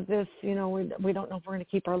 None of this, you know, we don't know if we're going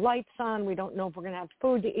to keep our lights on. We don't know if we're going to have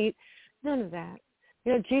food to eat. None of that.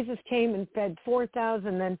 You know, Jesus came and fed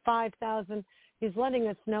 4,000, then 5,000. He's letting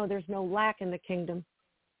us know there's no lack in the kingdom.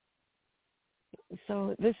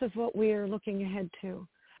 So this is what we are looking ahead to.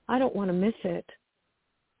 I don't want to miss it.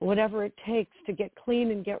 Whatever it takes to get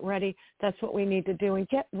clean and get ready, that's what we need to do. And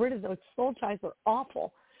get rid of those soul ties. They're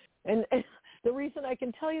awful. And the reason I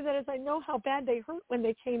can tell you that is I know how bad they hurt when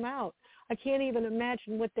they came out. I can't even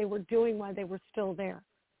imagine what they were doing while they were still there.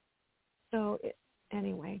 So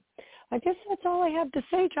anyway, I guess that's all I have to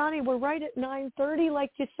say, Johnny. We're right at 9:30,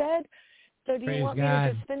 like you said. So do you want me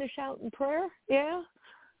to just finish out in prayer? Yeah?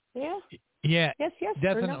 Yeah? Yeah, yes,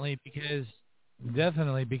 definitely, because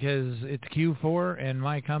it's Q4 and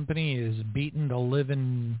my company is beating the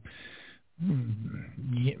living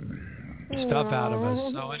stuff out of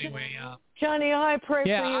us. So anyway, Johnny, I pray for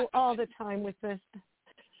you all the time with this.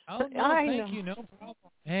 Oh, no, thank you, no problem.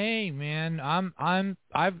 Hey, man,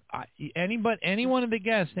 any one of the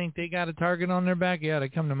guests think they got a target on their back, you ought to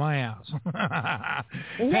come to my house.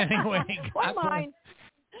 Anyway, or mine.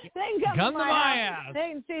 They can come to my house. They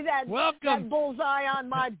can see that bullseye on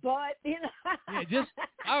my butt. You know. Yeah,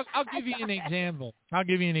 I'll give you an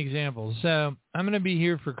example. So I'm going to be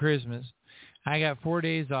here for Christmas. I got 4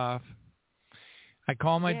 days off. I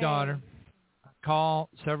call my daughter. I call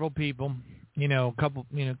several people, you know, a couple,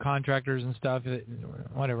 you know, contractors and stuff,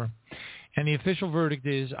 whatever. And the official verdict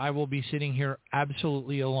is I will be sitting here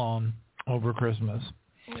absolutely alone over Christmas.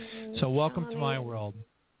 So welcome to my world.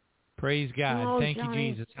 Praise God. Oh, thank Johnny.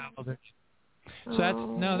 you, Jesus. Hallelujah.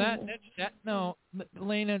 So no,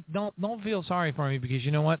 Eleyna, don't feel sorry for me, because you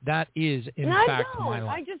know what? That is in fact my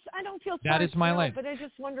life. I don't feel sorry. That is my life. But I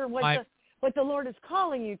just wonder what the Lord is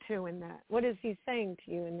calling you to in that. What is He saying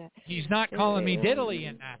to you in that? He's not calling me diddly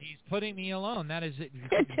in that. He's putting me alone. That is it.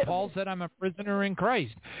 Paul said I'm a prisoner in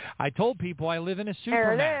Christ. I told people I live in a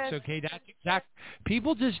supermax. Okay, that's exact.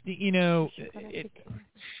 People just, you know,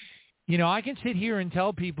 you know, I can sit here and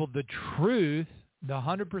tell people the truth, the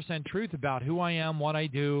 100% truth about who I am, what I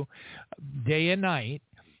do, day and night,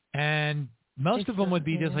 and most of them would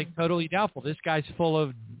be just like totally doubtful. This guy's full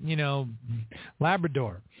of, you know,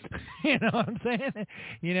 Labrador. You know what I'm saying?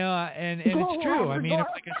 You know, and it's true. I mean,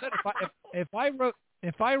 like I said, if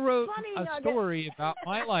I wrote a story about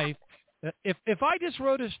my life. If I just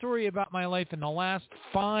wrote a story about my life in the last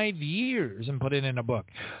 5 years and put it in a book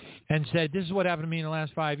and said, this is what happened to me in the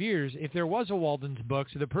last 5 years, if there was a Walden's book,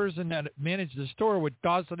 so the person that managed the store would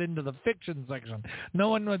toss it into the fiction section. No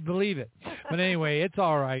one would believe it. But anyway, it's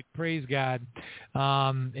all right. Praise God.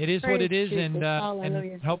 It is what it is,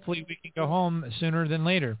 and hopefully we can go home sooner than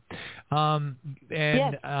later. Go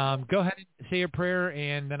ahead and say a prayer,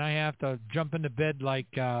 and then I have to jump into bed like,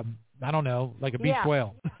 I don't know, like a beach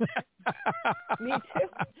whale. Me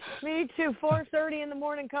too. 4:30 in the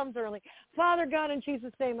morning comes early. Father God, in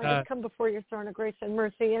Jesus' name, I just come before your throne of grace and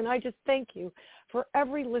mercy, and I just thank you for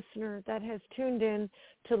every listener that has tuned in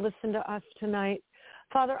to listen to us tonight.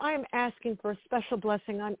 Father, I am asking for a special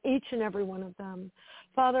blessing on each and every one of them.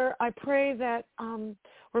 Father, I pray that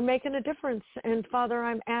we're making a difference, and Father,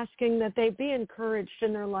 I'm asking that they be encouraged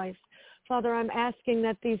in their life. Father, I'm asking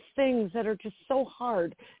that these things that are just so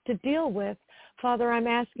hard to deal with, Father, I'm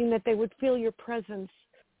asking that they would feel your presence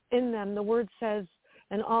in them. The word says,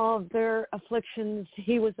 in all of their afflictions,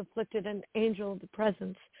 he was afflicted, and angel of the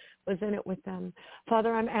presence was in it with them.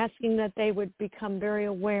 Father, I'm asking that they would become very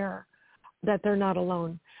aware that they're not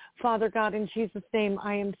alone. Father God, in Jesus' name,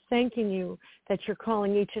 I am thanking you that you're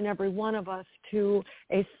calling each and every one of us to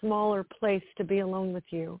a smaller place to be alone with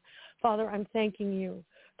you. Father, I'm thanking you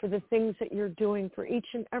for the things that you're doing for each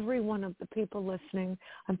and every one of the people listening.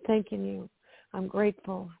 I'm thanking you. I'm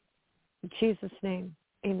grateful. In Jesus' name,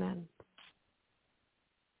 amen.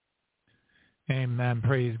 Amen.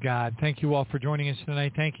 Praise God. Thank you all for joining us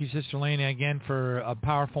tonight. Thank you, Sister Eleyna, again for a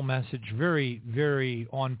powerful message. Very, very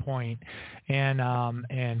on point and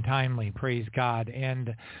timely. Praise God.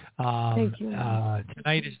 And thank you.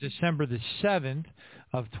 Tonight is December the 7th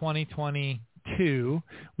of 2020. 2022.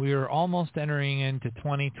 We are almost entering into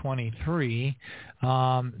 2023.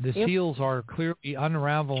 The seals are clearly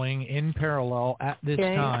unraveling in parallel at this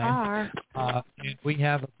time. And we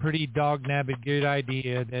have a pretty dog-nabbit good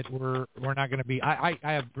idea that we're not going to be. I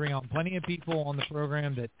have bring on plenty of people on the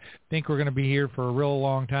program that think we're going to be here for a real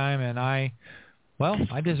long time, and I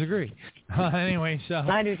disagree. Anyway, so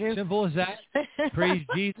I do too. Simple as that. Praise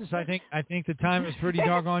Jesus. I think the time is pretty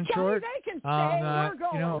doggone short. They can stay. We're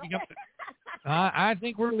going. I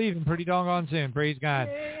think we're leaving pretty doggone soon. Praise God.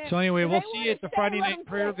 So anyway, we'll see you at the Friday night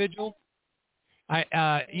prayer vigil.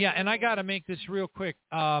 And I got to make this real quick.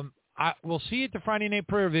 We'll see you at the Friday night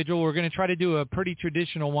prayer vigil. We're going to try to do a pretty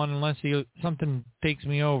traditional one, unless something takes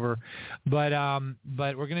me over. But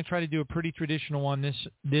we're going to try to do a pretty traditional one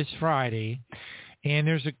this Friday, and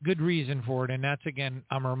there's a good reason for it. And that's, again,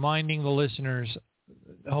 I'm reminding the listeners.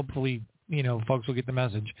 Hopefully, folks will get the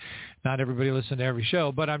message. Not everybody listens to every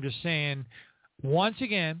show, but I'm just saying, once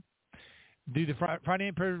again, do the Friday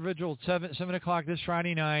night prayer vigil at 7 o'clock this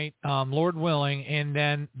Friday night, Lord willing, and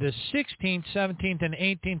then the 16th, 17th, and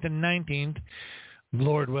 18th and 19th,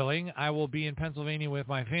 Lord willing, I will be in Pennsylvania with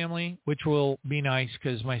my family, which will be nice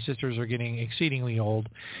because my sisters are getting exceedingly old.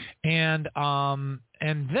 And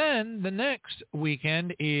then the next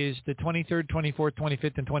weekend is the 23rd, 24th,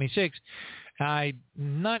 25th, and 26th. I'm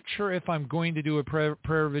not sure if I'm going to do a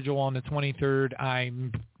prayer vigil on the 23rd. I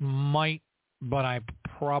might, but I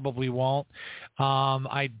probably won't. So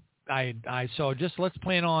just let's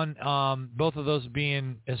plan on both of those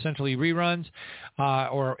being essentially reruns,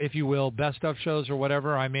 or if you will, best of shows or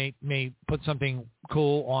whatever. I may put something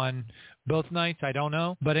cool on both nights. I don't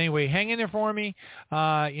know, but anyway, hang in there for me.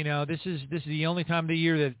 This is the only time of the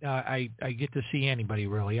year that I get to see anybody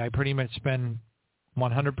really. I pretty much spend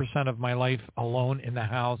 100% of my life alone in the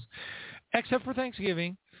house, except for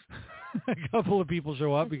Thanksgiving. A couple of people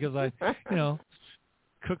show up because I,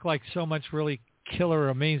 cook like so much really killer,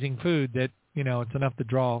 amazing food that, it's enough to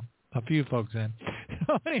draw a few folks in.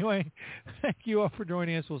 So anyway, thank you all for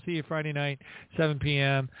joining us. We'll see you Friday night, 7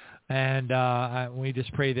 p.m. And we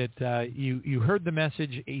just pray that you heard the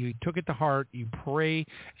message, you took it to heart, you pray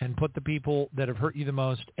and put the people that have hurt you the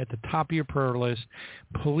most at the top of your prayer list.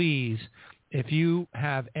 Please, if you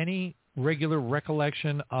have any regular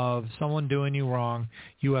recollection of someone doing you wrong,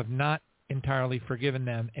 you have not entirely forgiven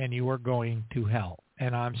them, and you are going to hell.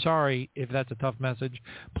 And I'm sorry if that's a tough message.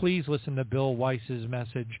 Please listen to Bill Weiss's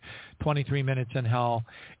message, 23 Minutes in Hell.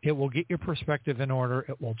 It will get your perspective in order.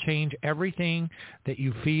 It will change everything that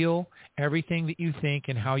you feel, everything that you think,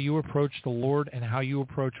 and how you approach the Lord and how you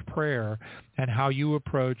approach prayer and how you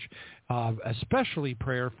approach especially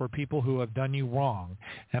prayer for people who have done you wrong.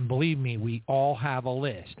 And believe me, we all have a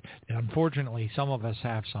list. And unfortunately, some of us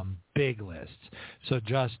have some big lists. So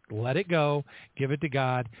just let it go, give it to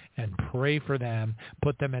God, and pray for them.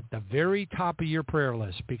 Put them at the very top of your prayer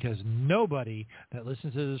list, because nobody that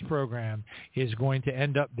listens to this program is going to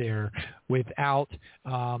end up there without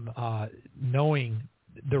knowing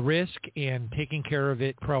the risk and taking care of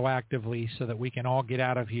it proactively so that we can all get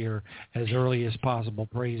out of here as early as possible.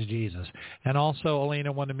 Praise Jesus. And also,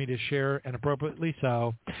 Eleyna wanted me to share, and appropriately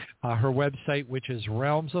so, her website, which is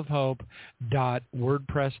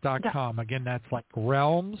realmsofhope.wordpress.com. Again, that's like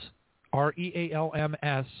realms,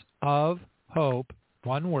 REALMS, of hope,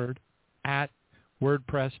 one word, at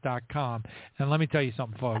WordPress.com. And let me tell you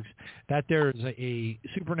something, folks, that there is a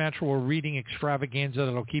supernatural reading extravaganza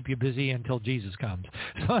that'll keep you busy until Jesus comes.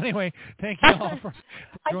 So anyway, thank you all for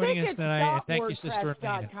joining us tonight. And thank you, Sister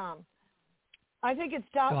Eleyna. I think it's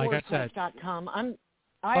 .wordpress.com.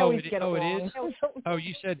 I always get it wrong. It is? Oh,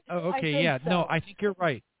 you said, okay, yeah. So. No, I think you're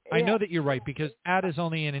right. Yeah. I know that you're right, because that is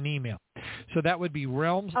only in an email. So that would be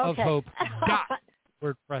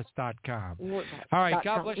realmsofhope.wordpress.com. All right,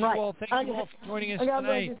 God bless you all. Thank you all for joining us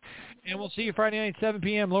tonight. And we'll see you Friday night, 7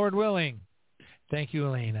 p.m., Lord willing. Thank you,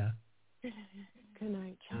 Eleyna. Good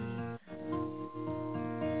night, John.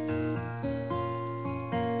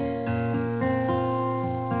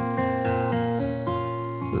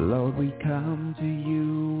 Lord, we come to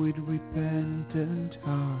you with repentant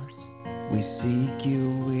hearts. We seek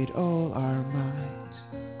you with all our might.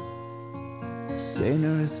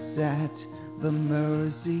 Sinners at the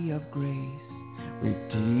mercy of grace,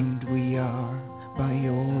 redeemed we are by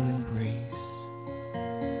your embrace.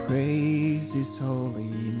 Praise his holy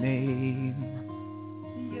name.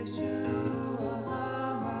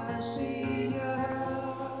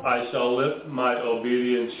 I shall lift my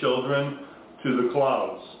obedient children to the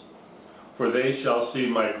clouds, for they shall see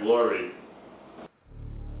my glory.